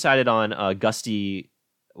we decided on Gusty,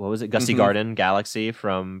 what was it? Gusty Garden Galaxy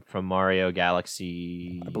from Mario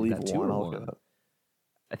Galaxy. I believe one.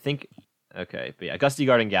 I think. Okay, but yeah, Gusty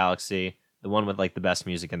Garden Galaxy, the one with like the best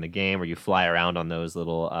music in the game, where you fly around on those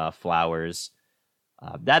little flowers.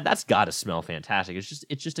 That's got to smell fantastic.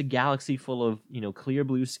 It's just a galaxy full of clear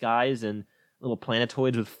blue skies and little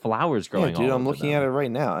planetoids with flowers growing. Yeah, dude, all I'm looking them. at it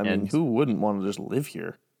right now. I mean, who wouldn't want to just live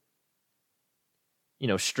here?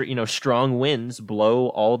 Strong winds blow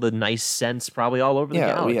all the nice scents probably all over the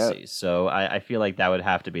galaxy. So I feel like that would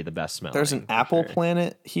have to be the best smell. There's an apple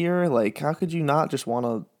planet here. Like, how could you not just want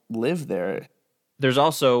to live there? There's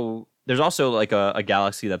also like a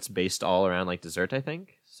galaxy that's based all around like dessert, I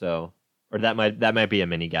think. So, or that might be a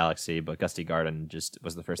mini galaxy, but Gusty Garden just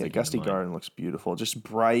was the first thing. Gusty Garden looks beautiful, just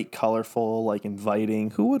bright, colorful, like inviting.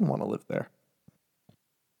 Who wouldn't want to live there?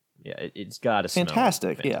 Yeah, it's got to smell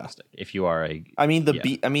fantastic. Yeah, if you are a, I mean the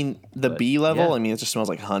B level. Yeah. I mean, it just smells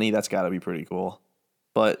like honey. That's got to be pretty cool.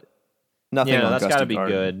 But nothing. Yeah, on that's got to be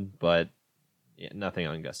good. But nothing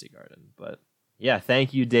on Gusty Garden. But yeah,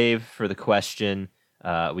 thank you, Dave, for the question.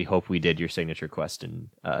 We hope we did your signature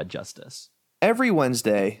question justice. Every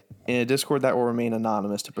Wednesday, in a Discord that will remain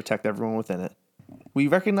anonymous to protect everyone within it, we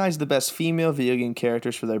recognize the best female video game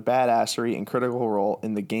characters for their badassery and critical role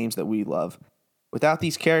in the games that we love. Without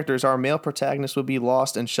these characters, our male protagonists would be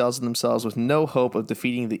lost and shells in themselves with no hope of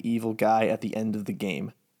defeating the evil guy at the end of the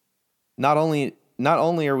game. Not only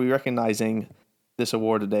are we recognizing this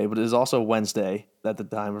award today, but it is also Wednesday at the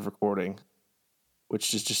time of recording,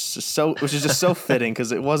 which is just so fitting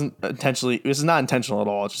because it wasn't intentionally. It was not intentional at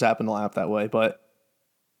all. It just happened to lap that way. But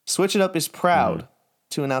Switch It Up is proud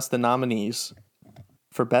to announce the nominees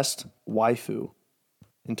for Best Waifu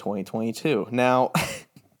in 2022. Now,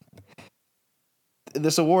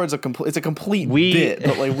 this award's it's a complete bit,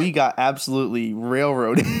 but like we got absolutely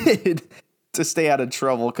railroaded to stay out of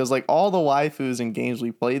trouble because like all the waifus and games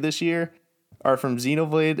we played this year are from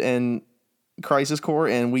Xenoblade and Crisis Core,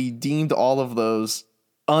 and we deemed all of those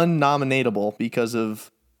unnominatable because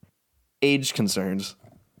of age concerns.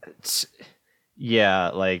 Yeah,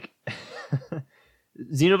 like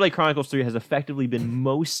Xenoblade Chronicles 3 has effectively been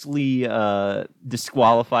mostly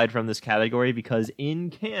disqualified from this category because in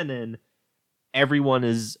canon, everyone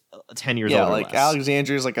is 10 years old or like less.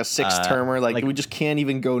 Alexandria is like a six-termer. Like we just can't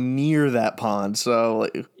even go near that pond. So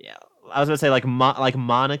like, yeah, I was gonna say like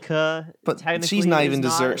Monica, but technically she's not is even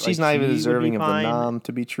not, she's like, not even she would be deserving of the fine. nom.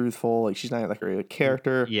 To be truthful, like she's not like a regular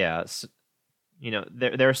character. Yeah, you know,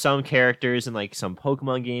 there are some characters in like some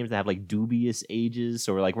Pokemon games that have like dubious ages,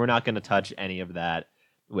 so we're not gonna touch any of that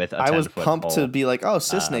with a 10-foot I was pumped pole. to be like, oh,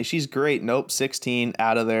 Cisne, she's great. Nope, 16,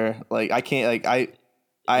 out of there. Like I can't. Like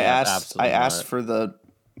I asked absolutely not. for the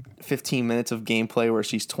 15 minutes of gameplay where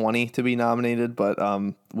she's 20 to be nominated, but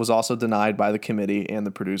was also denied by the committee and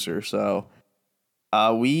the producer. So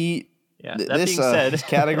Yeah, that this being said, this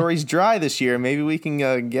category's dry this year. Maybe we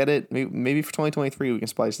can get it. Maybe for 2023 we can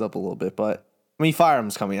spice it up a little bit. But I mean, Fire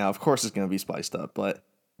Emblem's coming out. Of course, it's going to be spiced up. But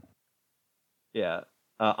yeah.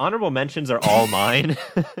 Honorable mentions are all mine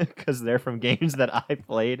because they're from games that I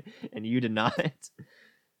played and you did not.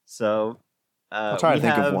 So I'll try we to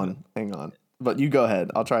think have- of one. Hang on, but you go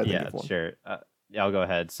ahead. I'll try to think of one. Sure. Yeah, I'll go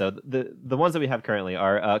ahead. So the ones that we have currently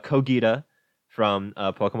are Kogita from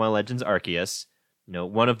Pokemon Legends Arceus. You know,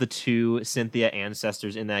 one of the two Cynthia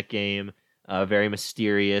ancestors in that game. Very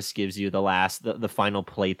mysterious. Gives you the final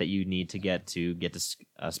plate that you need to get to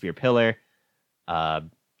Spear Pillar.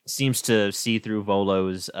 Seems to see through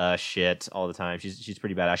Volo's shit all the time. She's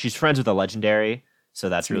pretty badass. She's friends with a legendary, so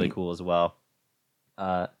that's really Sweet. cool as well.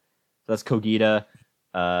 So that's Kogita.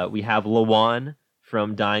 We have Lawan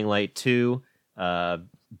from Dying Light 2.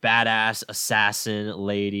 Badass assassin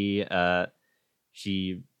lady.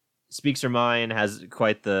 She speaks her mind, has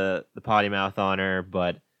quite the potty mouth on her,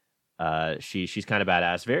 but she's kind of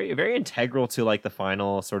badass. Very, very integral to like the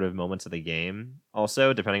final sort of moments of the game,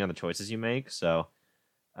 also, depending on the choices you make. So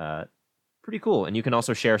pretty cool. And you can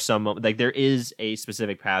also share some like there is a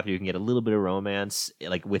specific path where you can get a little bit of romance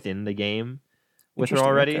like within the game with her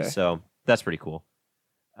Interesting, already. okay. So that's pretty cool.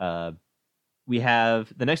 We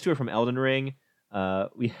have the next two are from Elden Ring.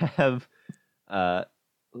 We have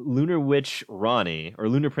Lunar Witch Ronnie or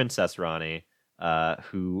Lunar Princess Ronnie,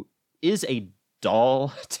 who is a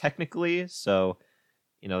doll technically. So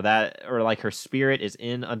you know that, or like her spirit is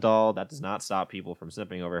in a doll. That does not stop people from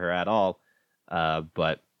simping over her at all.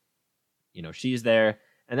 But you know she's there.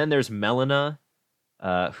 And then there's Melina,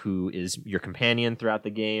 who is your companion throughout the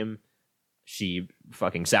game. She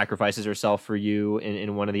fucking sacrifices herself for you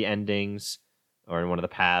in one of the endings, or in one of the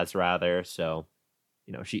paths rather. So,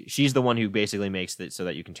 you know, she's the one who basically makes it so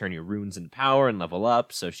that you can turn your runes into power and level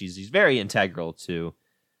up. So she's very integral to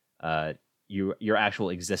your actual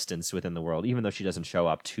existence within the world, even though she doesn't show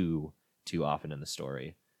up too often in the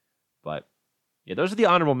story. But yeah, those are the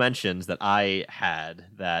honorable mentions that I had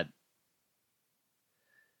that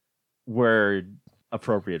were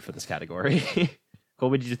appropriate for this category.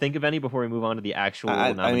 Colby, did you think of any before we move on to the actual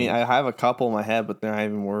I nominees? mean, I have a couple in my head, but they're not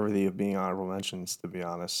even worthy of being honorable mentions, to be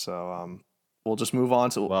honest. So we'll just move on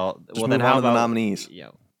to then move how on to the about nominees. Yeah.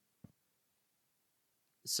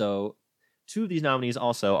 So, two of these nominees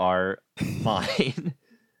also are mine.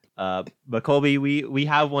 But Colby, we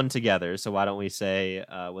have one together, so why don't we say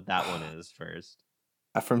what that one is first?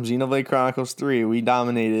 From Xenoblade Chronicles 3, we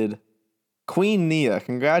nominated Queen Nia.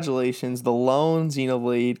 Congratulations, the lone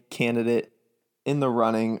Xenoblade candidate in the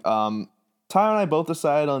running. Tyler and I both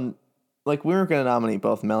decided on, like, we weren't going to nominate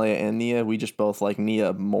both Melia and Nia. We just both like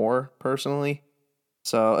Nia more personally.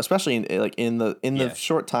 So especially in the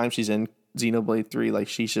short time she's in Xenoblade 3, like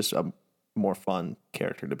she's just a more fun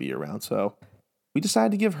character to be around. So we decided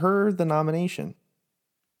to give her the nomination.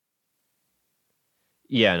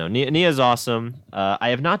 Yeah, no, Nia's awesome. I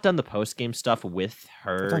have not done the post game stuff with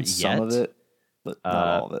her I've done yet. some of it, but not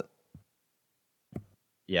all of it.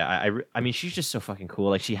 Yeah, I mean, she's just so fucking cool.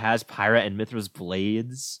 Like, she has Pyra and Mithra's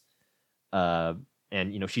blades, and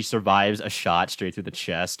you know, she survives a shot straight through the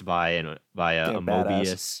chest by a badass.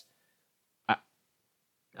 Mobius.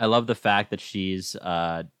 I love the fact that she's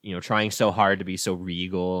you know, trying so hard to be so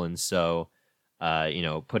regal and so you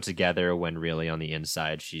know, put together when really on the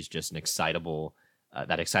inside she's just an excitable like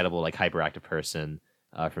hyperactive person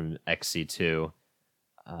from XC2.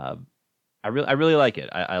 I really like it.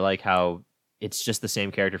 I like how, it's just the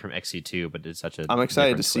same character from XC2, but it's such a. I'm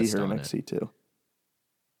excited to different see twist her in on it. XC2.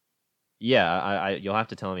 Yeah, you'll have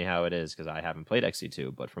to tell me how it is because I haven't played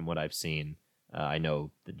XC2, but from what I've seen, I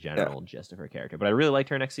know the general gist of her character. But I really liked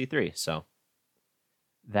her in XC3, so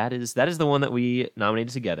that is the one that we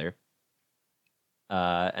nominated together.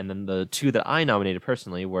 And then the two that I nominated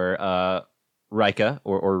personally were Rika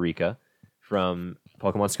or Rika from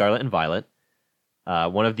Pokemon Scarlet and Violet,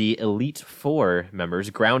 one of the Elite Four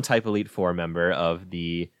members, ground type Elite Four member of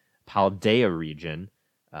the Paldea region.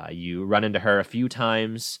 You run into her a few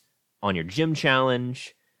times on your gym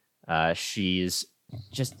challenge. She's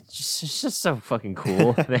just so fucking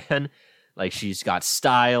cool, man. Like she's got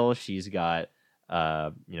style, she's got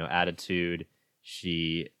attitude.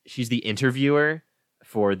 She's the interviewer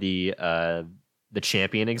for the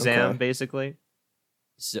champion exam, Okay. basically.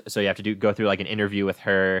 So you have to go through like an interview with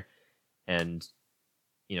her, and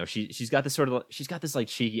she's got this like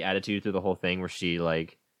cheeky attitude through the whole thing where she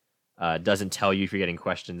like doesn't tell you if you're getting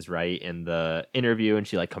questions right in the interview, and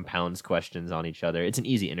she like compounds questions on each other. It's an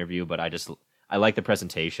easy interview, but I like the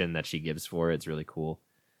presentation that she gives for it. It's really cool.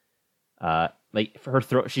 Like for her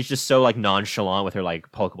throw, she's just so like nonchalant with her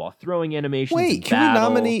like Pokeball throwing animations. Wait, in can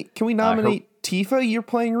battle. we nominate Tifa? You're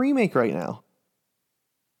playing Remake right now.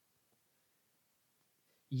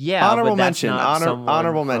 Yeah, Honorable but that's mention, not someone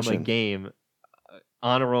honorable from a mention. game.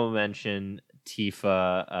 Honorable mention.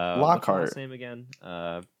 Tifa what's her Lockhart. last name again?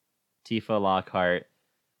 Tifa Lockhart.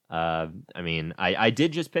 I mean, I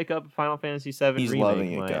did just pick up Final Fantasy VII. He's Remake.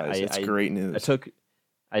 loving it, guys. It's great news.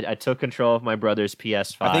 I took control of my brother's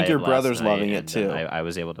PS5. I think your last brother's night, loving it and then too. I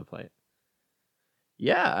was able to play it.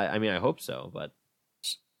 Yeah, I mean, I hope so, but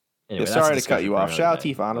anyway, Yeah, that's a sorry to cut discussion you for off. another Shout out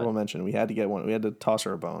day, Tifa, honorable but- mention. We had to get one. We had to toss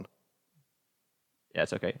her a bone. Yeah,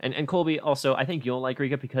 it's okay. And Colby, also, I think you'll like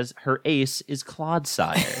Rika because her ace is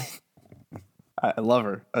Clodsire. I love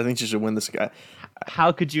her. I think she should win this guy.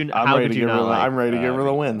 How could you? I'm how ready could to you give her. not like, I'm ready to give her the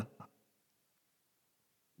Rika? win.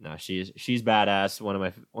 No, she's badass. One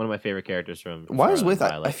of my favorite characters from. Why is Scarlet with and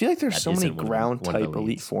I Violet. feel like there's That so many isn't one of ground one of the type Elite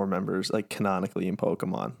leads. Four members like canonically in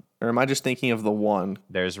Pokemon, or am I just thinking of the one?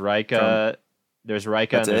 There's Rika. There's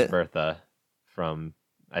Rika and That's there's it? Bertha. From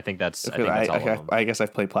I think that's all of I them. guess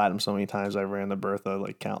I've played Platinum so many times. I ran the Bertha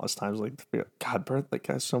like countless times. Like God, Bertha like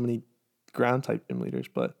has so many ground type gym leaders,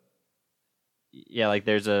 but Yeah, like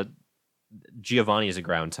there's a Giovanni is a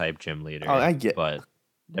ground type gym leader. Oh, I get- but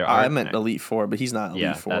there are. I meant Elite Four, but he's not Elite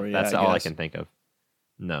Yeah, Four. that's I all I guess. can think of.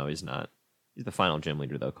 No, he's not. He's the final gym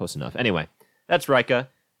leader, though. Close enough. Anyway, that's Rika.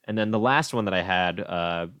 And then the last one that I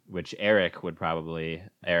had, which Eric from the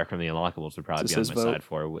Unlockables would probably Is be this on his my vote? side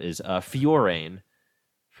for, is Fiorane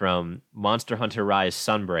from Monster Hunter Rise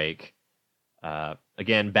Sunbreak.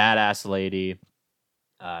 Again, badass lady.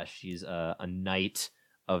 She's a knight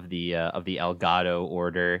of the Elgato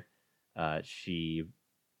Order. I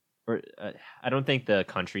don't think the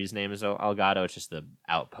country's name is Elgato. It's just the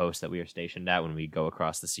outpost that we are stationed at when we go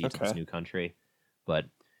across the sea to this Okay. new country. But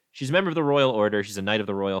she's a member of the Royal Order. She's a knight of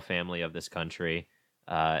the royal family of this country,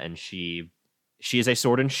 and she is a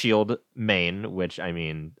Sword and Shield main, which I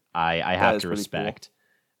mean I have is to pretty respect,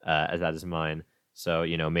 as that is mine. So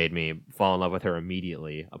made me fall in love with her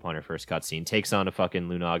immediately upon her first cutscene. Takes on a fucking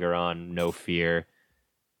Lunagaron, no fear.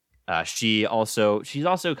 She's also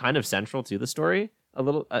kind of central to the story a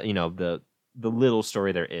little. The little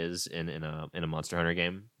story there is in a Monster Hunter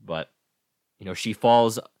game, but she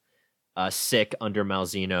falls sick under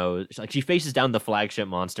Malzeno. Like she faces down the flagship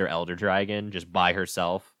monster Elder Dragon just by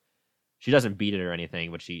herself. She doesn't beat it or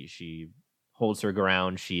anything, but she holds her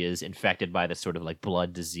ground. She is infected by this sort of like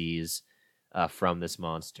blood disease from this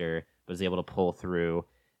monster, but is able to pull through.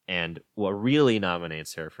 And what really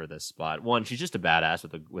nominates her for this spot, one, she's just a badass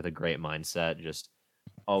with a great mindset, just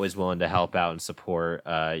always willing to help out and support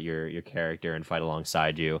your character and fight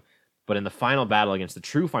alongside you. But in the final battle against the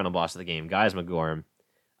true final boss of the game, Geismagorm,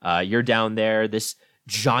 you're down there. This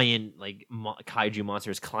giant like kaiju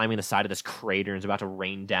monster is climbing the side of this crater and is about to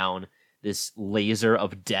rain down this laser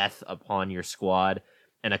of death upon your squad.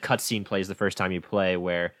 And a cutscene plays the first time you play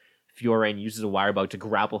where Fiorane uses a wire bug to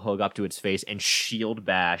grapple hook up to its face and shield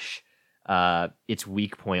bash its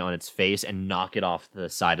weak point on its face and knock it off the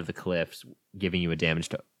side of the cliffs, giving you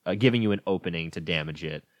an opening to damage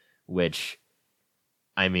it. Which,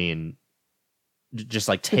 I mean, just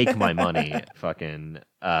like take my money, fucking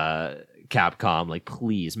Capcom. Like,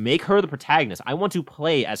 please make her the protagonist. I want to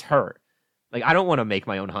play as her. Like, I don't want to make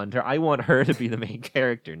my own hunter. I want her to be the main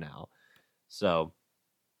character now. So,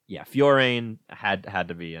 yeah, Fiorane had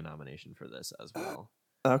to be a nomination for this as well.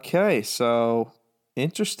 Okay, so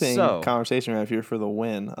interesting So- conversation right here for the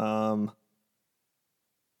win.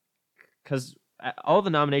 Because all the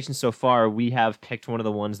nominations so far, we have picked one of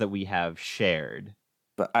the ones that we have shared.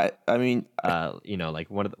 But I mean, Like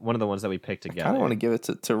one of the ones that we picked I together. kind of want to give it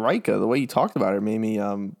to Rika. The way you talked about her made me,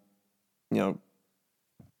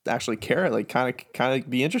 actually care, like kind of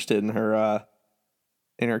be interested in her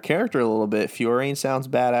character a little bit. Fiorine sounds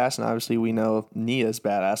badass, and obviously we know Nia's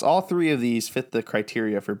badass. All three of these fit the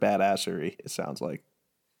criteria for badassery. It sounds like.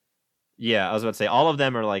 Yeah, I was about to say all of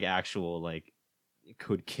them are like actual like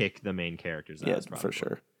could kick the main characters. Yeah, ass, probably. for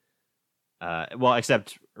sure. Well,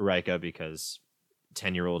 except Rika because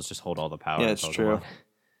 10-year-olds just hold all the power. Yeah, in it's Pokemon. true. As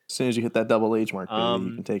soon as you hit that double age mark, baby,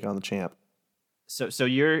 you can take on the champ. So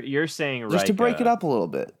you're saying Just to break it Rika- up a little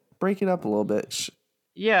bit. Break it up a little bit.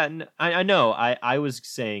 Yeah, I know. I was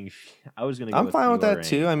saying I was gonna. Go I'm fine with that Fiorine,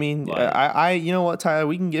 too. I mean, but- I you know what, Tyler,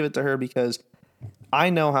 we can give it to her because I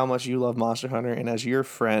know how much you love Monster Hunter, and as your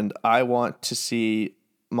friend, I want to see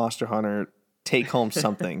Monster Hunter take home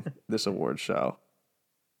something this award show.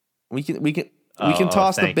 We can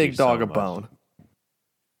toss the thank big you so dog a much. bone.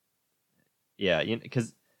 Yeah,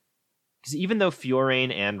 because even though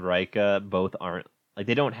Fiorine and Rika both aren't like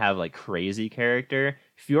they don't have like crazy character,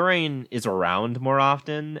 Fiorine is around more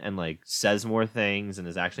often and like says more things and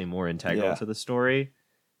is actually more integral Yeah. to the story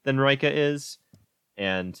than Rika is.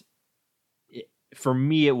 And for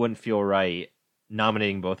me, it wouldn't feel right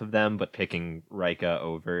nominating both of them, but picking Rika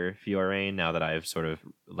over Fiorine now that I've sort of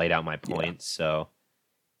laid out my points. So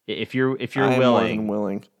if you're I am more than willing,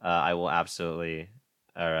 willing. I will absolutely.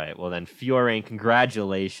 All right. Well, then, Fiorine,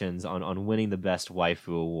 congratulations on winning the Best Waifu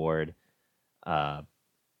Award.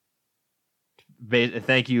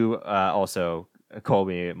 Thank you also,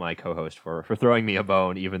 Colby, my co-host, for throwing me a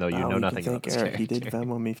bone, even though you know we can nothing about thank this Eric. character. He did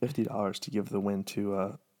Venmo me $50 to give the win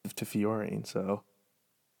to Fiorine. So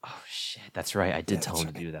Oh, shit. That's right. I did Yeah, tell that's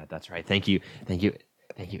him to right. do that. That's right. Thank you.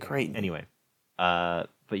 Great. Anyway.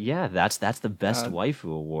 But yeah, that's the Best Waifu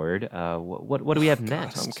Award. What do we have God,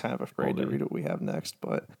 next? I'm kind of afraid to Colby? read what we have next,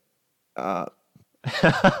 but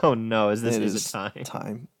Oh, no. Is it it is time?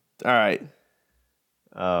 time. All right.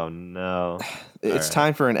 Oh, no. It's right.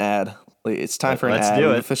 time for an ad. It's time for an Let's ad. do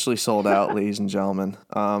We've it. officially sold out, ladies and gentlemen.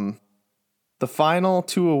 The final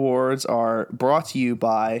two awards are brought to you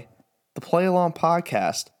by the Play Along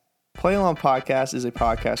Podcast. Play Along Podcast is a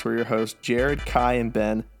podcast where your hosts, Jared, Kai, and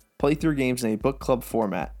Ben, play through games in a book club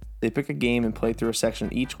format. They pick a game and play through a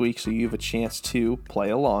section each week so you have a chance to play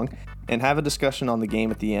along and have a discussion on the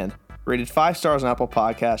game at the end. Rated 5 stars on Apple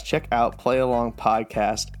Podcasts. Check out Play Along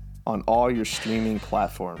Podcast on all your streaming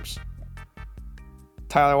platforms.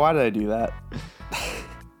 Tyler, why did I do that?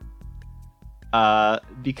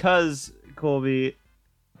 Because Colby,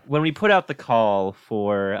 when we put out the call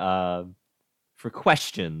for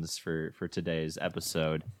questions for today's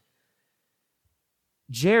episode,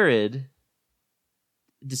 Jared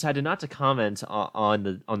decided not to comment on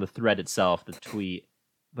the thread itself, the tweet,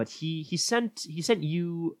 but he sent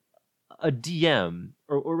you a DM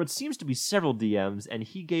or what seems to be several DMs, and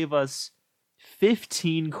he gave us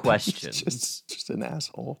 15 questions just an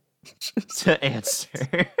asshole. to answer.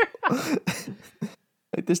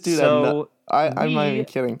 Like this dude, So, I'm not we- even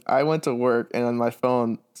kidding. I went to work and on my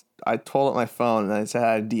phone, I told it my phone and I said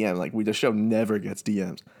I had a DM. Like the show never gets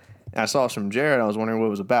DMs. And I saw it from Jared. I was wondering what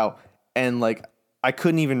it was about, and like I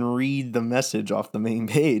couldn't even read the message off the main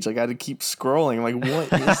page. Like I had to keep scrolling. Like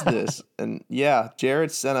what is this? And yeah,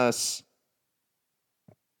 Jared sent us.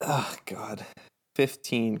 Oh God,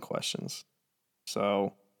 15 questions.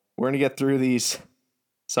 So we're gonna get through these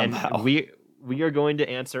somehow. And we are going to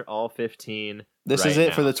answer all 15. This right is it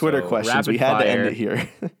now. for the Twitter So, questions. rapid We had to end fire. it here.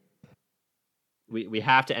 We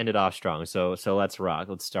have to end it off strong. So let's rock.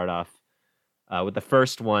 Let's start off with the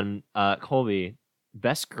first one. Colby,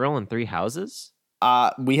 best girl in Three Houses?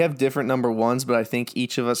 We have different number ones, but I think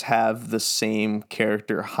each of us have the same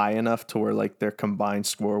character high enough to where like their combined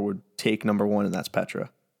score would take number one, and that's Petra.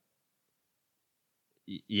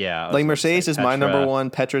 Yeah. I was Like gonna Mercedes say is my number Petra. one.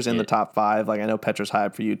 Petra's in the Yeah. top 5. Like I know Petra's high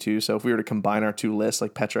up for you too. So if we were to combine our two lists,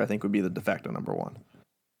 like Petra, I think would be the de facto number one.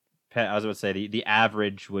 I was about to say the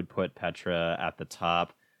average would put Petra at the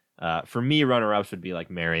top. For me, runner-ups would be like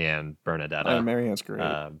Marianne Bernadetta. Marianne's great.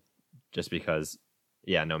 Just because,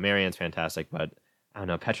 yeah, no, Marianne's fantastic, but I don't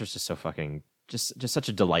know, Petra's just so fucking just such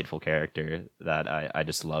a delightful character that I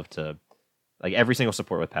just love to like every single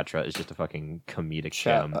support with Petra is just a fucking comedic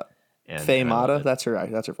gem. Faye and I love Mata, it. that's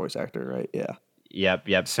her voice actor, right? Yeah.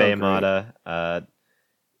 Yep, So Faye great. Mata,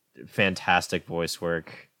 fantastic voice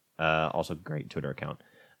work, also great Twitter account.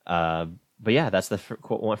 But yeah, that's the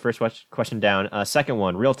first question down. Second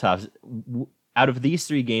one, real tough. Out of these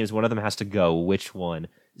 3 games, one of them has to go. Which one?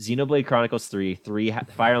 Xenoblade Chronicles 3,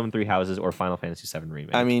 Fire Emblem Three Houses, or Final Fantasy VII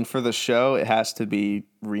Remake. I mean, for the show, it has to be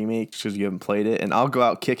remake because you haven't played it, and I'll go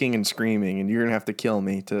out kicking and screaming, and you're gonna have to kill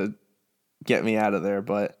me to get me out of there.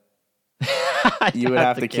 But you would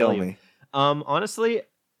have to kill you. me. Honestly,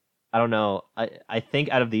 I don't know. I think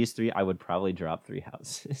out of these three, I would probably drop Three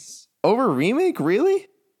Houses. Over remake, really?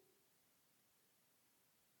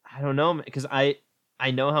 I don't know, because I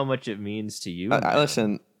know how much it means to you. man.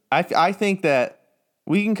 Listen, I think that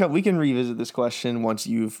we can revisit this question once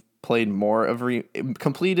you've played more of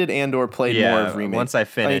completed and or played more of remake. Once I I mean,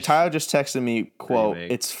 finish. Tyler just texted me, quote,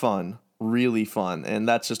 Remake. "It's fun, really fun," and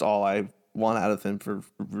that's just all I want out of him for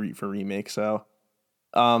remake. So,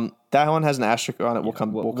 that one has an asterisk on it. We'll come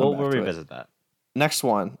back We'll to it. revisit that. Next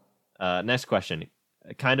one. Next question,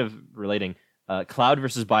 kind of relating. Cloud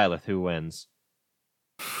versus Byleth, who wins?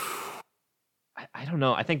 I don't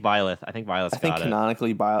know. I think Byleth. I think Byleth's I think got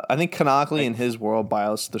it. canonically in his world,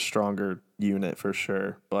 Byleth's the stronger unit for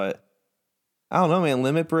sure. But I don't know, man.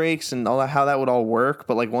 Limit breaks and all that, how that would all work.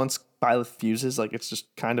 But like once Byleth fuses, like it's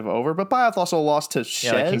just kind of over. But Byleth also lost to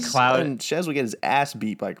Shez, like, can Cloud- and Shez would get his ass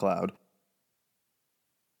beat by Cloud.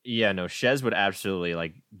 Yeah, no. Shez would absolutely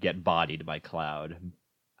like get bodied by Cloud.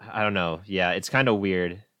 I don't know. Yeah, it's kind of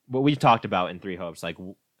weird. What we've talked about in Three Hopes, like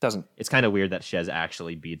Doesn't it's kind of weird that Shez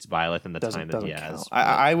actually beats Byleth in the time that he count. has.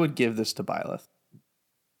 I would give this to Byleth.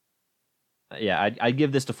 Yeah, I'd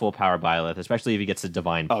give this to full power Byleth, especially if he gets the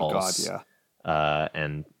Divine Oh god, Pulse. yeah.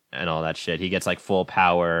 And all that shit. He gets like full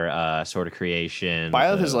power, Sword of Creation.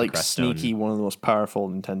 Byleth the- is the like Creststone. sneaky, one of the most powerful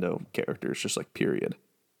Nintendo characters. Just like period.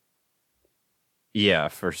 Yeah,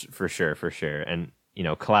 for sure. And you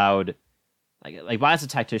know, Cloud, like Byleth's a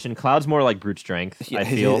tactician. Cloud's more like brute strength. I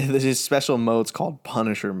feel. There's his special mode's called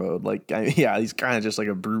Punisher mode. Like, he's kind of just like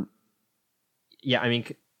a brute. Yeah, I mean,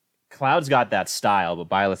 Cloud's got that style, but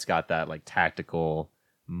Byleth's got that like tactical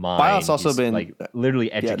mind. Byleth's also He's, been like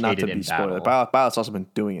literally educated not to be in spoiled. battle. Byleth's also been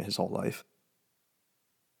doing it his whole life.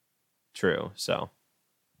 True. So,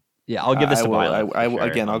 yeah, I'll give this to Byleth. I for sure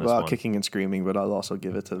again, on I'll this go out one. kicking and screaming, but I'll also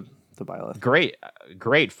give it to Byleth.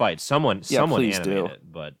 Great fight. Someone please animate do. it.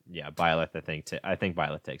 But yeah, Byleth. I think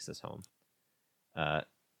Byleth takes this home.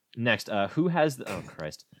 Next, who has? Oh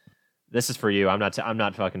Christ, this is for you. I'm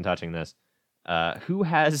not fucking touching this. Who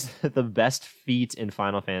has the best feat in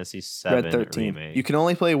Final Fantasy VII Red 13. Remake? You can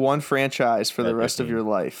only play one franchise for the Red rest of 13. your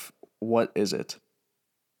life. What is it?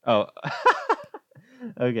 Oh,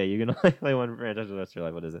 okay. You can only play one franchise for the rest of your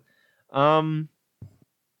life. What is it?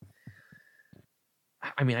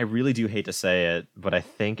 I mean, I really do hate to say it, but I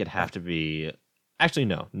think it'd have to be. Actually,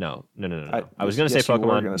 no. I was gonna say yes, you were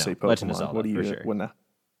Pokemon. gonna say Legend of Pokemon. Zelda What do you for sure. what now?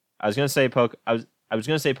 I was gonna say I was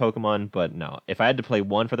gonna say Pokemon, but no. If I had to play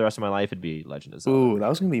one for the rest of my life, it'd be Legend of Zelda. Ooh, that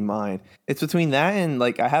was gonna be mine. It's between that and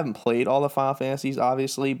like I haven't played all the Final Fantasies,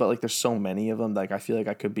 obviously, but like there's so many of them. Like I feel like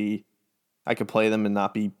I could play them and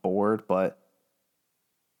not be bored. But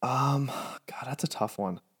God, that's a tough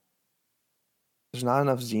one. There's not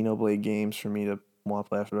enough Xenoblade games for me to want to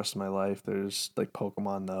play for the rest of my life. There's like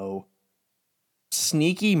Pokemon though.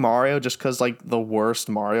 Sneaky Mario, just because like the worst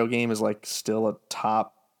Mario game is like still a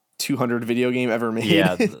top 200 video game ever made.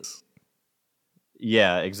 Yeah,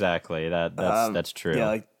 yeah, exactly. That's true. Yeah,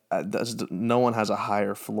 like no one has a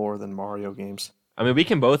higher floor than Mario games. I mean, we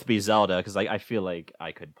can both be Zelda because I feel like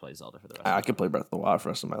I could play Zelda for the rest. I could play Breath of the Wild for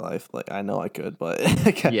the rest of my life. Like I know I could, but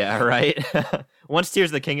Yeah, right. Once Tears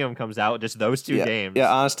of the Kingdom comes out, just those two games.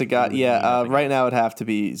 Yeah, honest to God, Really yeah. nothing Right else. now it'd have to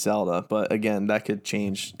be Zelda, but again, that could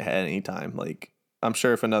change at any time. Like I'm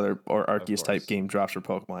sure if another or Arceus type course. game drops for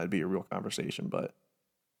Pokemon, it'd be a real conversation. But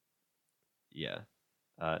Yeah.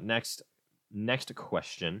 Next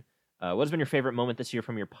question. What has been your favorite moment this year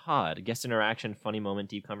from your pod? Guest interaction, funny moment,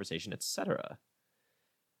 deep conversation, etc.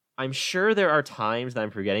 I'm sure there are times that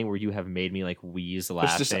I'm forgetting where you have made me like wheeze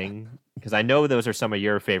There's just- laughing because I know those are some of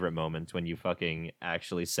your favorite moments when you fucking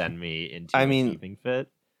actually send me into I a mean, heaving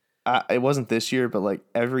fit. it wasn't this year, but like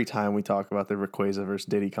every time we talk about the Rayquaza versus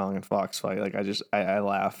Diddy Kong and Fox fight, like I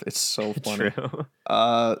laugh. It's so funny. True.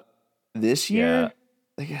 This year,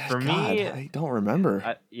 like, For God, me, I don't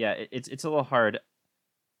remember. It's a little hard.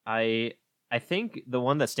 I think the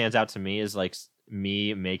one that stands out to me is like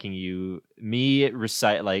me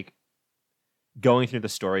recite like going through the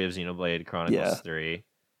story of Xenoblade Chronicles 3,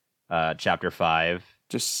 chapter 5,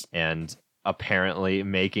 Just and apparently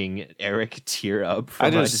making Eric tear up. For I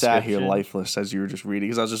my just sat here description. lifeless as you were just reading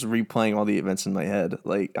because I was just replaying all the events in my head.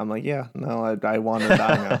 Like I'm like, yeah, no, I want to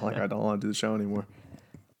die now. Like I don't want to do the show anymore.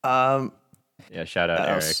 Yeah, shout out That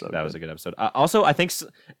Eric. was so That was good. a good episode. Also, I think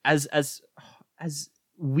as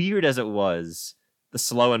weird as it was, the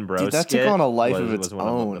Slow and Bro Dude, that took skit on a life of was its one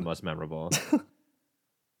of the own. most memorable.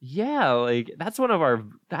 Yeah, like that's one of our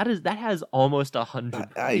that has almost 100 I-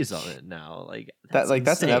 plays on it now. Like That's an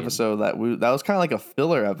insane. episode that was kind of like a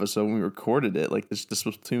filler episode when we recorded it, like this the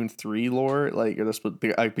Splatoon 3 lore, like or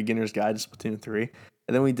the beginner's guide to Splatoon 3.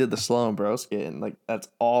 And then we did the Slow and Bro skit, and like that's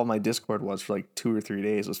all my Discord was for like 2 or 3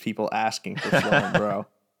 days was people asking for Slow and Bro.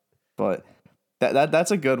 But that's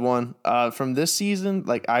a good one. From this season,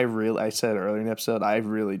 like I said earlier in the episode, I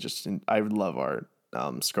love our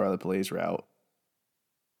Scarlet Blaze route.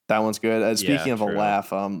 That one's good. Speaking Yeah, of a true.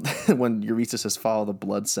 laugh, when Eureka says follow the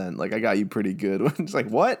blood scent, like I got you pretty good. It's like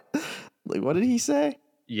what? Like what did he say?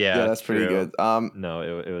 Yeah, That's pretty true. good. No,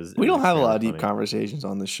 it was. We it don't was have a lot of extremely deep funny. conversations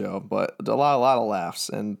on this show, but a lot of laughs,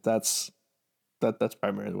 and that's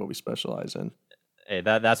primarily what we specialize in. Hey,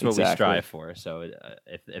 that's what we Exactly. strive for. So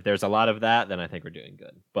if there's a lot of that, then I think we're doing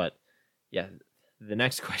good. But yeah, the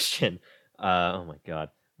next question. Oh my god,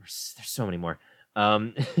 there's so many more.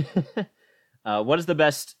 What is the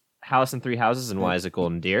best house in Three Houses, and why is it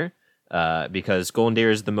Golden Deer? Because Golden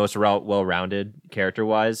Deer is the most well-rounded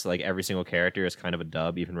character-wise. Like every single character is kind of a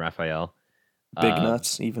dub, even Raphael. Big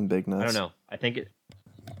nuts, even big nuts. I don't know. I think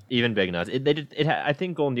even Big Nuts. I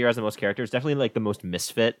think Golden Deer has the most characters. Definitely like the most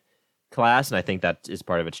misfit class, and I think that is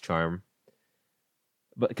part of its charm.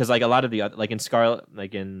 But because like a lot of the other, like in Scarlet,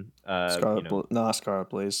 like in Scarlet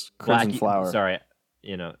Blaze, Black, Crimson Flower. Sorry,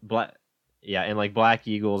 Black. Yeah, and like Black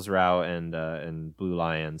Eagles route and Blue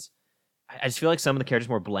Lions. I just feel like some of the characters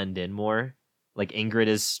more blend in more. Like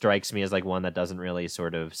Ingrid strikes me as like one that doesn't really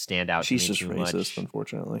sort of stand out. She's to me just too racist, much.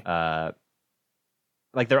 unfortunately.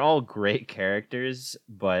 Like they're all great characters,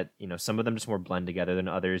 but some of them just more blend together than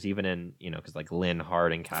others. Even in because like Lynn,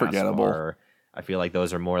 Hart, and Forgettable. Caspar, I feel like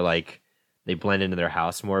those are more like they blend into their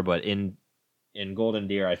house more. But in Golden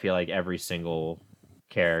Deer, I feel like every single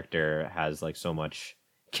character has like so much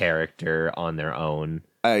character on their own.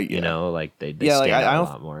 Like they Yeah, like, stand I out a don't-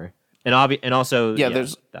 lot more. And also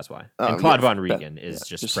there's that's why. Oh, And Claude yeah, Von Regan is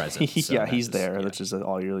just present. So yeah, that he's just- there. yeah. That's just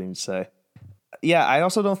all you really need to say. Yeah, I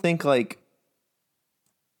also don't think like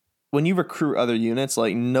when you recruit other units,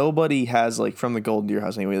 like nobody has like from the Golden Deer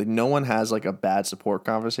house anyway. Like no one has like a bad support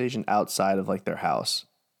conversation outside of like their house,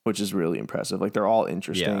 which is really impressive. Like they're all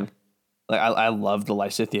interesting. Yeah. Like I love the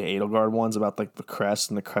Lysithia Edelgard ones about like the crest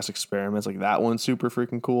and the crest experiments. Like that one's super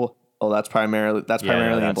freaking cool. Oh, that's primarily in that's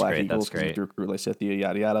Black great, Eagles that's because you great. have to recruit Lysithia,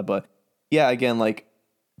 yada yada. But yeah, again, like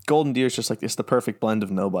Golden Deer is just like it's the perfect blend of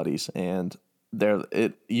nobodies, and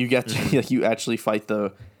you get to, like, you actually fight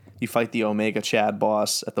the Omega Chad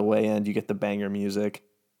boss at the way end. You get the banger music.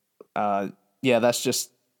 That's just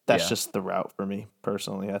the route for me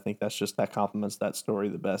personally. I think that complements that story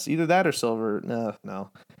the best. Either that or Silver. No,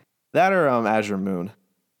 that or Azure Moon.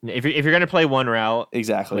 If you're gonna play one route,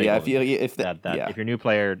 Exactly. play Yeah. Golden If that if you're a new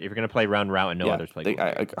player, if you're gonna play round route and no others play. Golden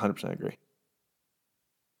I Deer. 100% agree.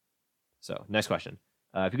 So next question: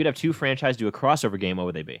 if you could have two franchises do a crossover game, what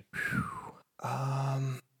would they be?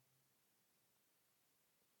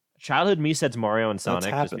 Childhood me says Mario and Sonic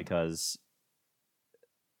just happened. because.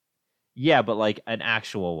 Yeah, but like an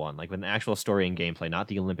actual one, like with an actual story and gameplay, not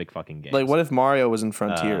the Olympic fucking games. Like, what if Mario was in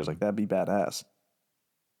Frontiers? Um, Like, that'd be badass.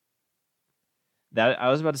 That I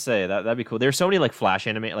was about to say that'd be cool. There's so many like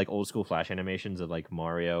like old school Flash animations of like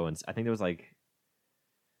Mario, and I think there was like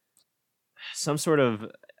some sort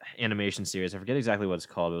of animation series. I forget exactly what it's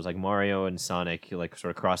called. It was like Mario and Sonic like sort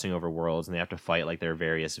of crossing over worlds, and they have to fight like their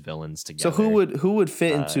various villains together. So who would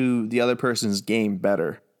fit into the other person's game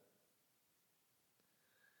better?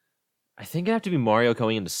 I think it'd have to be Mario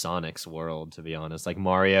going into Sonic's world, to be honest. Like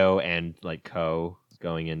Mario and like Ko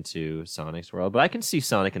going into Sonic's world. But I can see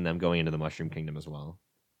Sonic and them going into the Mushroom Kingdom as well.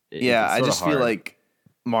 Yeah, It's I sorta just feel hard. like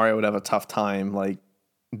Mario would have a tough time like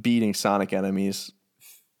beating Sonic enemies.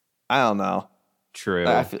 I don't know. True,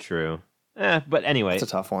 I feel- true. But anyway, It's a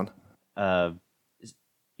tough one.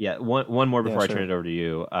 yeah, one more before I sure. turn it over to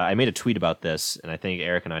you. I made a tweet about this, and I think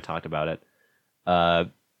Eric and I talked about it.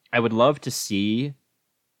 I would love to see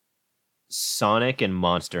Sonic and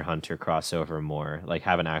Monster Hunter crossover more, like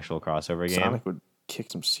have an actual crossover game. Sonic would kick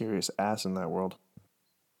some serious ass in that world.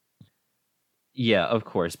 Yeah, of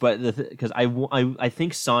course, but because I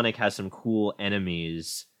think Sonic has some cool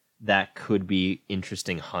enemies that could be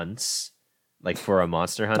interesting hunts, like for a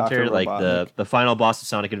Monster Hunter, Dr. like Robotnik. the final boss of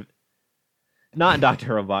Sonic. Not Dr.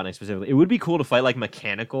 Robotnik specifically. It would be cool to fight like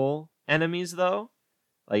mechanical enemies though,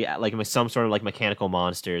 like some sort of like mechanical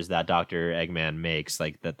monsters that Dr. Eggman makes,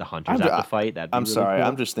 like that the hunters have to fight. That'd be I'm really sorry. cool.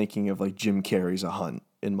 I'm just thinking of like Jim Carrey's A Hunt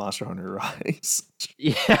in Monster Hunter Rise.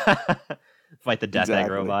 Yeah. Fight the Death Egg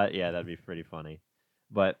Exactly. robot. Yeah, that'd be pretty funny.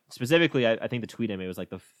 But specifically, I think the tweet I made was like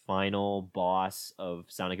the final boss of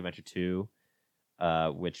Sonic Adventure 2.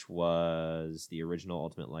 which was the original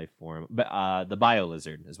Ultimate Life Form. But the Bio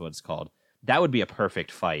Lizard is what it's called. That would be a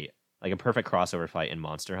perfect fight, like a perfect crossover fight in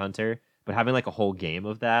Monster Hunter. But having like a whole game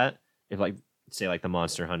of that, if like say like the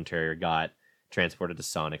Monster Hunter got transported to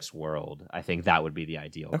Sonic's world, I think that would be the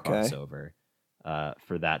ideal crossover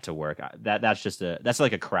for that to work. That's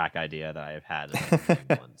like a crack idea that I have had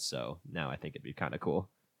once. So now I think it'd be kind of cool.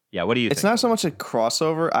 Yeah, what do you think? It's not so much a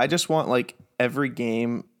crossover. I just want like every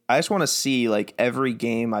game. I just want to see like every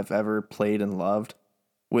game I've ever played and loved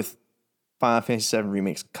with Final Fantasy VII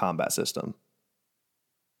Remake's combat system.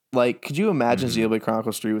 Like, could you imagine Xenoblade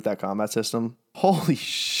Chronicles 3 with that combat system? Holy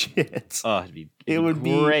shit. Oh, it would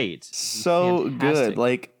be great. So good.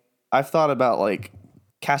 Like, I've thought about like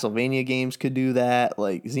Castlevania games could do that.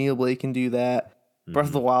 Like Xenoblade can do that. Breath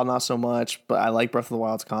of the Wild, not so much, but I like Breath of the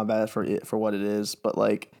Wild's combat for what it is. But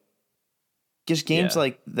like, just games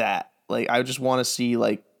like that. Like, I just want to see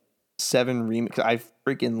like 7 Remake. I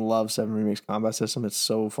freaking love 7 Remake's combat system. It's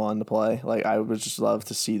so fun to play. Like, I would just love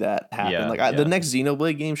to see that happen. The next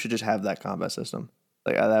Xenoblade game should just have that combat system.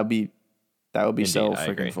 Like, that would be Indeed, so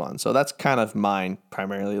freaking fun. So that's kind of mine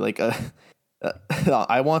primarily. Like,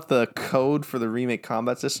 I want the code for the Remake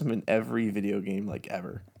combat system in every video game like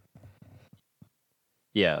ever.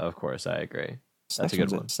 Yeah, of course, I agree. That's a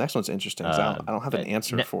good one. This next one's interesting. I don't have an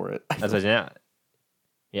answer for it.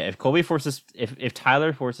 Yeah, if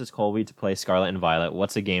Tyler forces Colby to play Scarlet and Violet,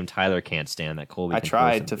 what's a game Tyler can't stand that Colby? I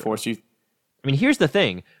tried to force you. I mean, here's the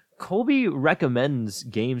thing: Colby recommends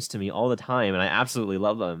games to me all the time, and I absolutely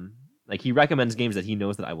love them. Like, he recommends games that he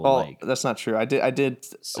knows that I will like. That's not true. I did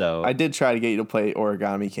try to get you to play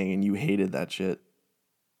Origami King, and you hated that shit.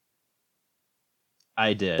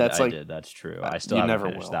 I did. That's true. I still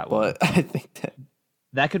haven't finished that one. But I think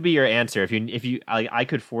that could be your answer if you I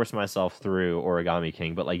could force myself through Origami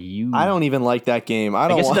King, but like you, I don't even like that game. I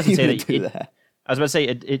don't want you to do that. I was about to say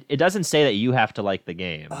it doesn't say that you have to like the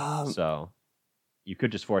game, so you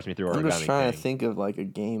could just force me through Origami King. I'm just trying to think of like a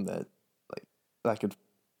game that like I could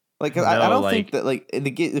like. No, I don't think that like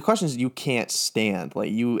the question is you can't stand, like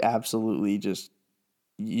you absolutely just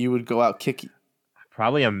you would go out kick.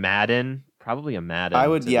 Probably a Madden. I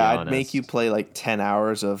would, I'd make you play like 10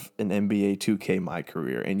 hours of an NBA 2K My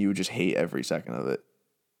Career, and you would just hate every second of it.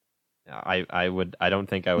 I would. I don't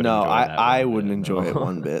think I would. No, enjoy that I wouldn't enjoy it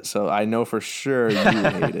one bit. So I know for sure you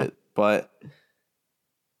would hate it, but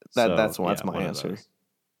that's my answer.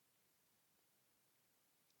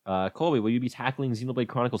 Colby, will you be tackling Xenoblade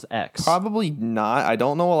Chronicles X? Probably not. I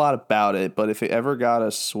don't know a lot about it, but if it ever got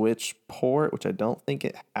a Switch port, which I don't think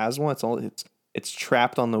it has one, it's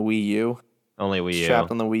trapped on the Wii U. Only Wii U.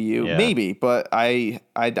 Trapped on the Wii U. Yeah. Maybe, but I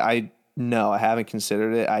no, I haven't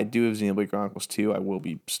considered it. I do have Xenoblade Chronicles 2. I will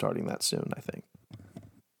be starting that soon, I think.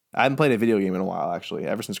 I haven't played a video game in a while, actually.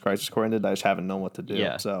 Ever since Crisis Core ended, I just haven't known what to do.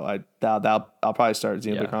 Yeah. So I'll probably start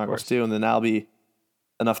Xenoblade Chronicles 2, and then that'll be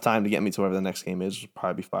enough time to get me to whatever the next game is. Which will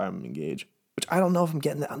probably be Fire Emblem Engage, which I don't know if I'm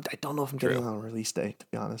getting that. I don't know if I'm getting it on release day, to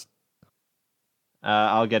be honest.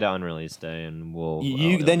 I'll get it on release day, and we'll.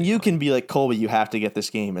 You can be like, Colby, you have to get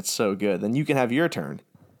this game. It's so good. Then you can have your turn.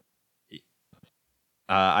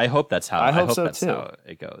 I hope that's how. I hope so that's too. How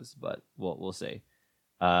it goes, but we'll see.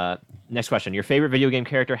 Next question: your favorite video game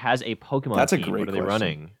character has a Pokemon. That's team. a great What are they question.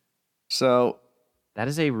 running? So that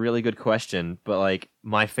is a really good question, but like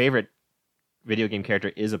my favorite video game character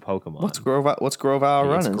is a Pokemon. What's Grovyle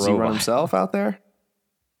running? Does he run himself out there?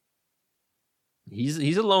 He's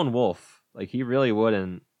a lone wolf. Like, he really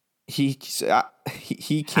wouldn't. He can't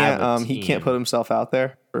he can't put himself out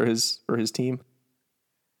there for his team.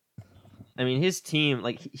 I mean, his team,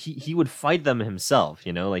 like, he would fight them himself,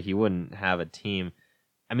 you know? Like, he wouldn't have a team.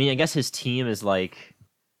 I mean, I guess his team is like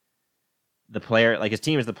the player, like his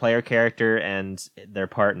team is the player character and their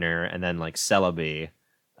partner, and then like Celebi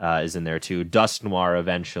is in there too. Dusknoir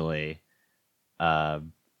eventually.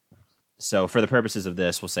 So for the purposes of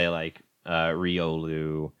this, we'll say like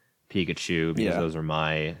Riolu, Pikachu, because those are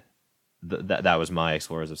my that was my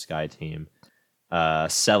Explorers of Sky team.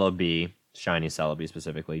 Celebi, Shiny Celebi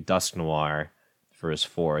specifically, Dusknoir for his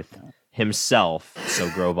fourth, himself, so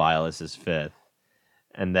Grovyle is his fifth,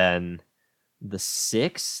 and then the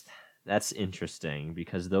sixth. That's interesting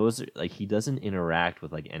because those like he doesn't interact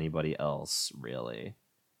with like anybody else really.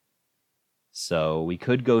 So we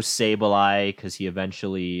could go Sableye because he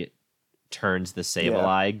eventually turns the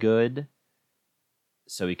Sableye good.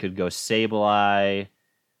 So we could go Sableye.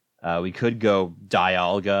 We could go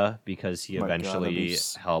Dialga because he eventually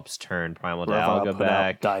helps turn Primal Dialga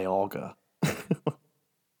back. Dialga.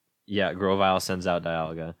 Yeah, Grovyle sends out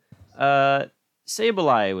Dialga.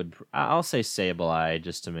 Sableye would. I'll say Sableye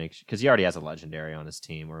just to make, because he already has a legendary on his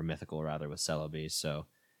team, or a mythical rather, with Celebi. So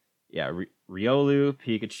yeah, Riolu,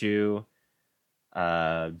 Pikachu,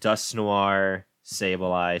 Dusknoir,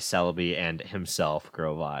 Sableye, Celebi, and himself,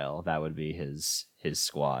 Grovyle. That would be his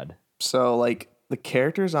squad. So like the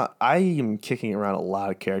characters, I am kicking around a lot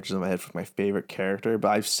of characters in my head for my favorite character, but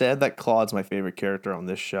I've said that Claude's my favorite character on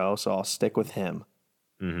this show, so I'll stick with him.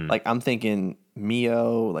 Mhm. Like I'm thinking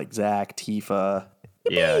Mio, like Zach, Tifa.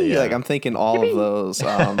 Yeah, Yippee! yeah. Like I'm thinking all of those.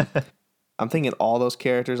 I'm thinking all those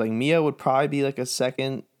characters. Like Mio would probably be like a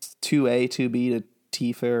second 2A, 2B to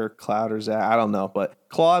Tifa or Cloud or Zach. I don't know, but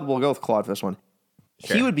Claude, we'll go with Claude for this one.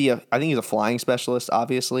 Sure. He would be I think he's a flying specialist,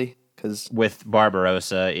 obviously, because With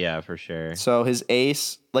Barbarossa, yeah, for sure. so his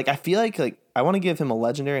ace. Like I feel like I want to give him a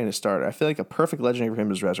legendary and a starter. I feel like a perfect legendary for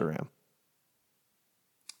him is Reshiram.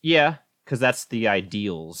 Yeah, because that's the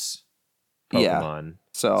ideals Yeah. Pokemon.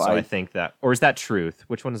 So I think that, or is that truth?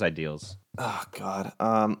 Which one is ideals? oh god,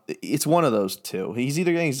 it's one of those two. He's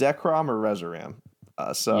either getting Zekrom or Reshiram.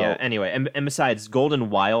 So Yeah. Anyway, and besides, Golden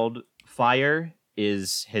Wildfire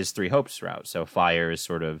is his Three Hopes route, so fire is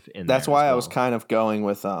sort of in. that's there why as I was well. kind of going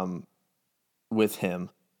with him.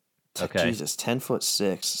 Okay. Jesus,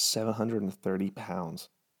 10'6", 730 pounds.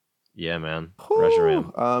 Yeah, man.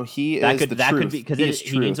 Reshiram. He That is could- the that could truth. be- 'cause he it- is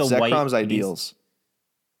he needs truth. a white- Zekrom's he needs- ideals.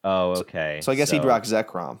 Oh, okay. So I guess he'd rock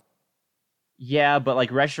Zekrom. Yeah, but like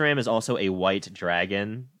Reshiram is also a white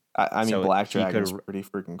dragon. I mean, So Black he could Dragon's r- pretty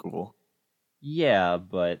freaking cool. Yeah,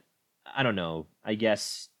 but I don't know. I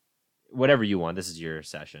guess whatever you want. This is your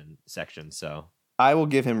section, so I will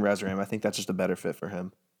give him Reshiram. I think that's just a better fit for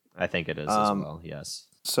him. I think it is as well. Yes.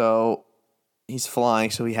 So he's flying,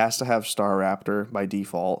 so he has to have Staraptor by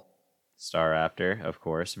default. Staraptor, of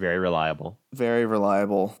course, very reliable. Very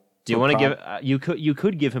reliable. Do you Would want to prob- give? You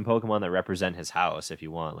could give him Pokemon that represent his house if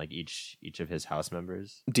you want, like each of his house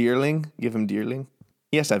members, Deerling? Give him Deerling.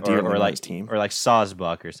 He has to have Deerling or on like his team. or like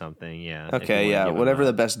Sawsbuck or something. Yeah. if you Okay, wanna yeah. give him Whatever a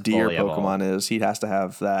the best deer fully evolved. Pokemon is, he has to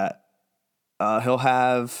have that. He'll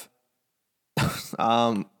have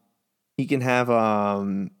he can have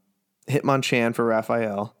Hitmonchan for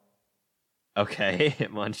Raphael. Okay,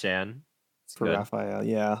 Hitmonchan. It's For good. Raphael,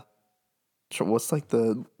 yeah. So what's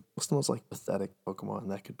the most like pathetic Pokemon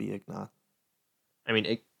that could be Ignat? I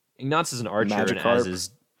mean, Ignatz is an archer, and Magikarp.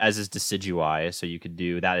 as is Decidueye, so you could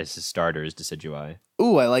do that as his starter is Decidueye,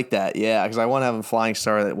 Ooh, I like that. Yeah, because I want to have a flying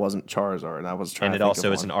star that wasn't Charizard, and I was trying and to it think also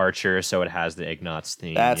of is an one. archer, so it has the Ignatz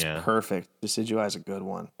theme. That's yeah. perfect. Decidueye is a good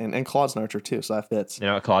one, and Claude's an archer too, so that fits. You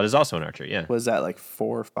know, Claude is also an archer. Yeah. Was that like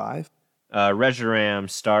 4 or 5? Reshiram,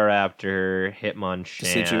 Staraptor,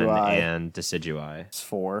 Hitmonchan, Decidueye. and Decidueye. It's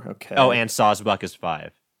 4. Okay. Oh, and Sawsbuck is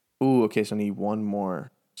 5. Ooh, okay, so I need one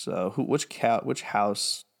more. So which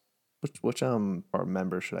house, which our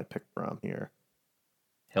member should I pick from here?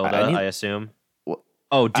 Hilda, I need- I assume. What-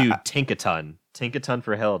 Oh, dude, Tinkaton. Tinkaton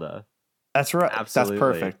for Hilda. That's right. Absolutely. That's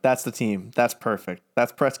perfect. That's the team. That's perfect.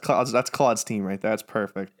 That's Claude's team right there. That's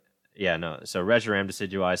perfect. Yeah, no. So Reshiram,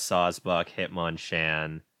 Decidueye, Sawsbuck,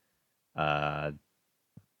 Hitmonchan,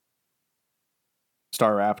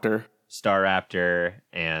 Staraptor. Staraptor,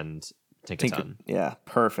 and Tinkaton. Yeah,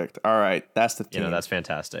 perfect. All right, that's the You team. know, that's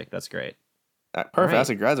fantastic. That's great. Perfect. all right.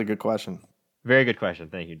 That's a good question. Very good question.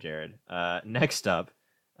 Thank you, Jared. Next up,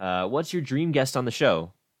 what's your dream guest on the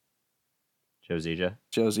show? Joe Zija.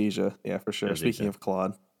 Joe Zija. Yeah, for sure. Joe Speaking Zija. of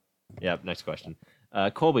Claude. Yep, next question.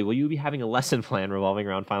 Colby, will you be having a lesson plan revolving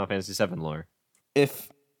around Final Fantasy VII lore? If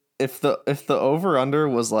the over under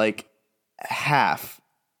was like half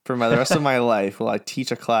for the rest of my life, will I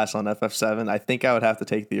teach a class on FF7? I think I would have to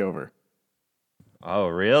take the over. Oh,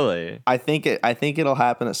 really? I think it'll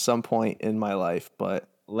happen at some point in my life, but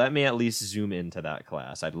Let me at least zoom into that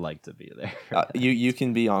class. I'd like to be there. you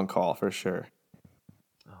can be on call for sure.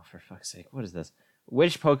 Oh, for fuck's sake. What is this?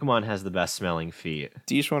 Which Pokemon has the best smelling feet?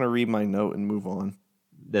 Do you just want to read my note and move on?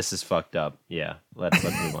 This is fucked up. Yeah, let's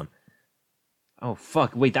move on. Oh,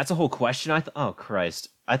 fuck. Wait, that's a whole question? Oh, Christ.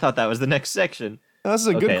 I thought that was the next section. This is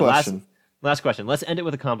a good Okay, question. Last question. Let's end it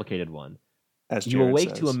with a complicated one. As You Jared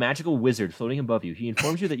awake to a says. magical wizard floating above you. He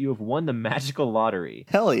informs you that you have won the magical lottery.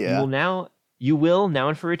 Hell yeah. You will now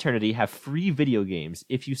and for eternity have free video games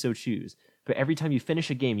if you so choose. But every time you finish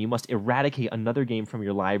a game, you must eradicate another game from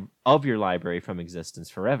your library from existence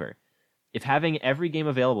forever. If having every game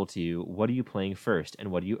available to you, what are you playing first,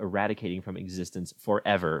 and what are you eradicating from existence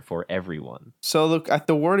forever for everyone? So look,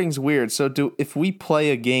 the wording's weird. So if we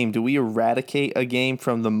play a game, do we eradicate a game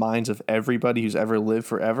from the minds of everybody who's ever lived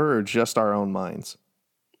forever, or just our own minds?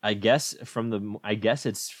 I guess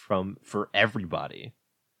it's for everybody.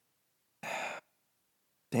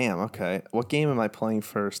 Damn. Okay. What game am I playing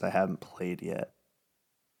first? I haven't played yet.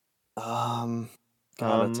 God,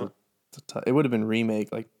 it would have been remake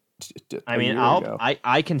like I a mean, year ago.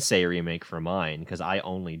 I can say remake for mine because I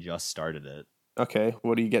only just started it. Okay.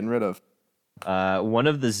 What are you getting rid of? One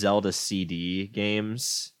of the Zelda CD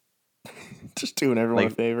games. Just doing everyone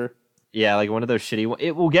Like- a favor. Yeah, like one of those shitty.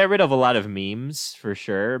 It will get rid of a lot of memes for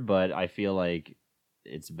sure, but I feel like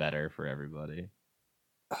it's better for everybody.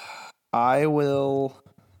 I'll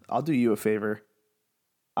do you a favor.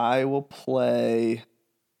 I will play.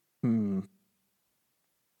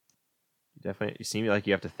 Definitely, you seem like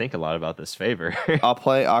you have to think a lot about this favor. I'll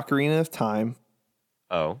play Ocarina of Time.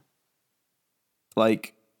 Oh,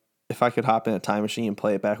 Like, if I could hop in a time machine and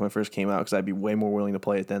play it back when it first came out, because I'd be way more willing to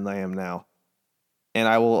play it than I am now. And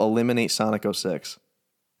I will eliminate Sonic 06.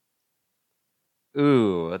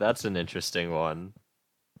 ooh, that's an interesting one.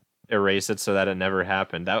 Erase it so that it never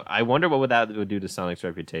happened. I wonder what that would do to Sonic's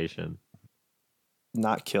reputation.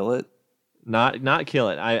 Not kill it. Not kill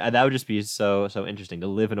it. I that would just be so interesting to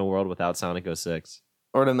live in a world without Sonic 06.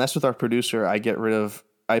 Or to mess with our producer, I get rid of.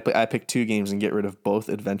 I pick 2 games and get rid of both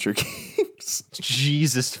adventure games.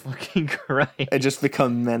 Jesus fucking Christ. I just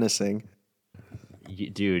become menacing.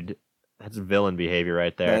 Dude, that's villain behavior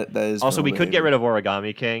right there. That is Also, we villain could get behavior. rid of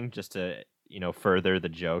Origami King just to, further the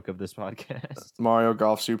joke of this podcast. Mario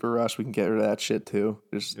Golf Super Rush. We can get rid of that shit too.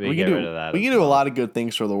 Just, We can get rid of that We as can do a well. lot of good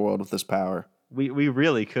things for the world with this power. We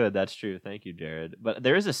really could. That's true. Thank you, Jared. But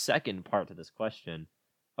there is a second part to this question.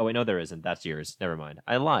 Oh, wait, no, there isn't. That's yours. Never mind.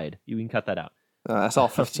 I lied. You can cut that out. That's all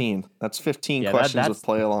 15. That's 15 Yeah, questions that's- with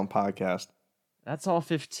Play Along Podcast. That's all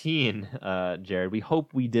 15, Jared. We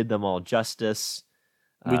hope we did them all justice.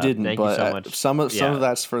 We didn't, Thank but you so much. some Yeah. of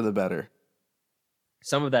that's for the better.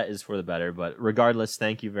 Some of that is for the better, but regardless,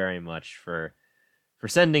 thank you very much for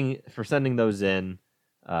sending those in.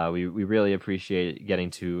 We really appreciate getting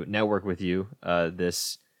to network with you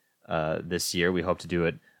this year. We hope to do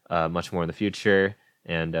it much more in the future,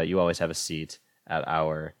 and you always have a seat at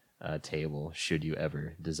our table should you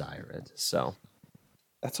ever desire it. So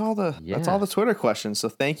That's all the Yeah. Twitter questions. So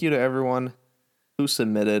thank you to everyone who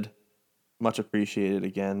submitted. Much appreciated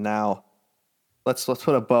again. Now let's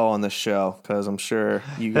put a bow on this show because I'm sure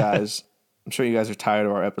you guys are tired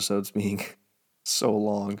of our episodes being so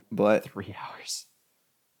long. But 3 hours.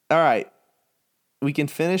 all right, we can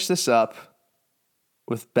finish this up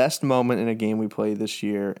with best moment in a game we played this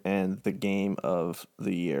year and the game of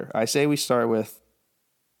the year. I say we start with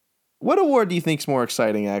what award do you think's more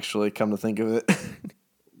exciting? Actually, come to think of it.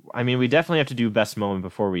 I mean, we definitely have to do best moment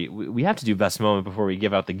before we have to do best moment before we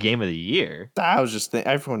give out the game of the year. I was just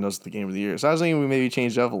everyone knows the game of the year, so I was thinking we maybe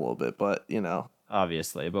changed it up a little bit, but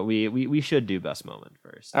Obviously, but we should do best moment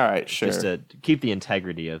first. all right, sure. Just to keep the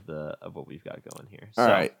integrity of what we've got going here. All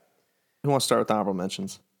So, right. Who wants to start with honorable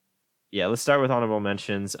mentions? Yeah, let's start with honorable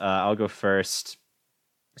mentions. I'll go first.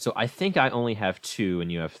 So I think I only have 2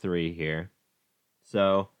 and you have 3 here.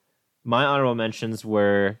 So my honorable mentions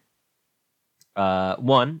were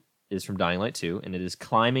one is from Dying Light 2, and it is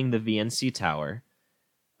climbing the VNC tower.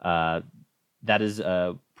 That is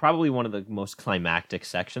probably one of the most climactic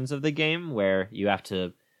sections of the game, where you have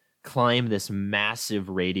to climb this massive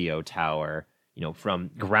radio tower, from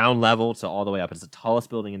ground level to all the way up. It's the tallest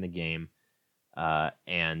building in the game,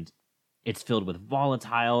 and it's filled with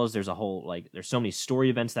volatiles. There's there's so many story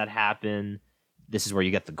events that happen. This is where you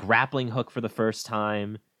get the grappling hook for the first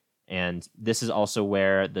time, and this is also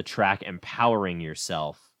where the track Empowering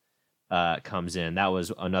Yourself comes in. That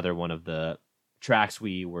was another one of the tracks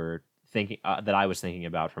we were thinking that I was thinking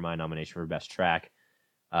about for my nomination for best track.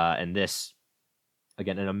 And this,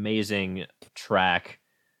 again, an amazing track.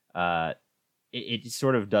 It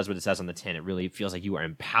sort of does what it says on the tin. It really feels like you are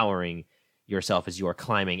empowering yourself as you are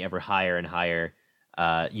climbing ever higher and higher,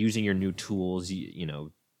 using your new tools,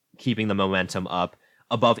 keeping the momentum up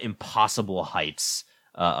above impossible heights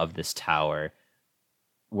of this tower,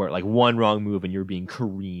 where like one wrong move and you're being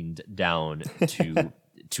careened down to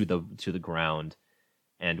the ground.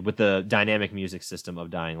 And with the dynamic music system of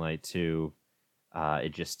Dying Light 2,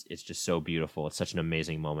 it's just so beautiful. It's such an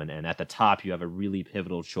amazing moment. And at the top, you have a really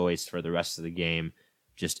pivotal choice for the rest of the game.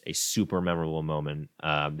 Just a super memorable moment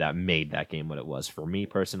that made that game what it was for me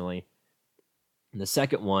personally. And the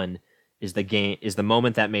second one is the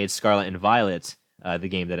moment that made Scarlet and Violet the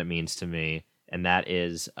game that it means to me, and that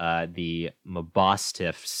is the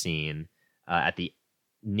Mabosstiff scene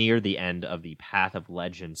near the end of the Path of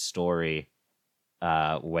Legend story,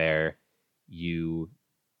 where you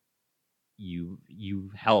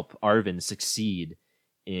help Arven succeed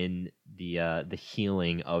in the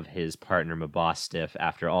healing of his partner Mabosstiff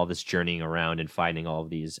after all this journeying around and finding all of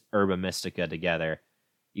these Herba Mystica together.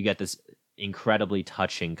 you get this incredibly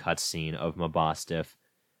touching cutscene of Mabosstiff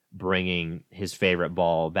bringing his favorite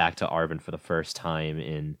ball back to Arven for the first time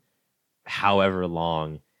in however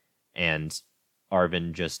long, and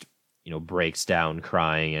Arven just breaks down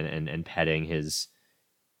crying and petting his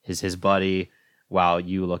buddy, while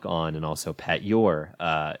you look on and also pet your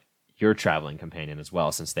traveling companion as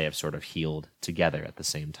well, since they have sort of healed together at the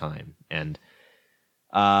same time. And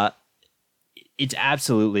it's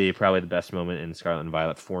absolutely probably the best moment in Scarlet and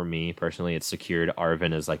Violet for me personally. It secured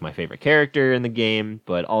Arven as like my favorite character in the game,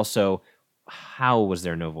 but also how was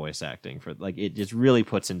there no voice acting for, like, it just really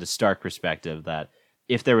puts into stark perspective that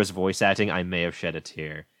if there was voice acting, I may have shed a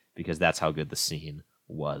tear, because that's how good the scene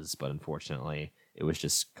was. But unfortunately, it was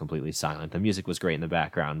just completely silent. The music was great in the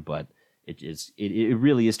background, but it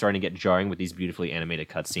really is starting to get jarring with these beautifully animated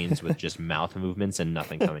cutscenes with just mouth movements and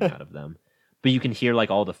nothing coming out of them. But you can hear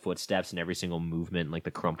like all the footsteps and every single movement, like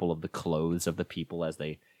the crumple of the clothes of the people as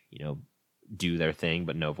they, do their thing,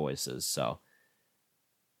 but no voices. So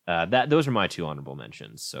those are my two honorable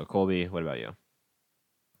mentions. So Colby, what about you?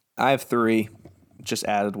 I have 3. Just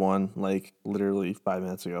added one like literally 5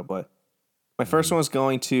 minutes ago, but my first one was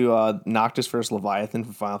going to Noctis vs. Leviathan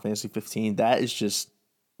from Final Fantasy 15. That is just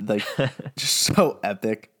like just so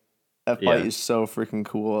epic. That fight is so freaking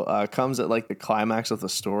cool. Comes at like the climax of the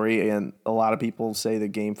story, and a lot of people say the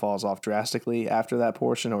game falls off drastically after that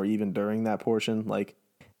portion, or even during that portion. Like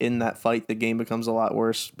in that fight, the game becomes a lot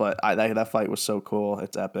worse. But that fight was so cool.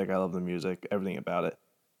 It's epic. I love the music, everything about it.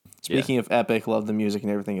 Speaking of epic, love the music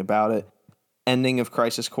and everything about it. Ending of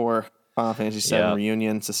Crisis Core, Final Fantasy VII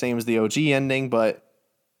Reunion. It's the same as the OG ending, but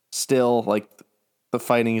still, like, the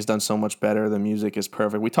fighting is done so much better. The music is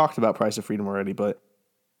perfect. We talked about Price of Freedom already, but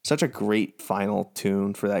such a great final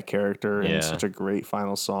tune for that character, and such a great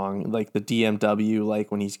final song. Like the DMW,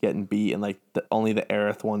 like when he's getting beat, and like only the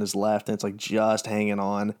Aerith one is left, and it's like just hanging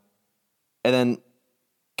on. And then,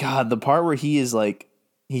 God, the part where he is like,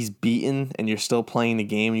 he's beaten, and you're still playing the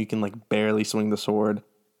game, and you can like barely swing the sword,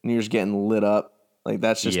 and you're just getting lit up. Like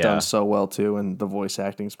that's just done so well too, and the voice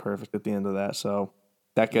acting is perfect at the end of that. So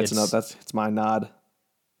that gets it's my nod.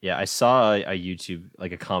 Yeah, I saw a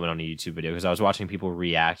comment on a YouTube video, because I was watching people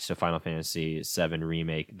react to Final Fantasy VII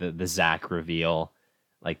Remake, the Zack reveal,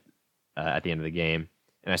 like at the end of the game,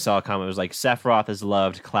 and I saw a comment. It was like, Sephiroth is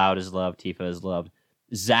loved, Cloud is loved, Tifa is loved,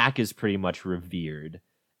 Zack is pretty much revered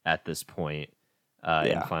at this point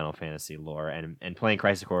in Final Fantasy lore, and playing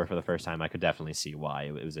Crisis Core for the first time, I could definitely see why.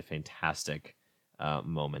 It was a fantastic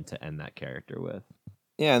moment to end that character with.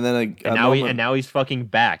 Yeah, and then now he's fucking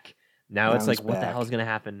back. Now it's like, what the hell is going to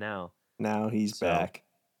happen now? Now he's back.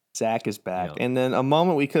 Zack is back. And then a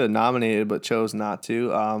moment we could have nominated but chose not to.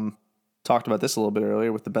 Talked about this a little bit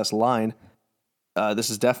earlier with the best line. This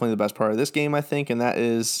is definitely the best part of this game, I think, and that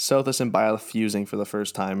is Sothis and Byleth fusing for the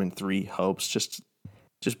first time in Three Hopes. Just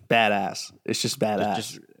badass. It's just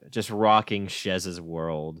badass. Just rocking Shez's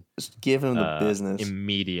world. Just give him the business.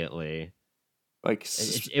 Immediately. Like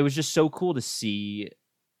it was just so cool to see.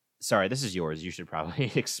 Sorry, this is yours. You should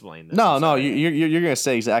probably explain this. No, you're gonna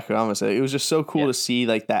say exactly what I'm gonna say. It was just so cool to see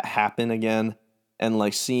like that happen again, and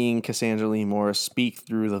like seeing Cassandra Lee Morris speak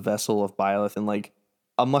through the vessel of Byleth, and like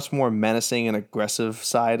a much more menacing and aggressive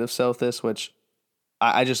side of Sothis, which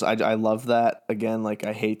I love that. Again, like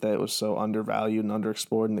I hate that it was so undervalued and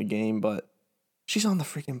underexplored in the game, but she's on the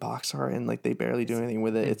freaking box art, and like they barely do anything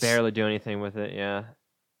with it. Barely do anything with it, yeah.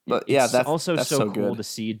 But yeah, that's also that's so cool good to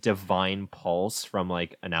see Divine Pulse from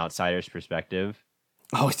like an outsider's perspective.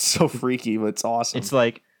 Oh, it's so freaky, but it's awesome. It's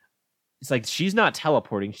like she's not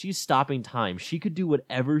teleporting; she's stopping time. She could do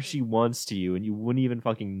whatever she wants to you, and you wouldn't even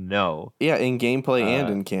fucking know. Yeah, in gameplay and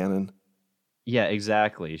in canon. Yeah,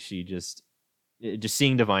 exactly. She just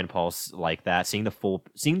seeing Divine Pulse like that, seeing the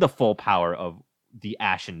full power of the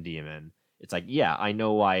Ashen Demon. It's like, yeah, I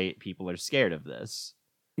know why people are scared of this.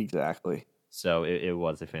 Exactly. So it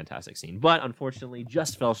was a fantastic scene, but unfortunately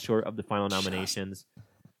just fell short of the final nominations.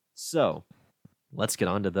 So let's get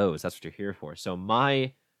on to those. That's what you're here for. So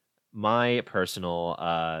my personal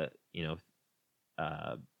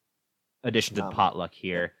addition to the potluck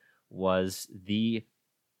here was the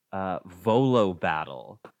Volo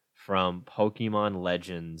battle from Pokemon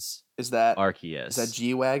Legends. Is that Arceus? Is that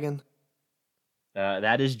G-Wagon?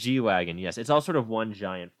 That is G-Wagon. Yes, it's all sort of one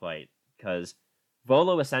giant fight, because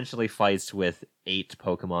Volo essentially fights with 8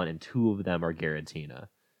 Pokemon, and 2 of them are Giratina.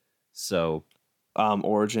 So,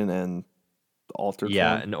 Origin and Altered.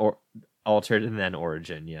 Yeah, and Altered and then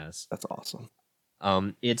Origin. Yes, that's awesome.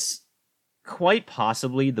 It's quite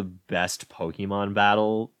possibly the best Pokemon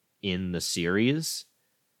battle in the series,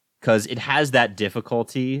 because it has that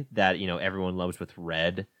difficulty that everyone loves with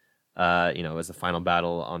Red, as the final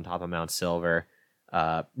battle on top of Mount Silver.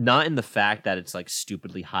 Not in the fact that it's like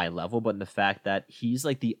stupidly high level, but in the fact that he's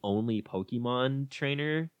like the only Pokemon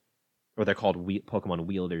trainer, or they're called Pokemon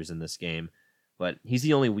wielders in this game, but he's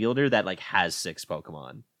the only wielder that like has 6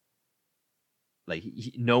 Pokemon. Like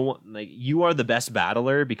no one, like you are the best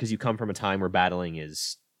battler because you come from a time where battling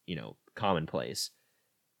is, commonplace.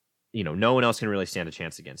 No one else can really stand a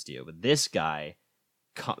chance against you, but this guy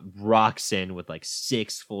rocks in with like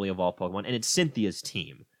 6 fully evolved Pokemon, and it's Cynthia's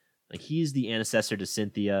team. Like he's the ancestor to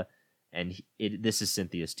Cynthia, and this is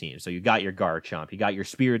Cynthia's team. So you got your Garchomp, you got your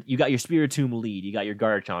Spiritomb lead, you got your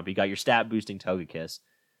Garchomp, you got your stat boosting Togekiss,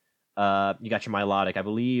 you got your Milotic, I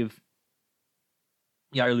believe.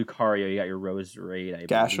 You got your Lucario, you got your Roserade,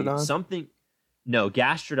 Gastrodon? No,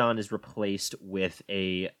 Gastrodon is replaced with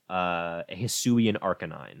a Hisuian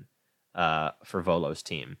Arcanine for Volo's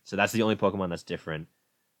team. So that's the only Pokemon that's different.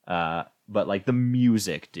 But like the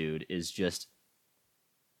music, dude, is just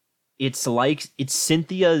it's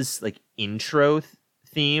Cynthia's like intro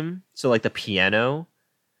theme, so like the piano,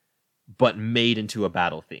 but made into a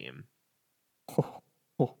battle theme.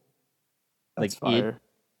 That's fire.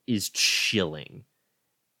 It is chilling.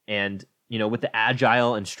 And with the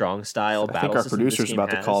agile and strong style I battle think our system producer's this game about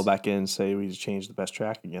to call has- back in and say we changed the best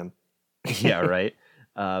track again. Yeah, right.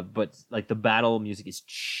 But like the battle music is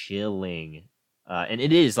chilling, and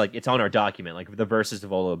it is like it's on our document. Like the versus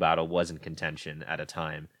Volo battle was in contention at a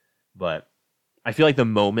time, but I feel like the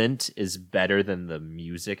moment is better than the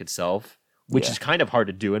music itself, which Yeah. is kind of hard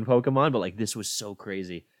to do in Pokemon. But like this was so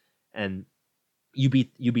crazy, and you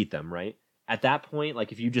beat them, right? At that point,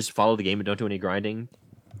 like if you just follow the game and don't do any grinding,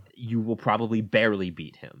 you will probably barely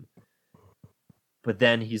beat him. But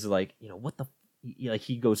then he's like, what the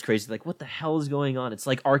he goes crazy, like, what the hell is going on? It's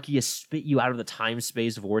like Arceus spit you out of the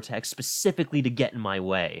time-space vortex specifically to get in my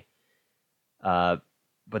way. But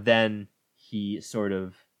then he sort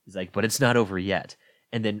of is like, but it's not over yet.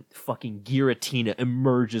 And then fucking Giratina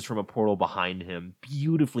emerges from a portal behind him.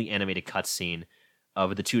 Beautifully animated cutscene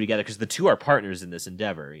of the two together, because the two are partners in this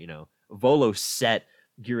endeavor. Volo set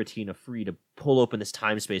Giratina free to pull open this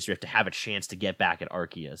time-space rift to have a chance to get back at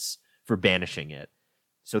Arceus for banishing it.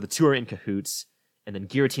 So the two are in cahoots. And then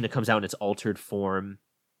Giratina comes out in its altered form,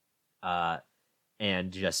 and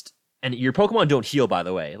your Pokemon don't heal, by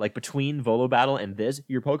the way. Like between Volo battle and this,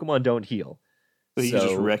 your Pokemon don't heal. So you can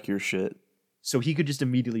just wreck your shit. So he could just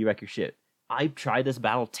immediately wreck your shit. I tried this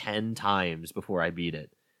battle 10 times before I beat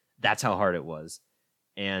it. That's how hard it was.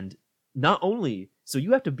 And not only, so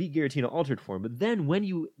you have to beat Giratina altered form, but then when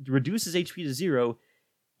you reduce his HP to 0,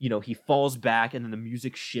 he falls back, and then the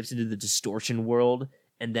music shifts into the distortion world,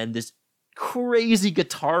 and then this crazy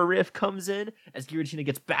guitar riff comes in as Giratina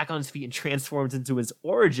gets back on his feet and transforms into his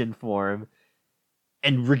origin form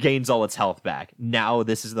and regains all its health back. Now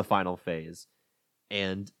this is the final phase.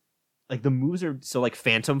 And like the moves are so like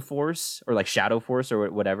Phantom Force or like Shadow Force or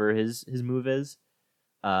whatever his move is.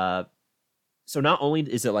 So not only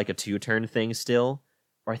is it like a 2-turn thing still,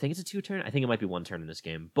 or I think it's a 2-turn, I think it might be 1 turn in this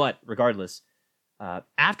game, but regardless,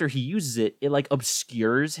 after he uses it, it like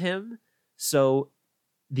obscures him. So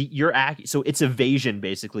so its evasion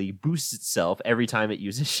basically boosts itself every time it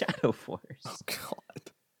uses Shadow Force. Oh,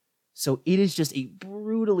 God. So it is just a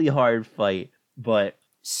brutally hard fight, but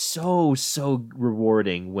so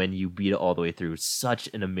rewarding when you beat it all the way through. Such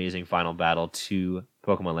an amazing final battle to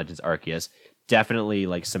Pokemon Legends Arceus. Definitely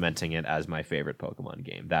like cementing it as my favorite Pokemon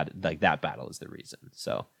game. That battle is the reason.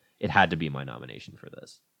 So it had to be my nomination for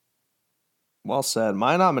this. Well said.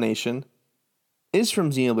 My nomination is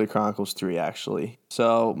from Xenoblade Chronicles 3, actually.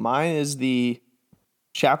 So mine is the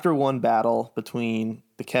Chapter 1 battle between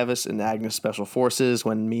the Kevis and Agnes Special Forces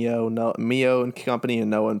when Mio and company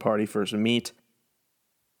and Noah and party first meet.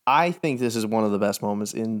 I think this is one of the best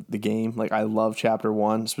moments in the game. Like, I love Chapter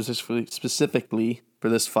 1 specifically for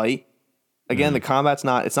this fight. Again, the combat's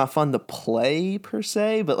it's not fun to play per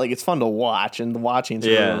se, but like it's fun to watch, and the watching is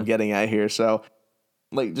really what I'm getting at here. So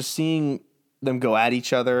like just seeing them go at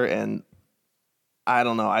each other, and I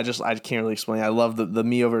don't know, I can't really explain. I love the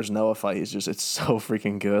Mio versus Noah fight. It's so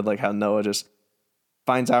freaking good. Like how Noah just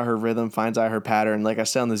finds out her rhythm, finds out her pattern. Like I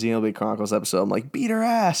said on the Xenoblade Chronicles episode, I'm like, beat her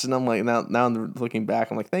ass, and I'm like, now I'm looking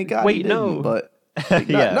back, I'm like, thank God. Wait, no, but like,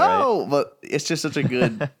 yeah, no, right. But it's just such a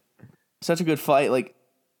good fight. Like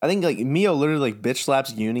I think like Mio literally like bitch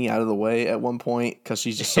slaps Uni out of the way at one point because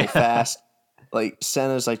she's just so fast. Like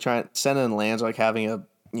Senna's like Senna and Lance are like having a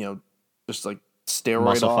just like steroid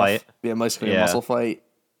muscle off. Fight. Yeah, basically a muscle fight.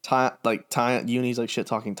 Uni's like shit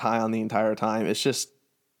talking Tyon the entire time. It's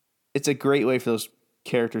a great way for those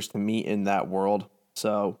characters to meet in that world.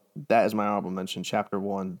 So that is my honorable mention. Chapter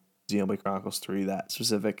 1, Xenoblade Chronicles 3, that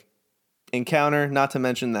specific encounter. Not to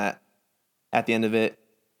mention that at the end of it,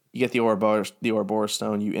 you get the Ouroboros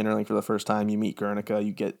stone. You interlink for the first time. You meet Guernica.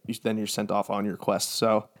 Then you're sent off on your quest.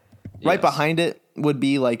 So right Yes. behind it would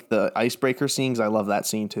be like the icebreaker scene. 'Cause I love that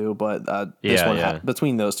scene too. But this Yeah, one yeah.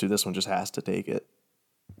 between those two, this one just has to take it.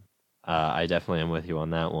 I definitely am with you on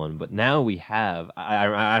that one. But now we have. I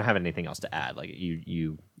don't have anything else to add. Like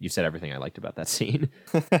you said everything I liked about that scene.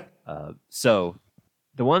 So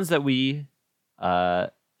the ones that we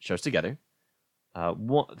chose together.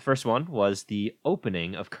 First one was the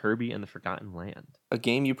opening of Kirby and the Forgotten Land. A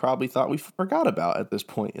game you probably thought we forgot about at this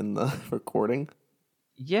point in the recording.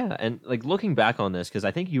 Yeah, and like looking back on this, because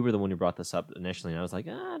I think you were the one who brought this up initially, and I was like,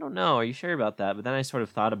 I don't know, are you sure about that? But then I sort of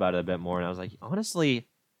thought about it a bit more, and I was like, honestly,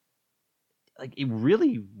 like it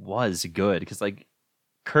really was good because like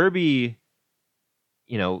Kirby,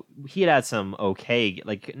 you know, he had some okay,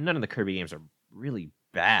 like none of the Kirby games are really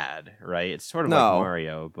bad, right? It's sort of like No.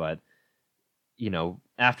 Mario, but you know,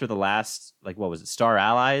 after the last, like what was it, Star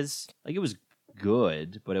Allies? Like it was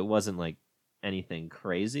good, but it wasn't like anything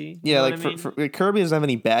crazy. You Yeah, know like what I mean? for Kirby doesn't have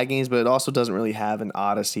any bad games, but it also doesn't really have an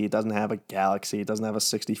Odyssey. It doesn't have a Galaxy. It doesn't have a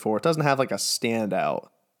 64. It doesn't have like a standout,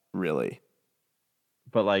 really.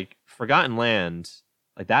 But like Forgotten Land,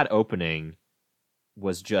 like that opening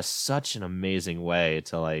was just such an amazing way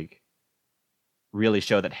to like really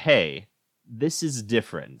show that hey, this is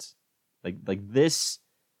different. Like this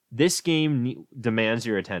game demands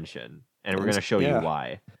your attention, and we're It's- gonna show yeah. you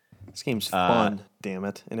why. This game's fun, damn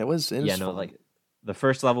it. And it was Yeah, no, fun. like the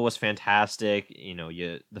first level was fantastic. You know,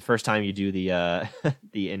 the first time you do the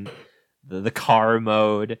the car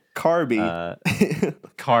mode, Carby.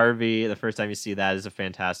 Carvey, the first time you see that is a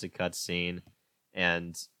fantastic cutscene,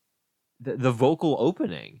 and the vocal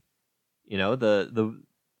opening. You know,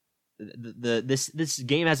 this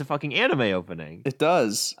game has a fucking anime opening. It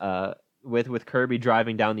does. With Kirby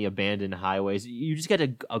driving down the abandoned highways, you just get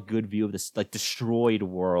a good view of this like destroyed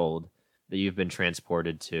world that you've been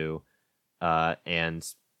transported to, and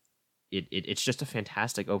it's just a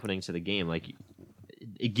fantastic opening to the game. Like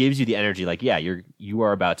it gives you the energy. Like yeah, you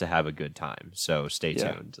are about to have a good time. So stay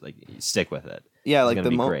Yeah. tuned. Like stick with it. Yeah, It's like gonna the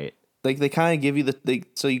be great. like they kind of give you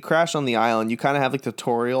so you crash on the island. You kind of have like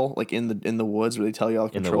tutorial like in the woods where they tell you all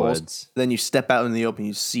the In the controls. woods. Then you step out in the open.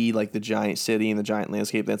 You see like the giant city and the giant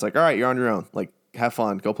landscape. Then it's like all right, you're on your own. Like have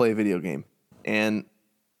fun. Go play a video game. And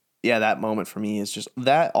yeah, that moment for me is just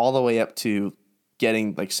that all the way up to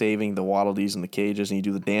getting like saving the Waddle Dees in the cages and you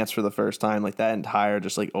do the dance for the first time. Like that entire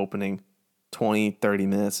just like opening 20-30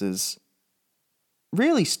 minutes is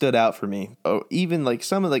really stood out for me. Oh, even like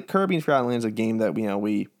some of like Kirby and Forgotten Land is a game that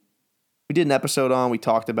we did an episode on. We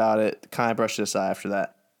talked about it. Kind of brushed it aside after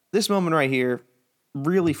that. This moment right here,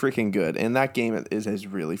 really freaking good, and that game is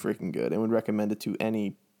really freaking good. And would recommend it to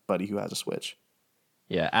anybody who has a Switch.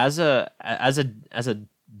 Yeah, as a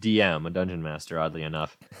DM, a dungeon master, oddly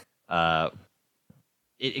enough,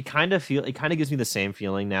 it kind of gives me the same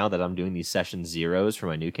feeling now that I'm doing these session zeros for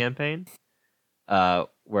my new campaign,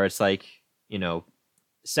 where it's like, you know,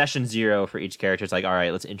 session 0 for each character. It's like, all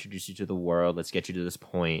right, let's introduce you to the world, let's get you to this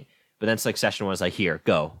point. But then it's like session 1 is like, here,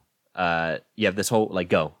 go. You have this whole like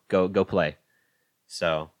go play.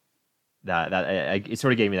 So that it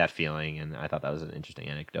sort of gave me that feeling, and I thought that was an interesting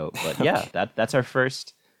anecdote. But yeah, that's our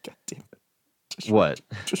first. God damn it.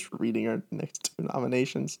 Just reading our next two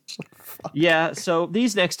nominations. Fuck. Yeah, so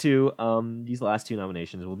these next two, these last two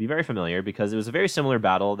nominations will be very familiar because it was a very similar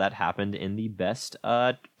battle that happened in the best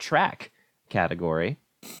track category,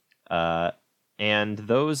 and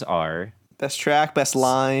those are Best track, best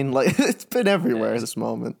line. Like it's been everywhere this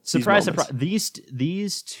moment. surprise, These moments. surprise.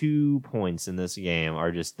 These 2 points in this game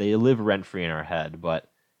are just they live rent free in our head. But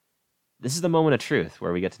this is the moment of truth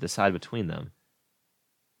where we get to decide between them.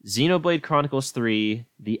 Xenoblade Chronicles 3,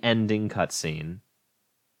 the ending cutscene,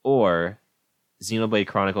 or Xenoblade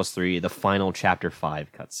Chronicles 3, the final Chapter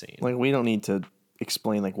 5 cutscene. Like we don't need to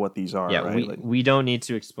explain like what these are, Yeah, right? we don't need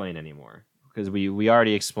to explain anymore because we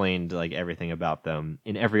already explained like everything about them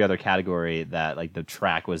in every other category that like the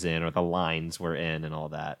track was in or the lines were in and all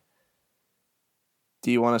that.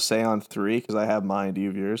 Do you want to say on 3? Because I have mine. Do you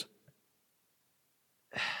have yours?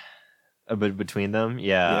 But between them,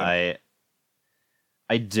 yeah.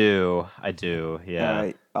 I do. Yeah. All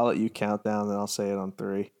right. I'll let you count down, then I'll say it on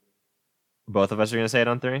 3. Both of us are gonna say it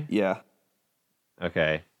on 3. Yeah.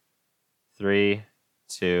 Okay. 3,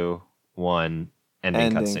 2, 1.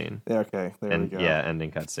 Ending cutscene. Yeah, okay. There we go. Yeah,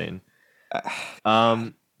 ending cutscene.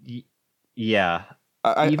 Yeah.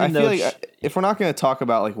 I Even feel though like if we're not going to talk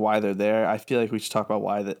about like why they're there, I feel like we should talk about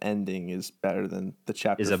why the ending is better than the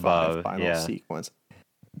chapter Is 5 above, final yeah. sequence.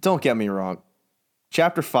 Don't get me wrong.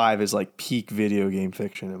 Chapter 5 is like peak video game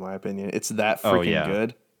fiction in my opinion. It's that freaking Oh, yeah.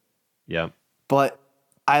 good. Yep. But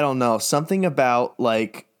I don't know, something about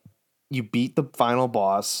like you beat the final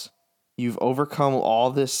boss, you've overcome all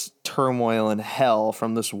this turmoil and hell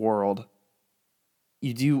from this world.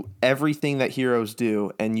 You do everything that heroes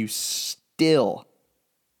do, and you still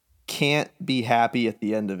can't be happy at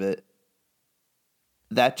the end of it.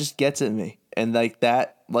 That just gets at me. And like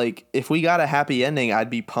that, like if we got a happy ending, I'd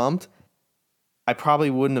be pumped. I probably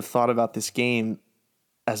wouldn't have thought about this game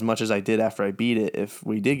as much as I did after I beat it if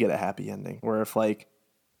we did get a happy ending. Or if like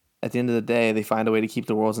at the end of the day they find a way to keep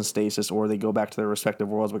the worlds in stasis, or they go back to their respective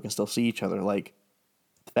worlds but can still see each other. Like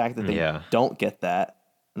the fact that they don't get that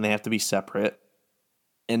and they have to be separate,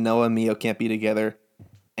 and Noah and Mio can't be together,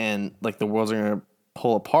 and like the worlds are gonna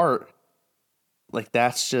pull apart. Like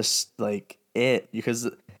that's just like it, because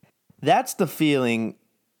that's the feeling.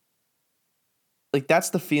 Like that's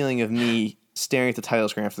the feeling of me staring at the title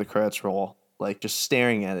screen after the credits roll, like just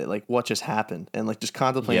staring at it, like what just happened, and like just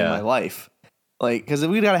contemplating my life. Like, because if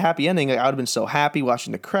we got a happy ending, like I would have been so happy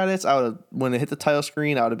watching the credits. I would have, when it hit the title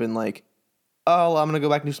screen, I would have been like, "Oh, I'm gonna go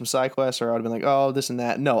back and do some side quests," or I would have been like, "Oh, this and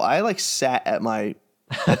that." No, I like sat at my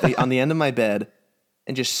on the end of my bed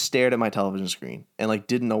and just stared at my television screen and like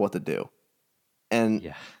didn't know what to do.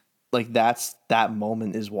 And like that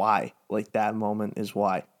moment is why. Like that moment is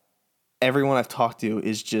why. Everyone I've talked to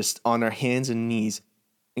is just on their hands and knees,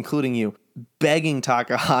 including you, begging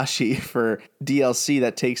Takahashi for DLC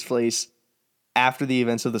that takes place after the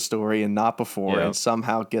events of the story and not before, and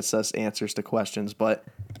somehow gets us answers to questions. But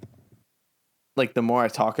like the more I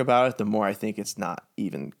talk about it, the more I think it's not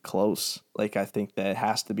even close. Like I think that it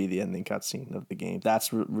has to be the ending cutscene of the game.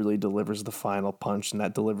 That's what really delivers the final punch, and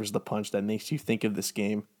that delivers the punch that makes you think of this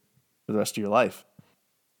game for the rest of your life.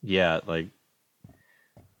 Yeah, like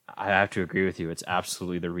I have to agree with you. It's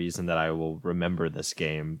absolutely the reason that I will remember this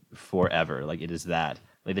game forever. Like it is that.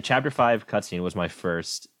 Like the Chapter 5 cutscene was my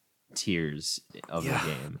first tears of the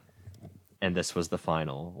game, and this was the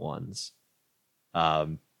final ones.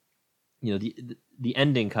 You know, the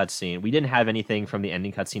ending cutscene, we didn't have anything from the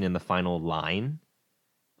ending cutscene in the final line.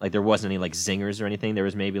 Like there wasn't any like zingers or anything. There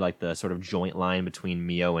was maybe like the sort of joint line between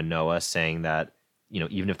Mio and Noah saying that, you know,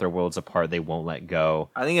 even if their worlds apart, they won't let go.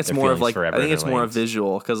 I think it's more of like, I think it's more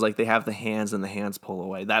visual, because like they have the hands and the hands pull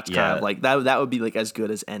away. That's kind of like that would be like as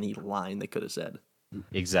good as any line they could have said.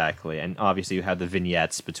 Exactly. And obviously you have the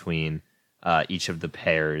vignettes between each of the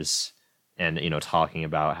pairs and, you know, talking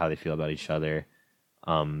about how they feel about each other.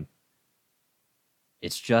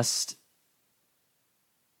 It's just,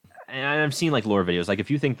 and I'm seeing like lore videos. Like if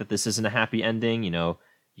you think that this isn't a happy ending, you know,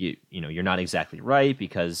 you're not exactly right,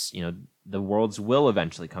 because, you know, the worlds will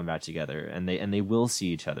eventually come back together, and they will see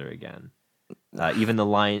each other again. Even the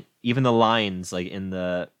lines like in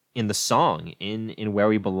the song in Where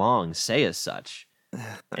We Belong say as such.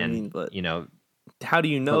 I mean, but you know, how do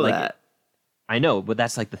you know like, that? I know, but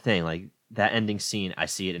that's like the thing. Like that ending scene, I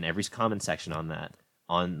see it in every comment section on that,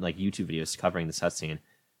 on like YouTube videos covering this cutscene.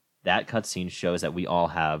 That cutscene shows that we all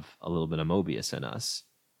have a little bit of Mobius in us,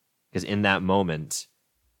 because in that moment,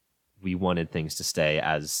 we wanted things to stay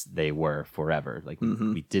as they were forever. Like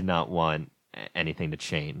we did not want anything to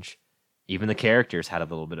change. Even the characters had a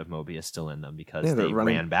little bit of Mobius still in them, because they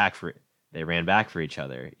ran back for each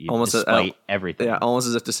other, almost despite everything. Yeah, almost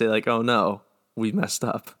as if to say like, "Oh no, we messed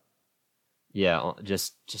up." Yeah,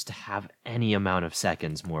 just to have any amount of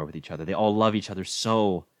seconds more with each other. They all love each other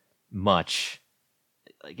so much.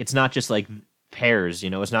 Like it's not just like pairs, you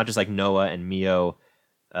know. It's not just like Noah and Mio,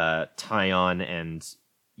 Tyon and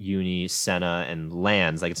Uni, Senna and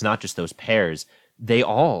Lance. Like it's not just those pairs. They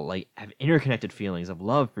all like have interconnected feelings of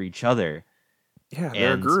love for each other. Yeah,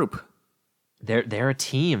 they're a group. They're a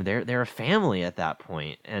team. They're a family at that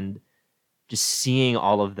point. And just seeing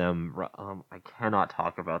all of them, I cannot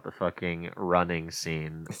talk about the fucking running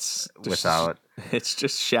scene without. It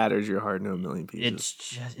just shatters your heart into a million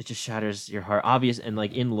pieces. It just shatters your heart. Obvious, and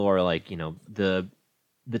like in lore, like, you know, the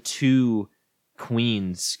two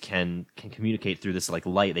queens can communicate through this like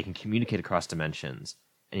light. They can communicate across dimensions.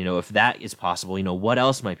 And, you know, if that is possible, you know, what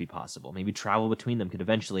else might be possible? Maybe travel between them could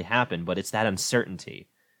eventually happen, but it's that uncertainty,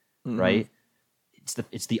 right? It's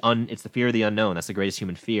the fear of the unknown. That's the greatest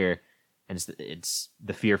human fear. And it's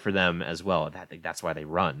the fear for them as well. That's why they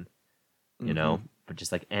run, you know. But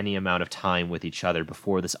just like any amount of time with each other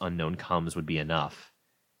before this unknown comes would be enough.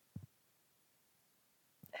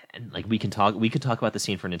 And like we could talk about the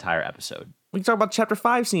scene for an entire episode. We can talk about Chapter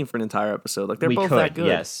 5 scene for an entire episode. Like they're both that good.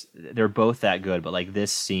 Yes, they're both that good. But like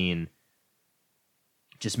this scene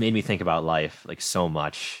just made me think about life like so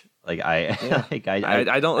much. Like I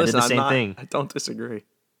don't listen. The same thing. I don't disagree.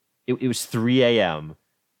 it was 3 a.m.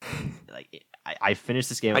 Like I finished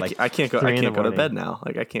this game at like I can't go. 3 I in the can't go to morning. bed now.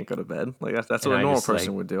 Like I can't go to bed. Like that's And what a I normal just, like-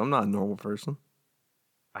 person would do. I'm not a normal person.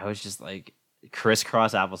 I was just like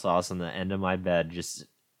crisscross applesauce on the end of my bed, just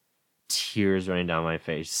tears running down my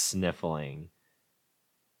face, sniffling.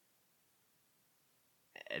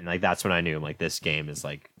 And like that's when I knew like this game is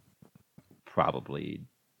like probably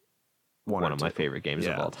one or of my two. favorite games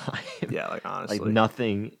of Yeah. all time. Yeah, like honestly. Like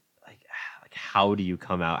nothing like how do you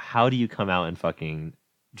come out? How do you come out and fucking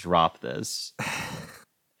drop this?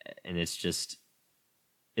 And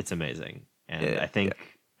it's amazing. And Yeah,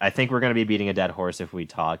 I think we're going to be beating a dead horse if we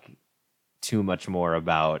talk too much more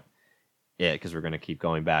about it, because we're going to keep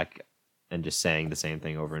going back and just saying the same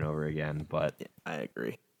thing over and over again, but Yeah, I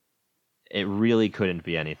agree. it really couldn't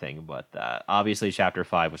be anything but that. Obviously chapter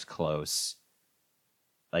 5 was close.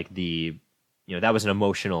 Like that was an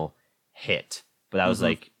emotional hit, but that was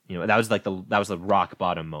like, that was the rock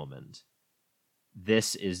bottom moment.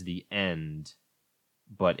 This is the end,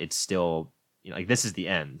 but it's still, like this is the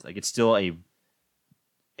end. Like it's still a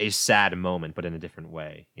sad moment, but in a different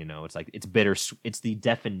way. It's like it's bitter. It's the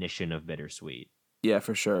definition of bittersweet. Yeah,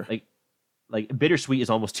 for sure. Like bittersweet is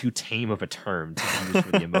almost too tame of a term to use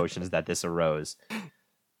for the emotions that this arose.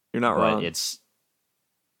 You're not But wrong. it's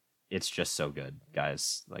just so good,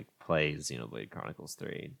 guys. Like play Xenoblade Chronicles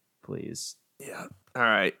 3, please. Yeah. All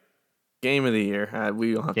right. Game of the year.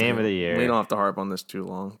 We don't have Game to, of the year. We don't have to harp on this too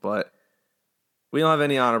long, but we don't have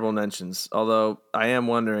any honorable mentions. Although I am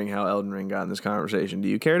wondering how Elden Ring got in this conversation. Do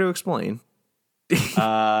you care to explain?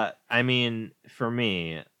 I mean, for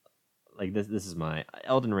me, like this is my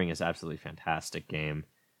Elden Ring is absolutely fantastic game.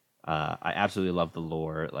 I absolutely love the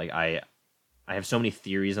lore. Like I have so many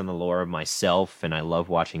theories on the lore myself, and I love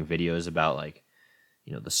watching videos about like,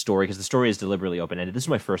 the story, because the story is deliberately open ended. This is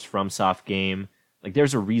my first FromSoft game. Like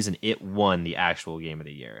there's a reason it won the actual game of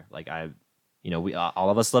the year. Like we all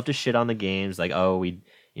of us love to shit on the games. Like, oh,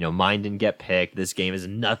 mine didn't get picked. This game is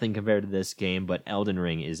nothing compared to this game. But Elden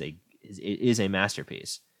Ring is a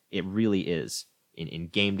masterpiece. It really is in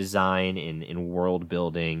game design, in world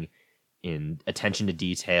building, in attention to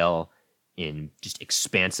detail, in just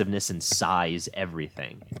expansiveness and size,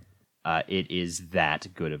 everything. It is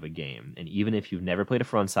that good of a game. And even if you've never played a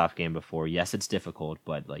FromSoft game before, yes, it's difficult,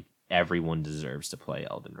 but like everyone deserves to play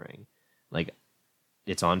Elden Ring. Like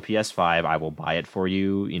it's on PS5. I will buy it for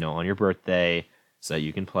you, on your birthday so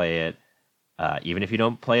you can play it. Even if you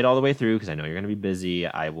don't play it all the way through, because I know you're going to be busy,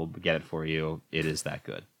 I will get it for you. It is that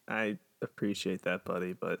good. I appreciate that,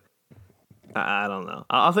 buddy, but I don't know.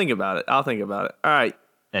 I'll think about it. All right.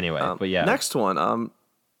 Anyway, but yeah. Next one,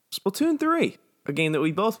 Splatoon 3, a game that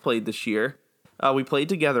we both played this year. We played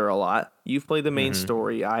together a lot. You've played the main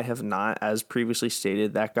story. I have not, as previously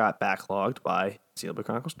stated. That got backlogged by Xenoblade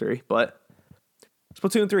Chronicles 3. But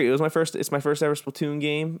Splatoon 3, it's my first ever Splatoon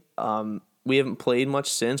game. We haven't played much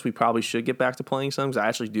since. We probably should get back to playing some, because I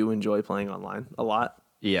actually do enjoy playing online a lot.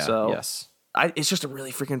 Yeah, So yes. it's just a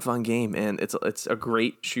really freaking fun game, and it's a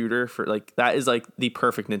great shooter for like that is like the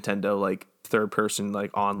perfect Nintendo like third person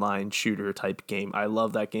like online shooter type game. I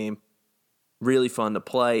love that game. Really fun to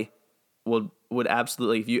play. Would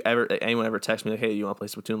absolutely, if anyone ever text me like, hey, you want to play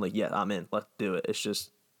Splatoon? Like, yeah, I'm in. Let's do it. It's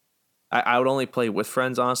just I would only play with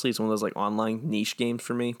friends, honestly. It's one of those like online niche games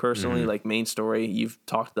for me personally. Like main story, you've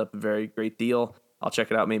talked it up a very great deal. I'll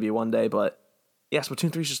check it out maybe one day, but yeah,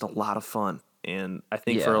 Splatoon 3 is just a lot of fun. And I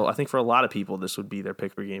think for a lot of people, this would be their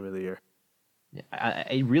pick for game of the year.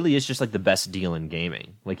 It really is just like the best deal in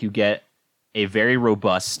gaming. Like you get a very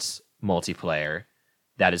robust multiplayer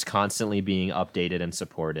that is constantly being updated and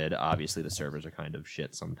supported. Obviously, the servers are kind of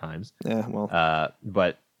shit sometimes. Yeah, well,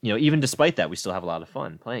 But even despite that, we still have a lot of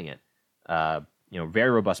fun playing it.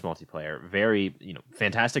 Very robust multiplayer, very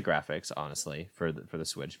fantastic graphics. Honestly, for the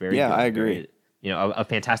Switch, very Yeah, good, I agree. Very, a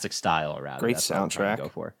fantastic style around. Great That's what I'm trying to soundtrack. Go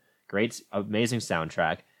for great, amazing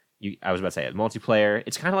soundtrack. I was about to say it. Multiplayer.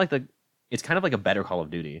 It's kind of like a better Call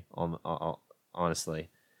of Duty. Honestly.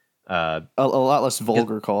 a lot less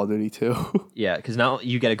vulgar Call of Duty too. Yeah, because now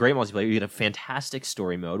you get a great multiplayer. You get a fantastic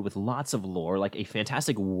story mode with lots of lore, like a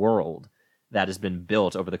fantastic world that has been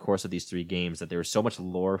built over the course of these 3 games that there is so much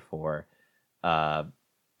lore for, and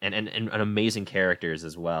amazing characters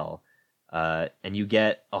as well. And you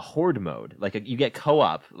get a horde mode, you get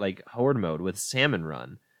co-op like horde mode with Salmon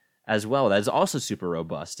Run as well. That is also super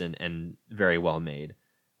robust and very well made.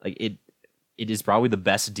 Like it is probably the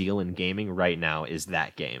best deal in gaming right now is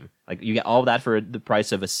that game. Like you get all of that for the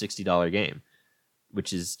price of a $60 game,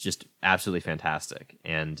 which is just absolutely fantastic.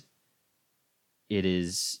 And it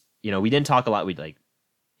is, we didn't talk a lot.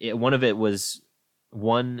 One of it was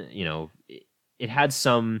it had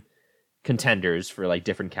some contenders for like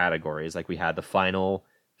different categories. Like we had the final.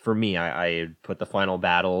 For me, I put the final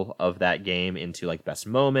battle of that game into like best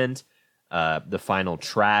moment. The final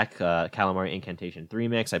track, Calamari Incantation 3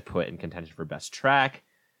 mix, I put in contention for best track.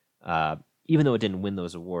 Even though it didn't win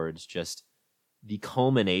those awards, just the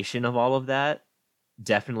culmination of all of that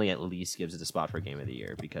definitely at least gives it a spot for game of the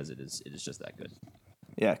year because it is just that good.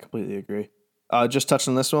 Yeah, completely agree. Just touched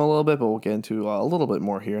on this one a little bit, but we'll get into a little bit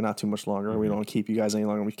more here. Not too much longer. We don't want to keep you guys any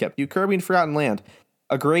longer. We've kept you. Kirby and Forgotten Land.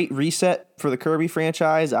 A great reset for the Kirby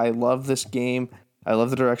franchise. I love this game. I love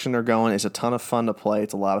the direction they're going. It's a ton of fun to play.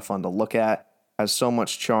 It's a lot of fun to look at. Has so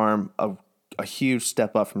much charm. A huge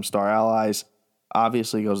step up from Star Allies.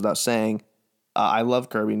 Obviously goes without saying. I love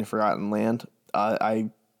Kirby and the Forgotten Land.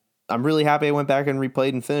 I'm really happy I went back and replayed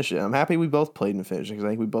and finished it. I'm happy we both played and finished it because I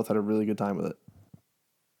think we both had a really good time with it.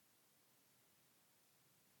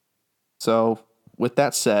 So, with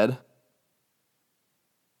that said,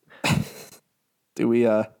 do we?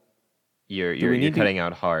 You're cutting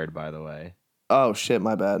out hard, by the way. Oh shit,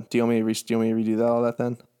 my bad. Do you want me to redo all that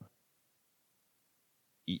then?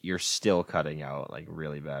 You're still cutting out like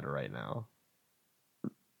really bad right now.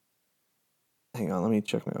 Hang on, let me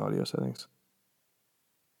check my audio settings.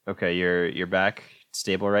 Okay, you're back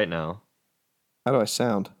stable right now. How do I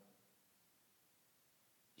sound?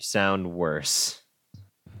 You sound worse.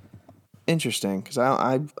 Interesting, because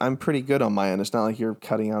I'm pretty good on my end. It's not like you're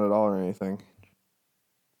cutting out at all or anything.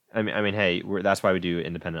 I mean, hey, that's why we do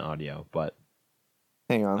independent audio. But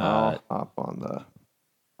hang on, I'll hop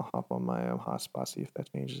on my hotspot, see if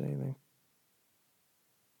that changes anything.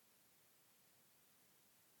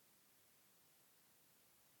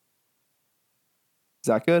 Is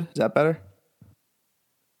that good? Is that better?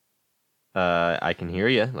 I can hear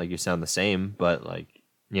you. Like you sound the same, but like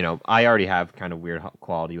I already have kind of weird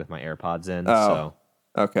quality with my AirPods in. Oh,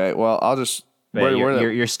 so okay. Well, I'll just.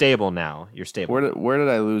 You're stable now. You're stable. Where did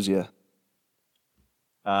I lose you?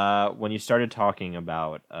 When you started talking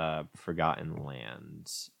about Forgotten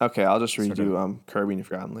Lands. Okay, I'll just redo Kirby and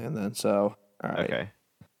Forgotten Land then. So, all right. Okay.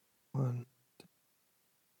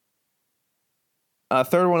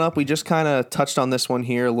 Third one up, we just kind of touched on this one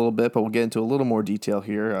here a little bit, but we'll get into a little more detail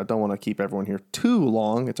here. I don't want to keep everyone here too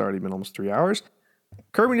long. It's already been almost 3 hours.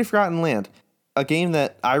 Kirby and Forgotten Land, a game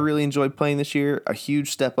that I really enjoyed playing this year. A huge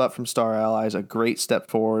step up from Star Allies, a great step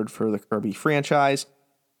forward for the Kirby franchise.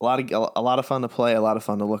 A lot of fun to play, a lot of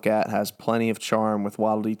fun to look at. Has plenty of charm with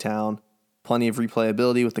Waddle Dee Town, plenty of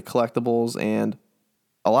replayability with the collectibles, and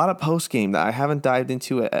a lot of post game that I haven't dived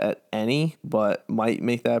into at any, but might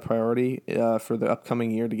make that a priority for the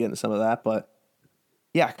upcoming year to get into some of that. But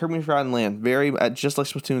yeah, Kirby and Forgotten Land, just like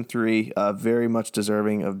Splatoon 3, very much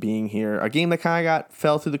deserving of being here. A game that kind of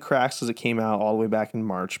fell through the cracks as it came out all the way back in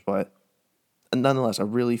March, but nonetheless, a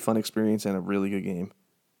really fun experience and a really good game.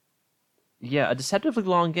 Yeah, a deceptively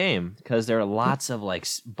long game because there are lots of like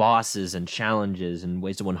bosses and challenges and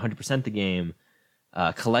ways to 100% the game.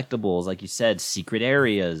 Collectibles, like you said, secret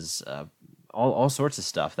areas, all sorts of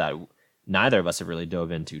stuff that neither of us have really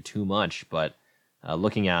dove into too much. But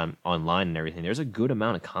looking at online and everything, there's a good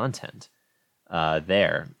amount of content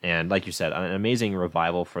there. And like you said, an amazing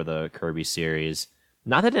revival for the Kirby series.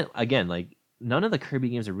 Not that again, like none of the Kirby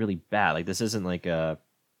games are really bad. Like this isn't like I'd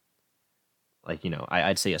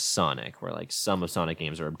say a Sonic, where like some of Sonic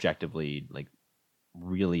games are objectively like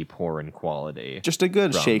really poor in quality. Just a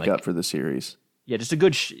good shake up for the series. Yeah, just a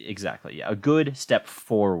good, exactly. Yeah, a good step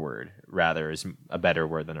forward, rather, is a better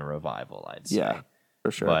word than a revival, I'd say. Yeah, for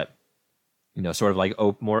sure. But, sort of like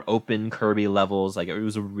more open Kirby levels. Like, it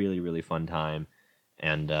was a really, really fun time.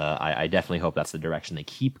 And I definitely hope that's the direction they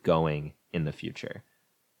keep going in the future.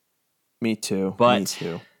 Me too. But, me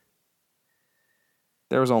too.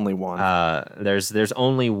 There was only one. There's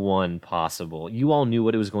only one possible. You all knew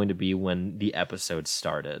what it was going to be when the episode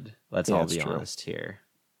started. Let's all be honest here.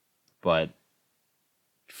 But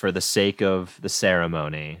for the sake of the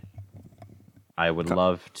ceremony, I would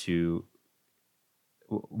love to.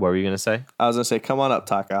 What were you gonna say? I was gonna say, come on up,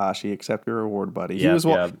 Takahashi. Accept your reward, buddy. Yeah, he was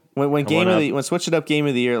when Switch It Up Game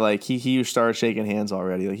of the Year, like he started shaking hands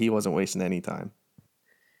already. Like he wasn't wasting any time.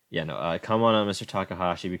 Yeah, no. Come on up, Mr.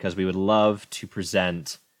 Takahashi, because we would love to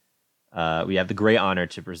present. We have the great honor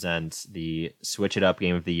to present the Switch It Up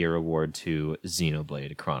Game of the Year award to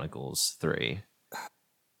Xenoblade Chronicles 3.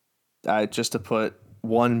 Just to put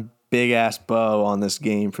one big ass bow on this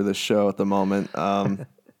game for the show at the moment.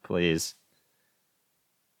 Please.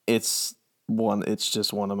 It's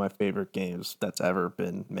just one of my favorite games that's ever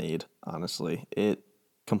been made, honestly. It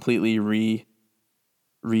completely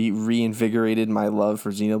reinvigorated my love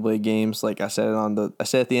for Xenoblade games. Like I said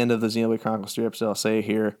at the end of the Xenoblade Chronicles 3 episode, I'll say it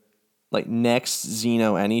here. like next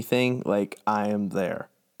Xeno anything, like I am there.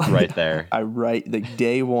 Right there. I write like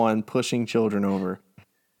day one, pushing children over,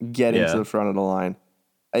 getting Yeah. to the front of the line.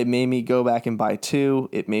 It made me go back and buy 2.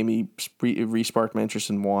 It made me re-spark my interest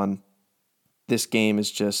in 1. This game is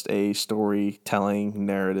just a storytelling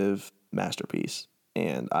narrative masterpiece.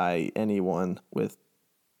 And anyone with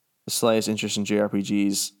the slightest interest in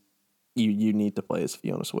JRPGs, you need to play this if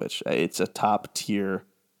you own a Switch. It's a top tier,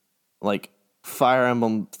 like Fire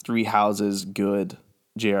Emblem Three Houses good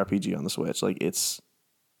JRPG on the Switch. Like it's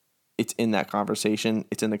in that conversation.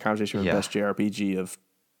 It's in the conversation for Yeah. best JRPG of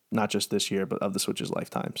not just this year, but of the Switch's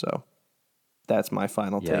lifetime. So that's my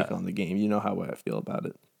final Yeah. take on the game. You know how I feel about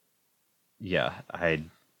it. Yeah,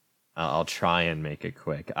 I'll try and make it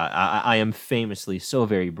quick. I am famously so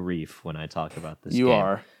very brief when I talk about this You game.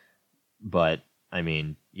 are. But I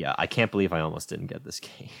mean, yeah, I can't believe I almost didn't get this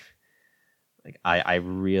game. Like I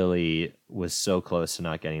really was so close to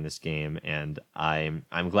not getting this game, and I'm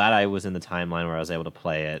glad I was in the timeline where I was able to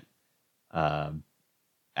play it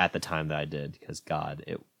at the time that I did, because God,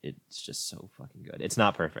 it's just so fucking good. It's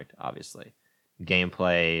not perfect, obviously.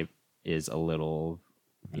 Gameplay is a little,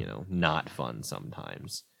 not fun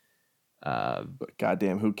sometimes. But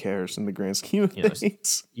goddamn, who cares in the grand scheme of You know,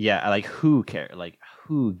 things? Yeah, like who cares? Like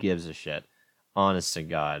who gives a shit? Honest to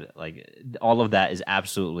God, like all of that is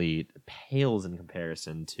absolutely pales in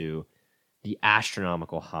comparison to the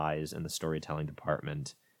astronomical highs in the storytelling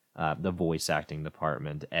department, the voice acting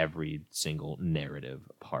department. Every single narrative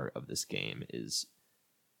part of this game is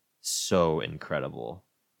so incredible,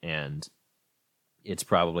 and it's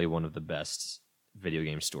probably one of the best video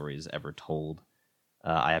game stories ever told.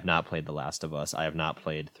 I have not played The Last of Us. I have not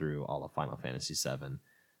played through all of Final Fantasy VII,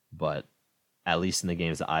 but at least in the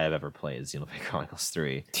games that I have ever played, Xenoblade Chronicles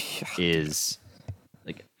 3 is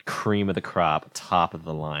like cream of the crop, top of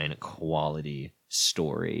the line quality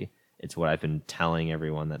story. It's what I've been telling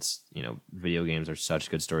everyone, that's, video games are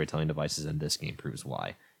such good storytelling devices, and this game proves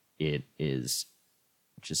why. It is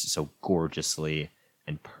just so gorgeously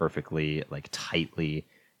and perfectly, like tightly,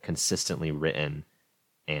 consistently written,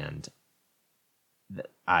 and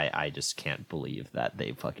I just can't believe that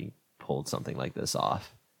they fucking pulled something like this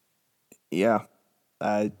off. Yeah,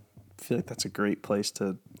 I feel like that's a great place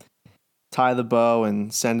to tie the bow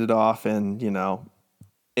and send it off. And,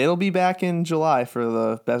 it'll be back in July for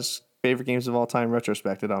the best favorite games of all time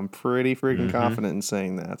retrospected. I'm pretty freaking confident in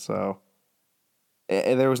saying that. So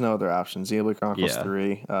there was no other option. Xenoblade Chronicles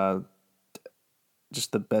 3,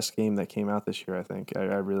 just the best game that came out this year, I think. I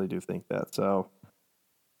really do think that. So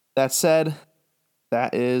that said,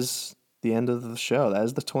 that is the end of the show. That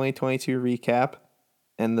is the 2022 recap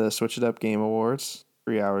and the Switch It Up Game Awards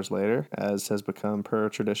 3 hours later, as has become per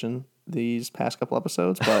tradition these past couple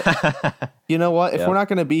episodes. But you know what? If we're not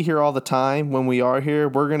going to be here all the time, when we are here,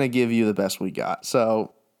 we're going to give you the best we got.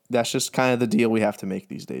 So that's just kind of the deal we have to make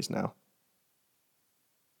these days now.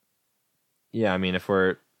 Yeah, I mean, if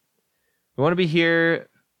we want to be here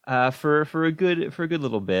for a good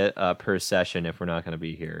little bit per session, if we're not going to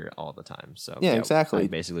be here all the time. So Yeah, exactly. I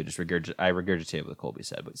basically just regurgitate what Colby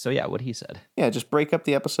said. But so yeah, what he said. Yeah, just break up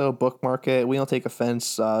the episode, bookmark it. We don't take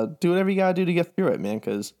offense. Do whatever you got to do to get through it, man,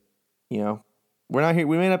 because, we're not here.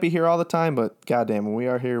 We may not be here all the time, but goddamn, when we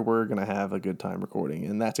are here, we're going to have a good time recording.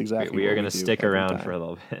 And that's exactly We what are going to do stick every around time. for a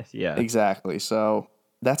little bit. Yeah. Exactly. So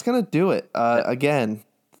that's going to do it. Again,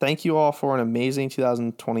 thank you all for an amazing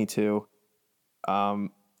 2022. A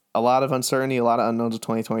lot of uncertainty, a lot of unknowns of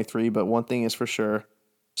 2023, but one thing is for sure,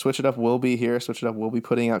 Switch It Up will be here. Switch It Up will be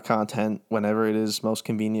putting out content whenever it is most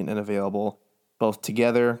convenient and available, both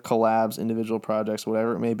together, collabs, individual projects,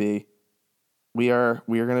 whatever it may be. We are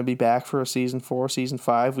going to be back for a season 4, season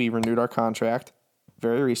 5. We renewed our contract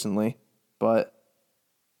very recently, but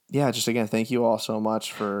yeah, just again, thank you all so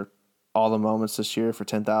much for all the moments this year, for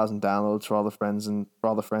 10,000 downloads, for all the friends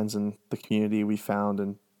and the community we found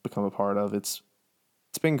and become a part of. It's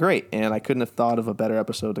been great, and I couldn't have thought of a better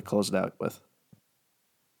episode to close it out with.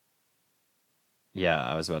 Yeah,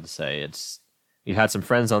 I was about to say we had some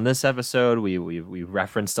friends on this episode. We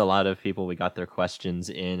referenced a lot of people. We got their questions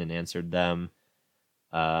in and answered them.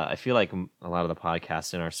 I feel like a lot of the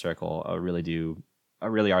podcasts in our circle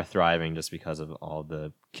really are thriving just because of all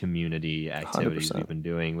the community activities 100%. we've been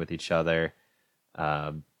doing with each other,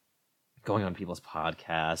 going on people's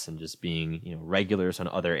podcasts and just being regulars on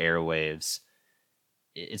other airwaves.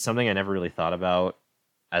 It's something I never really thought about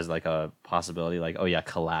as like a possibility. Like, oh yeah,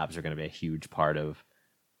 collabs are going to be a huge part of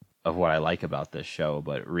what I like about this show,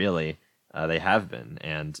 but really they have been,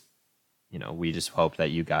 and we just hope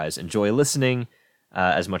that you guys enjoy listening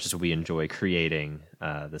as much as we enjoy creating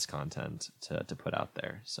this content to put out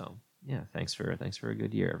there. So yeah, thanks for a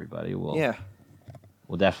good year, everybody.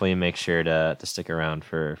 We'll definitely make sure to stick around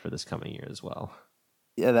for this coming year as well.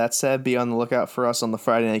 Yeah, that said, be on the lookout for us on the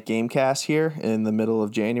Friday Night Gamecast here in the middle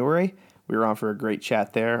of January. We were on for a great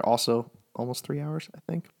chat there. Also, almost 3 hours, I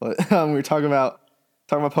think. But we were talking about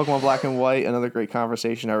Pokemon Black and White. Another great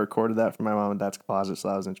conversation. I recorded that from my mom and dad's closet, so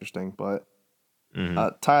that was interesting. But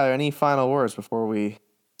Tyler, any final words before we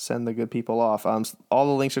send the good people off? All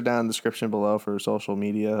the links are down in the description below for social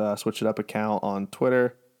media. Switch It Up account on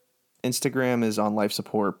Twitter. Instagram is on life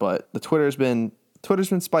support, but the Twitter's been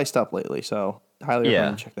spiced up lately, so highly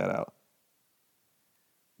recommend check that out.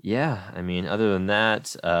 Yeah, I mean, other than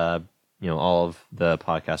that, all of the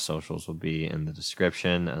podcast socials will be in the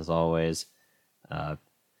description as always. I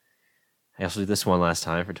also did this one last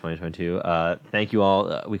time for 2022. Thank you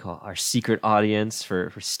all. We call our secret audience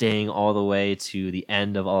for staying all the way to the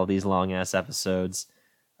end of all these long ass episodes.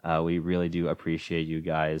 We really do appreciate you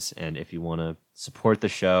guys, and if you want to support the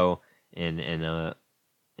show in a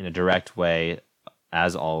direct way,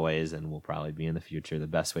 as always, and will probably be in the future, the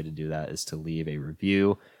best way to do that is to leave a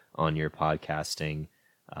review on your podcasting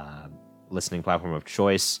listening platform of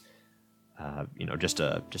choice. Just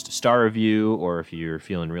a star review, or if you're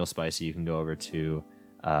feeling real spicy, you can go over to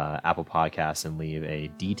Apple Podcasts and leave a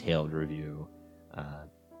detailed review,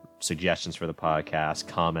 suggestions for the podcast,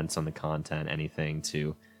 comments on the content, anything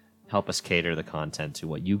to help us cater the content to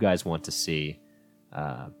what you guys want to see.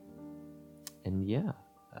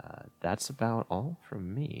 That's about all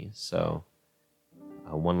from me. So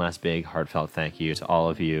one last big heartfelt thank you to all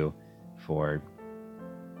of you for,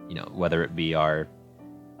 whether it be our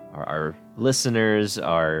listeners,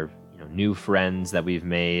 our new friends that we've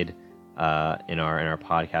made in our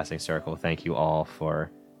podcasting circle. Thank you all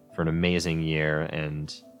for an amazing year,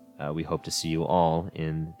 and we hope to see you all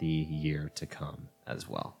in the year to come as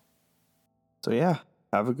well. So yeah,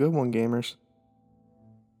 have a good one, gamers.